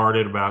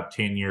started about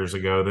 10 years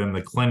ago. Then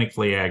the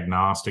clinically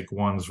agnostic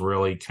ones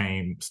really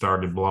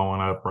started blowing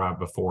up right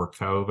before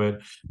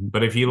COVID.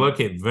 But if you look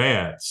at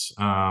vets,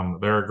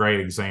 they're a great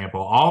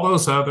example. All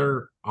those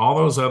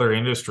other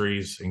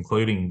industries,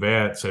 including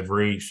vets, have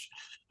reached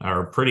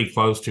or pretty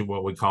close to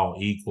what we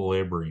call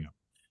equilibrium.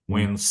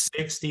 When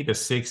 60 to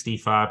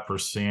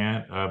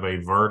 65% of a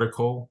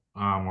vertical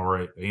or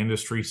an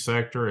industry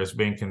sector has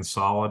been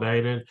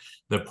consolidated,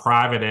 the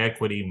private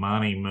equity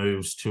money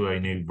moves to a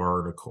new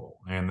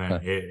vertical, and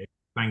then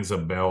things a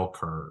bell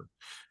curve.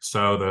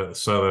 So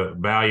the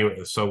value,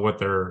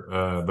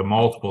 the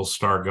multiples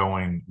start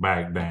going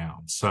back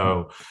down.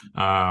 So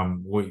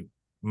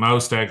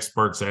most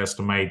experts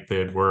estimate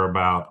that we're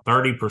about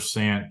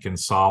 30%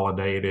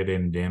 consolidated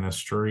in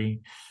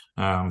dentistry.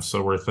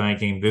 So we're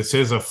thinking this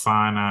is a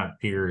finite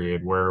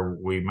period where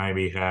we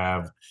maybe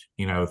have,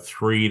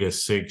 3 to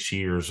 6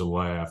 years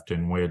left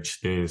in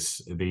which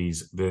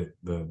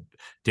the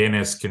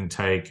dentists can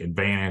take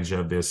advantage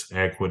of this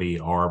equity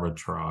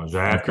arbitrage.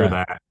 After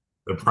that,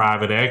 the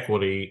private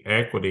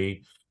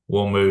equity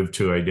will move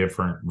to a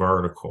different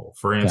vertical.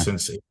 For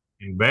instance,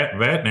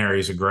 veterinary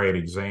is a great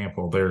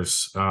example.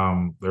 There's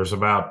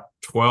about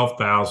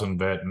 12,000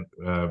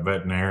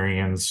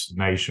 veterinarians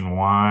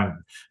nationwide.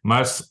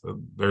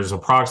 There's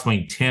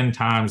approximately 10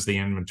 times the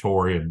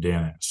inventory of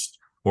dentists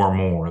or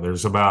more.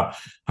 There's about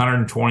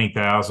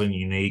 120,000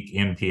 unique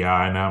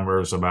NPI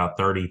numbers, about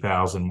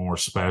 30,000 more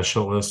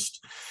specialists.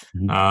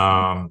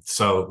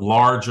 So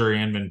larger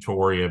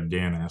inventory of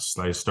dentists.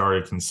 They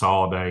started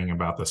consolidating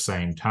about the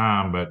same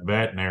time, but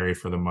veterinary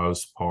for the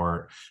most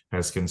part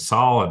has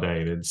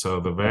consolidated. So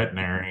the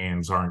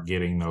veterinarians aren't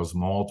getting those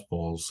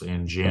multiples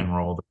in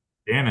general that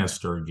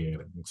dentists are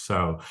getting.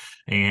 So,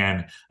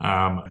 and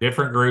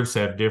different groups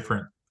have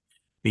different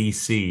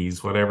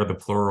theses, whatever the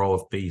plural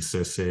of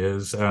thesis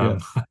is. So,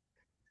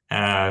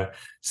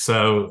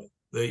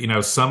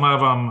 some of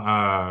them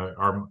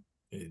are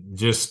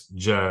just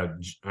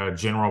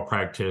general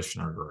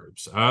practitioner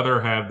groups.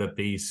 Other have the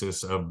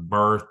thesis of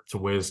birth to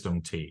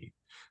wisdom teeth.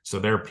 So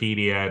they're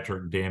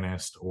pediatric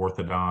dentists,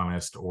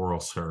 orthodontists, oral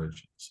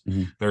surgeons.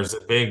 There's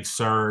a big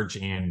surge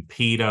in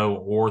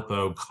pedo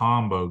ortho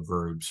combo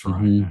groups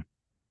right now.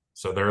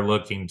 So they're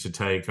looking to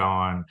take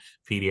on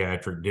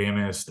pediatric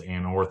dentists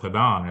and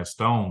orthodontists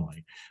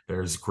only.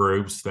 There's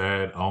groups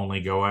that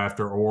only go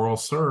after oral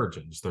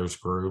surgeons. There's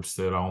groups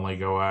that only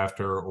go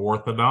after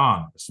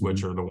orthodontists,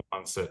 which are the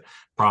ones that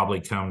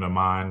probably come to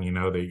mind,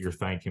 that you're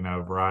thinking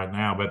of right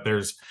now. But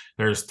there's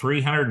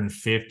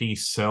 350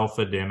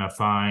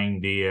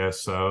 self-identifying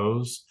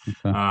DSOs.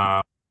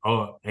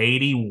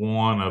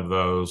 81 of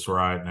those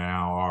right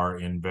now are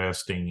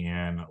investing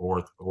in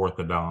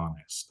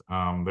orthodontists.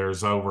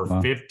 There's over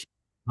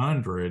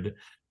 1,500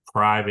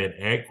 private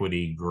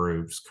equity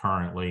groups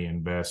currently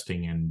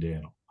investing in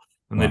dental.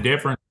 And the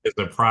difference is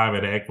the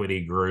private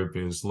equity group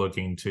is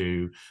looking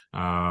to,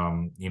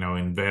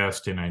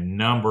 invest in a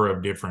number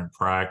of different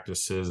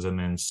practices and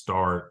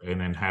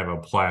then have a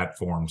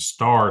platform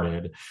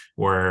started.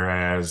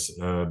 Whereas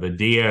the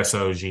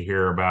DSOs you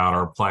hear about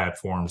are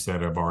platforms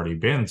that have already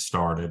been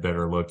started that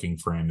are looking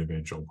for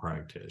individual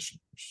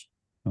practitioners.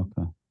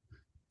 Okay.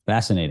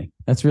 Fascinating.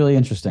 That's really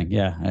interesting.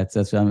 Yeah,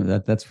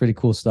 that's pretty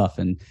cool stuff.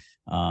 And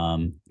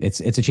it's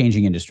a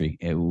changing industry.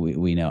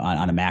 We know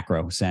on a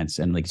macro sense,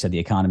 and like you said, the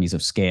economies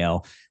of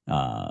scale,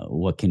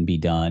 what can be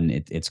done.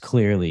 It's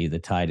clearly the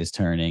tide is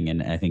turning,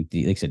 and I think,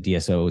 like I said,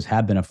 DSOs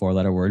have been a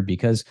 4-letter word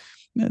because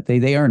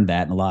they earned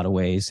that in a lot of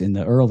ways in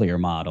the earlier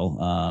model.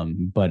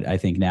 But I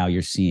think now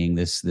you're seeing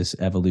this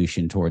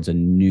evolution towards a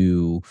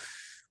new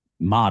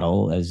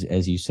model,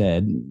 as you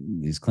said,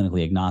 these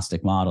clinically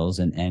agnostic models,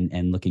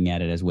 and looking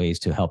at it as ways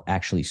to help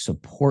actually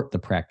support the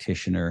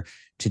practitioner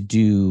to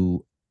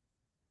do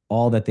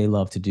all that they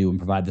love to do and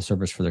provide the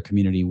service for their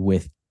community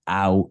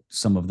without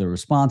some of the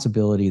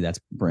responsibility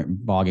that's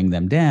bogging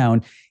them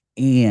down,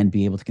 and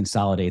be able to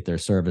consolidate their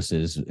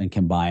services and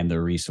combine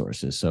their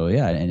resources. So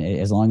yeah, and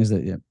as long as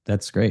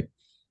that's great.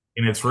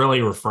 And it's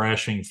really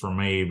refreshing for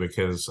me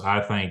because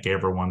I think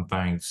everyone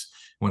thinks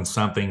when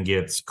something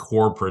gets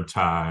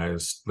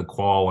corporatized, the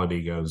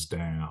quality goes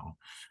down.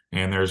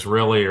 And there's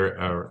really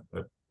a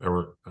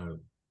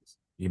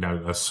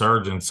a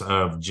surgence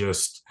of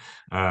just,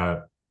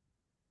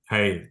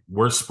 hey,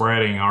 we're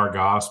spreading our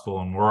gospel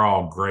and we're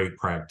all great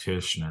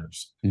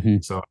practitioners. Hmm.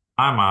 So in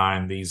my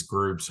mind, these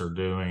groups are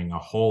doing a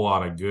whole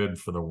lot of good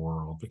for the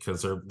world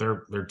because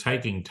they're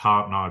taking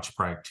top-notch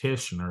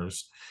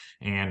practitioners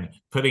and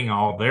putting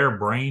all their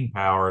brain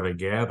power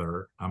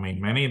together. I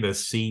mean, many of the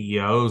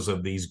CEOs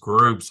of these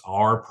groups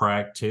are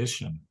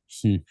practitioners.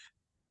 Hmm.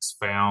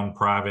 Found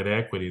private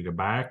equity to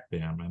back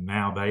them, and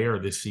now they are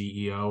the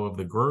CEO of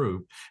the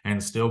group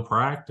and still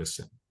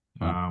practicing.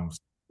 Wow.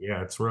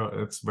 Yeah,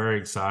 it's very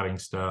exciting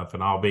stuff,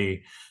 and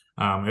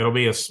it'll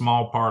be a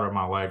small part of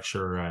my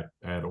lecture at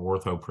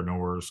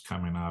Orthopreneurs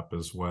coming up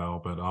as well,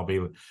 but I'll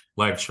be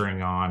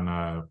lecturing on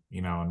a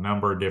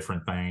number of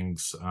different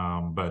things.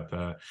 But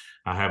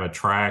I have a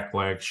track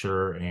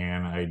lecture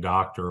and a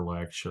doctor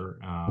lecture,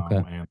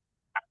 Okay. and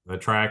the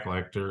track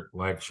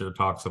lecture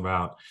talks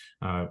about,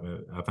 I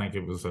think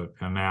it was an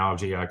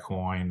analogy I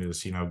coined,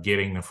 is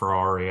getting the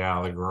Ferrari out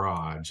of the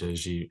garage,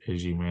 as you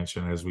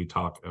mentioned, as we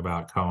talk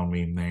about cone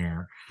beam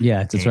there. Yeah,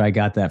 that's And where I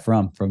got that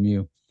from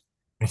you.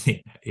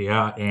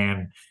 yeah,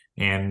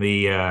 and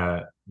the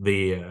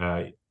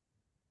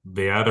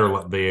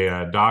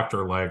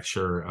doctor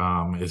lecture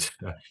is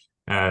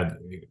uh,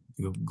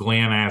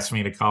 Glenn asked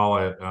me to call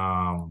it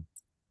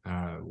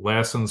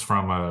lessons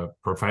from a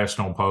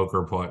professional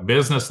poker player,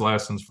 business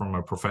lessons from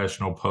a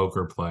professional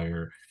poker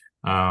player.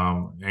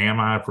 Am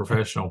I a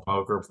professional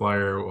poker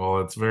player?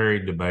 Well, it's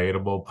very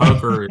debatable.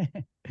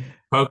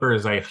 Poker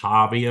is a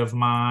hobby of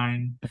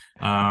mine.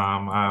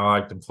 I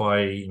like to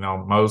play,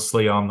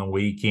 mostly on the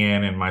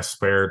weekend in my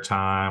spare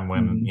time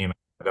when, Mhm.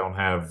 I don't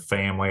have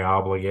family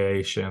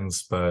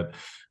obligations, but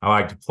I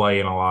like to play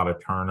in a lot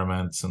of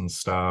tournaments and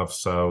stuff.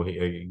 So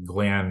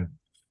Glenn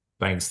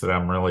thinks that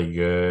I'm really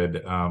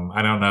good.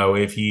 I don't know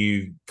if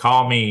you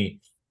call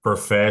me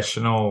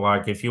professional,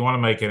 like if you want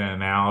to make an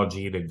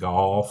analogy to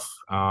golf,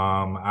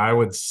 I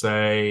would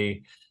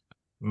say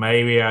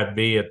maybe I'd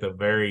be at the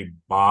very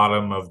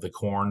bottom of the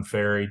Corn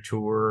Ferry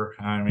Tour.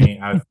 I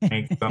mean, I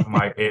think something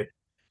like it.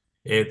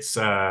 It's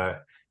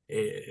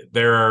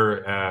there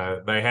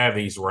are they have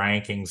these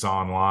rankings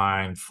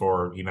online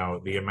for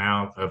the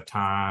amount of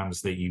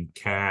times that you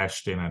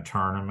cashed in a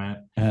tournament,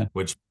 Uh,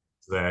 which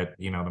that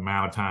the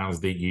amount of times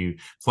that you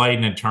played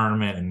in a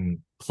tournament and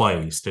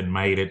placed and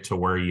made it to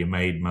where you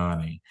made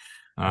money.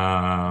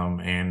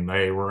 And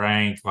they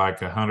rank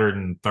like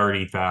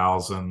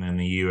 130,000 in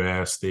the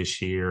US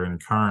this year.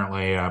 And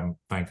currently, I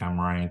think I'm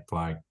ranked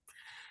like,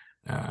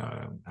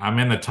 I'm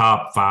in the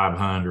top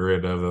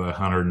 500 of the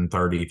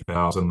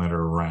 130,000 that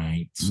are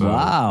ranked. So,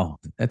 wow,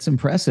 that's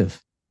impressive.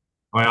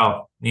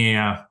 well,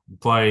 yeah,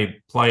 play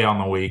on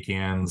the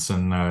weekends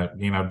and,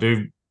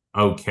 do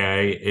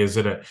okay.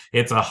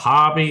 It's a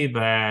hobby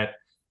that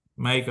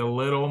make a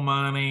little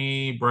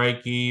money,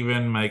 break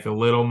even, make a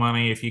little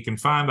money. If you can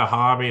find a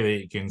hobby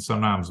that you can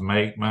sometimes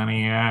make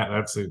money at,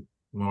 that's the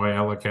way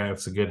I look at it.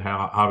 It's a good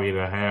hobby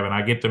to have. And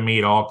I get to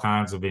meet all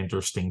kinds of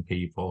interesting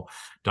people,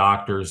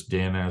 doctors,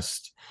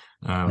 dentists,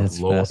 That's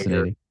lawyers.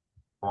 fascinating.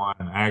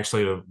 And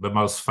actually, the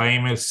most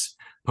famous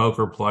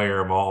poker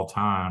player of all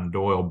time,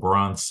 Doyle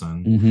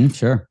Brunson,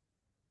 Sure.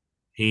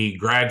 he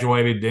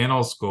graduated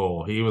dental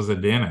school. He was a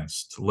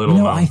dentist, little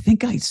I known,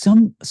 think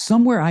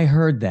somewhere I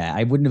heard that.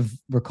 I wouldn't have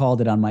recalled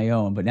it on my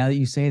own, but now that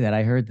you say that,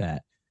 I heard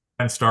that.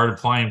 and started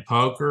playing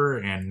poker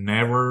and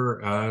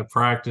never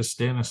practiced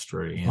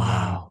dentistry. And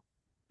Wow.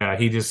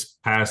 he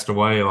just passed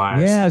away Yeah, I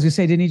last, was gonna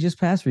say, didn't he just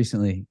pass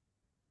recently?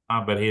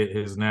 but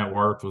his net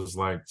worth was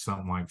like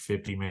something like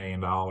 $50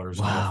 million, all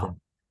Wow. from,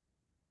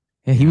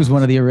 Yeah, he was yeah,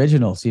 one of the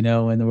originals,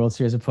 when the World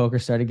Series of Poker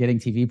started getting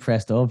TV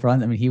pressed over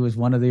front. I mean, he was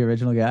one of the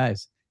original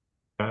guys.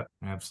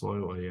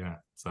 absolutely, yeah.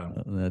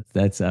 So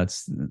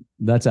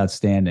That's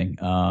outstanding.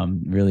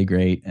 Really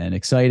great and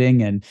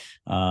exciting, and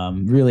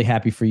really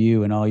happy for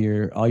you and all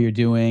you're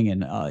doing,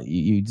 and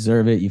you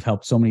deserve it. You've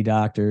helped so many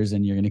doctors,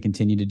 and you're going to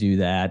continue to do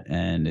that,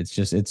 and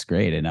it's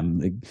great. And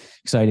I'm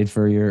excited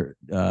for your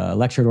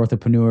lecture at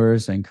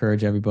Orthopreneurs. I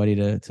encourage everybody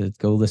to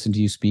go listen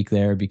to you speak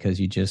there because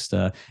you just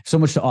so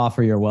much to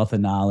offer, your wealth of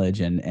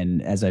knowledge,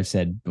 and as I've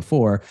said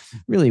before,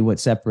 really what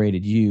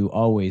separated you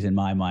always in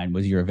my mind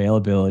was your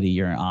availability,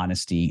 your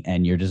honesty,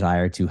 and your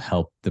desire to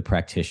help the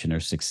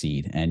practitioners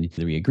succeed. And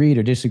whether we agreed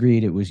or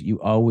disagreed, it was you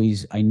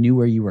always, I knew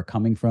where you were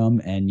coming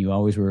from, and you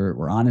always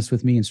were honest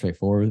with me and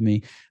straightforward with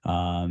me.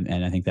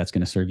 And I think that's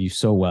going to serve you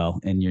so well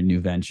in your new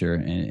venture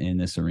in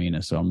this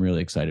arena. So I'm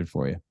really excited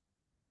for you.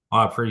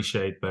 I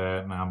appreciate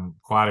that, and I'm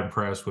quite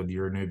impressed with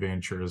your new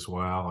venture as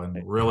well. And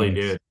really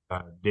Thanks.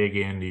 did dig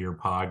into your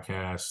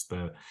podcast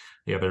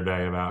the other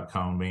day about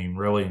cone beam.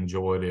 Really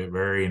enjoyed it.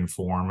 Very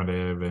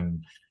informative,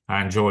 and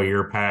I enjoy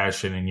your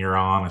passion and your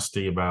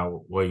honesty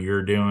about what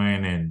you're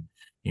doing. And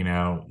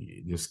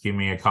just give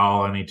me a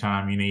call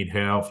anytime you need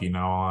help.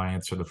 I'll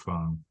answer the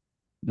phone.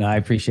 I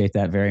appreciate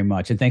that very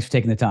much. And thanks for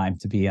taking the time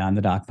to be on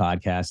the Doc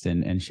podcast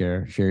and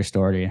share your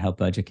story and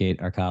help educate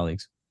our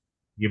colleagues.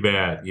 You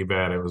bet. You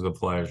bet. It was a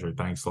pleasure.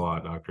 Thanks a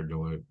lot, Dr.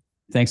 DeLuke.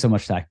 Thanks so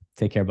much, Ty.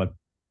 Take care, bud.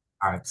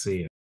 All right. See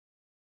you.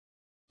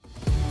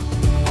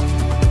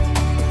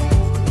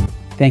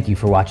 Thank you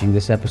for watching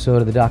this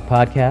episode of the Doc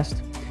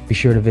Podcast. Be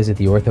sure to visit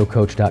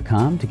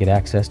theorthocoach.com to get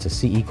access to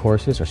CE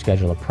courses or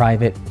schedule a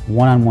private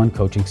one-on-one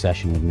coaching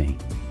session with me.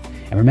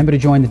 And remember to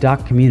join the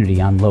Doc community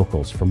on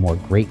Locals for more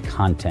great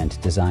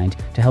content designed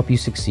to help you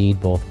succeed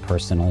both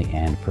personally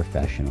and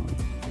professionally.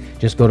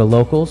 Just go to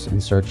Locals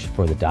and search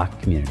for the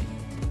Doc community.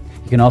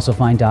 You can also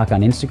find Doc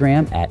on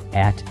Instagram at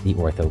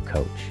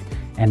 @theorthocoach.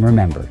 And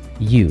remember,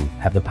 you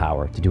have the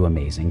power to do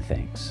amazing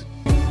things.